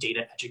about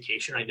data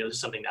education, I know this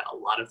is something that a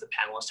lot of the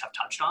panelists have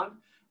touched on,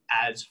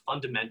 as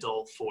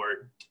fundamental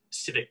for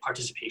civic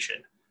participation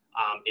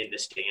in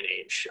this day and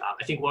age.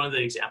 I think one of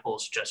the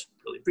examples, just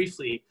really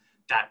briefly,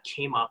 that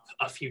came up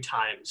a few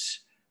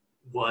times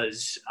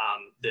was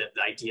the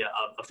idea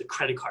of the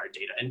credit card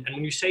data. And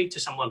when you say to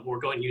someone, we're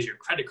going to use your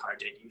credit card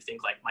data, you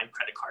think like my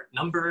credit card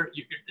number,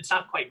 it's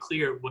not quite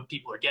clear what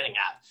people are getting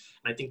at.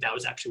 And I think that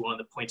was actually one of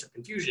the points of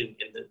confusion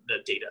in the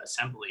data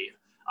assembly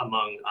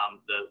among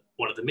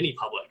one of the mini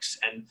publics.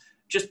 And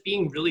just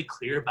being really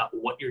clear about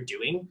what you're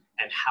doing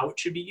and how it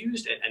should be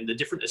used and the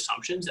different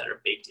assumptions that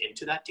are baked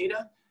into that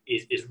data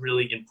is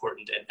really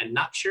important. And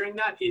not sharing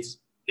that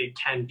it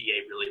can be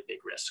a really big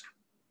risk.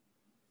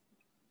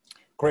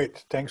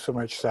 Great, thanks so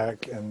much,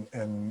 Zach,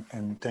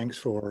 and thanks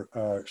for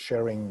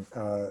sharing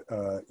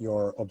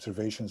your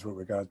observations with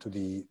regard to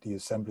the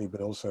assembly,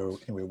 but also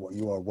anyway what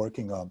you are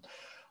working on.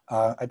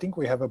 I think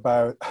we have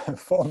about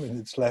 4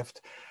 minutes left.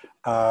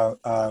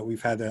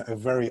 We've had a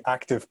very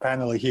active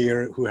panel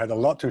here who had a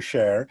lot to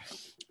share.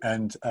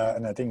 And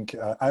I think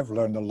I've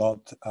learned a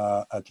lot,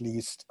 at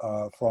least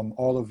from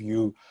all of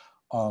you,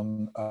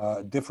 on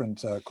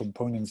different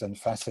components and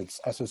facets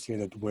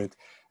associated with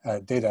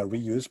data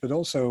reuse, but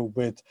also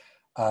with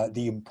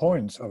the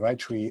importance of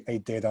actually a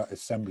data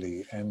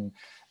assembly. And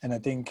I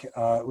think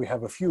we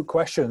have a few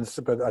questions,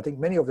 but I think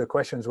many of the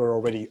questions were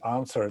already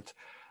answered.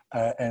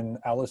 And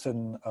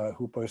Alison,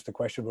 who posed a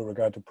question with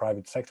regard to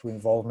private sector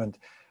involvement,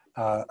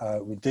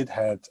 we did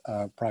have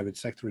private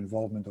sector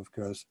involvement, of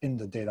course, in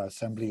the data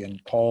assembly,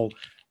 and Paul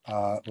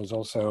was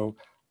also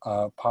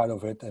part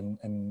of it.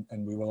 And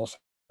we will also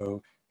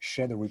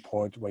share the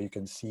report where you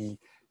can see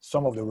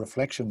some of the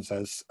reflections,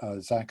 as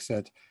Zach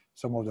said,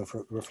 some of the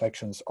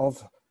reflections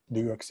of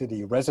New York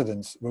City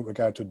residents with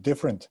regard to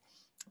different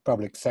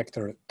public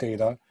sector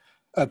data,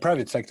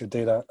 private sector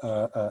data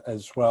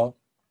as well.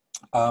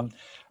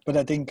 But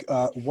I think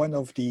one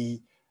of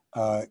the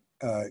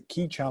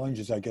key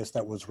challenges, I guess,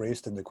 that was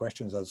raised in the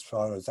questions, as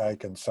far as I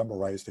can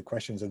summarize the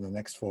questions in the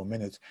next 4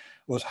 minutes,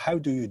 was how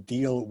do you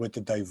deal with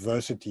the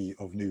diversity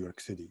of New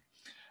York City?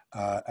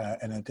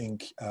 And I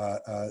think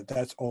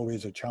that's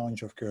always a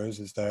challenge, of course,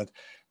 is that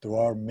there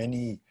are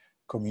many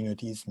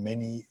communities,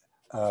 many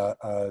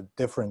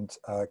different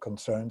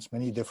concerns,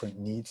 many different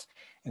needs.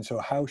 And so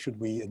how should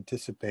we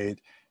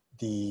anticipate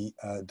the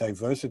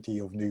diversity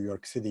of New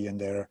York City and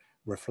their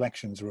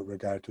reflections with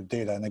regard to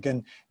data? And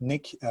again,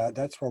 Nick,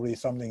 that's probably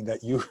something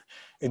that you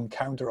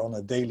encounter on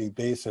a daily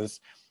basis.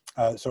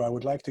 So I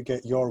would like to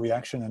get your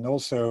reaction, and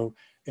also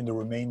in the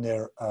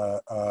remainder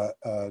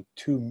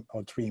 2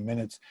 or 3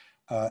 minutes,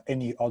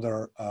 any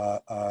other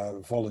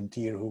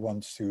volunteer who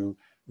wants to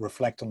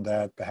reflect on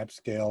that, perhaps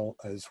Gale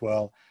as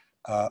well,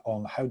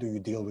 on how do you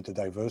deal with the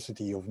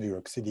diversity of New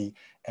York City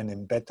and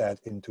embed that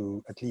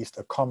into at least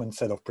a common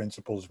set of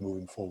principles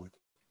moving forward.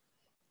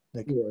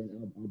 Nick? Sure,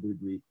 I'll be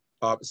brief.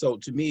 So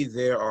to me,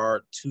 there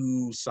are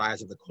two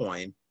sides of the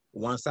coin.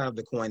 One side of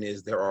the coin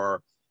is there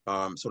are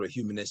sort of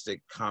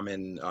humanistic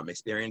common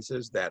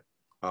experiences that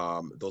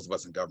those of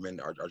us in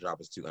government, our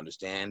job is to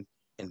understand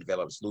and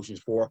develop solutions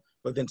for.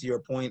 But then to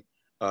your point,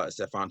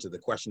 Stefaan, to the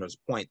questioner's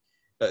point,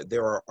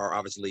 there are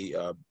obviously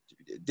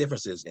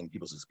differences in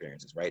people's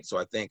experiences, right? So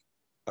I think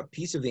a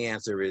piece of the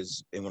answer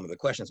is in one of the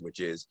questions,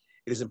 which is,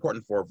 it is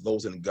important for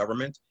those in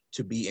government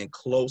to be in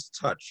close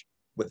touch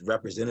with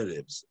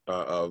representatives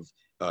of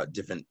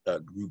different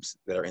groups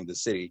that are in the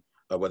city,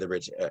 whether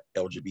it's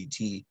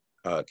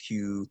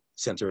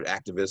LGBTQ-centered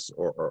activists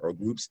or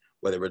groups,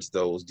 whether it's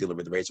those dealing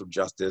with racial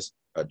justice,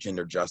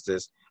 gender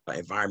justice,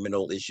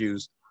 environmental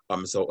issues.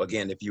 So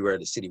again, if you were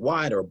at a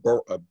citywide or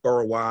a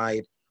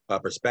borough-wide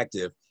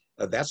perspective,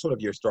 that's sort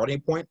of your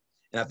starting point.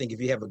 And I think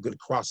if you have a good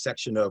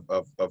cross-section of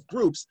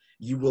groups,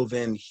 you will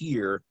then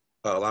hear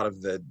a lot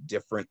of the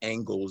different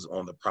angles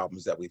on the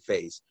problems that we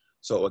face.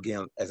 So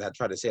again, as I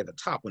try to say at the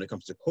top, when it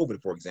comes to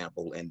COVID, for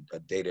example, and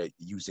data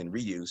use and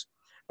reuse,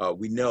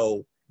 we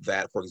know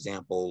that, for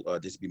example,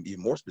 just to be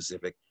even more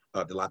specific,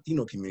 the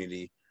Latino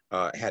community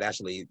had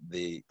actually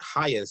the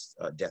highest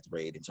death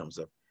rate in terms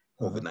of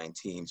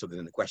COVID-19. So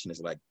then the question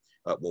is like,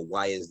 well,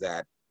 why is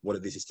that? What are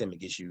the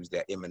systemic issues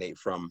that emanate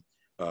from,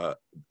 or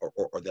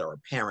that are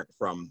apparent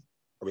from,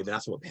 or maybe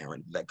not so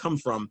apparent, that come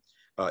from,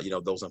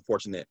 those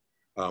unfortunate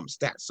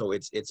stats? So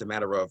it's a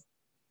matter of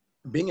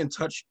being in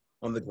touch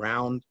on the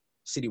ground,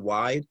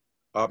 citywide,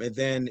 and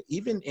then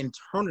even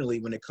internally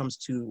when it comes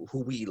to who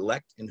we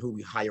elect and who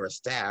we hire as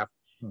staff,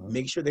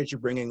 make sure that you're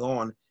bringing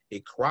on a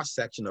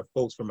cross-section of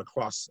folks from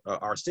across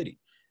our city.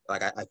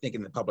 Like I think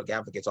in the public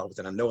advocate's office,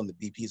 and I know in the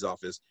VP's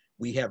office,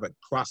 we have a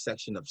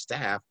cross-section of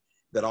staff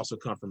that also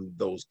come from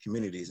those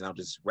communities. And I'll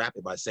just wrap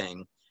it by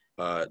saying,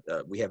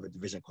 we have a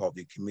division called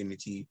the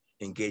Community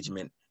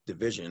Engagement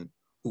Division,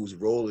 whose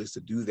role is to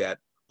do that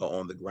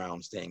on the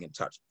ground, staying in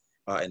touch.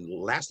 And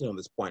lastly on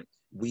this point,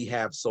 we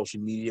have social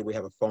media, we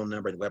have a phone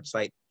number and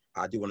website.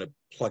 I do want to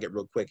plug it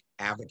real quick,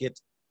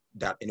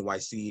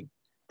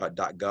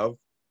 advocate.nyc.gov.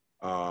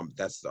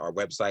 That's our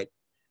website.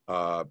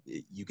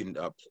 You can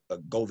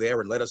go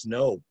there and let us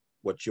know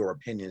what your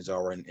opinions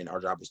are, and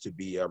our job is to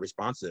be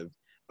responsive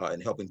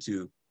and helping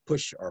to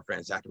push our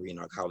friend Zachary and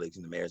our colleagues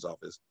in the mayor's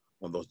office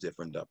on those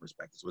different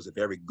perspectives. It was a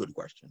very good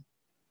question.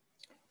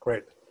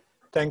 Great.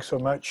 Thanks so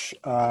much,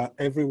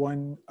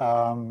 everyone.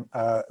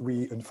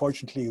 We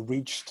unfortunately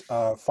reached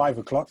 5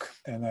 o'clock,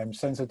 and I'm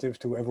sensitive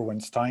to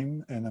everyone's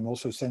time. And I'm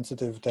also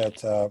sensitive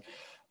that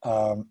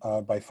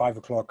by 5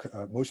 o'clock,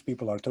 most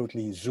people are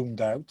totally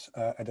zoomed out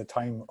at a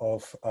time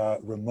of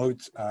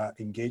remote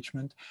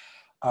engagement.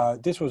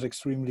 This was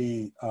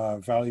extremely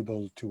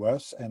valuable to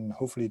us and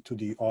hopefully to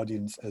the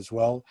audience as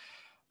well.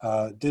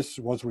 This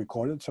was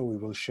recorded, so we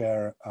will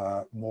share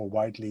more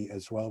widely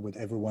as well with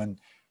everyone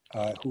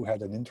who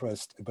had an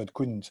interest but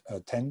couldn't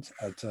attend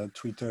at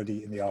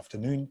 3:30 in the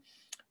afternoon.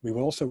 We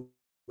will also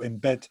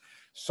embed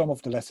some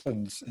of the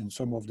lessons and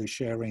some of the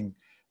sharing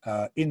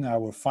in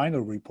our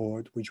final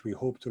report, which we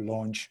hope to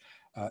launch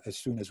as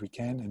soon as we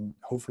can. And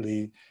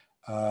hopefully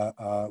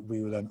we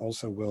will then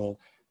also will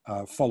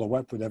follow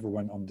up with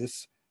everyone on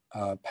this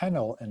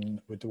panel and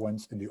with the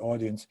ones in the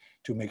audience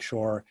to make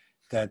sure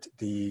that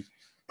the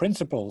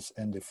principles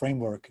and the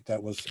framework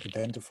that was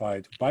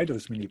identified by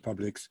those mini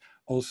publics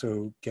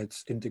also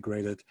gets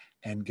integrated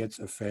and gets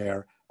a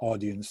fair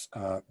audience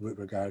with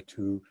regard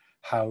to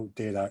how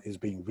data is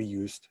being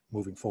reused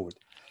moving forward.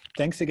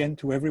 Thanks again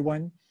to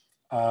everyone,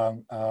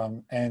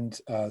 and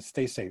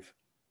stay safe.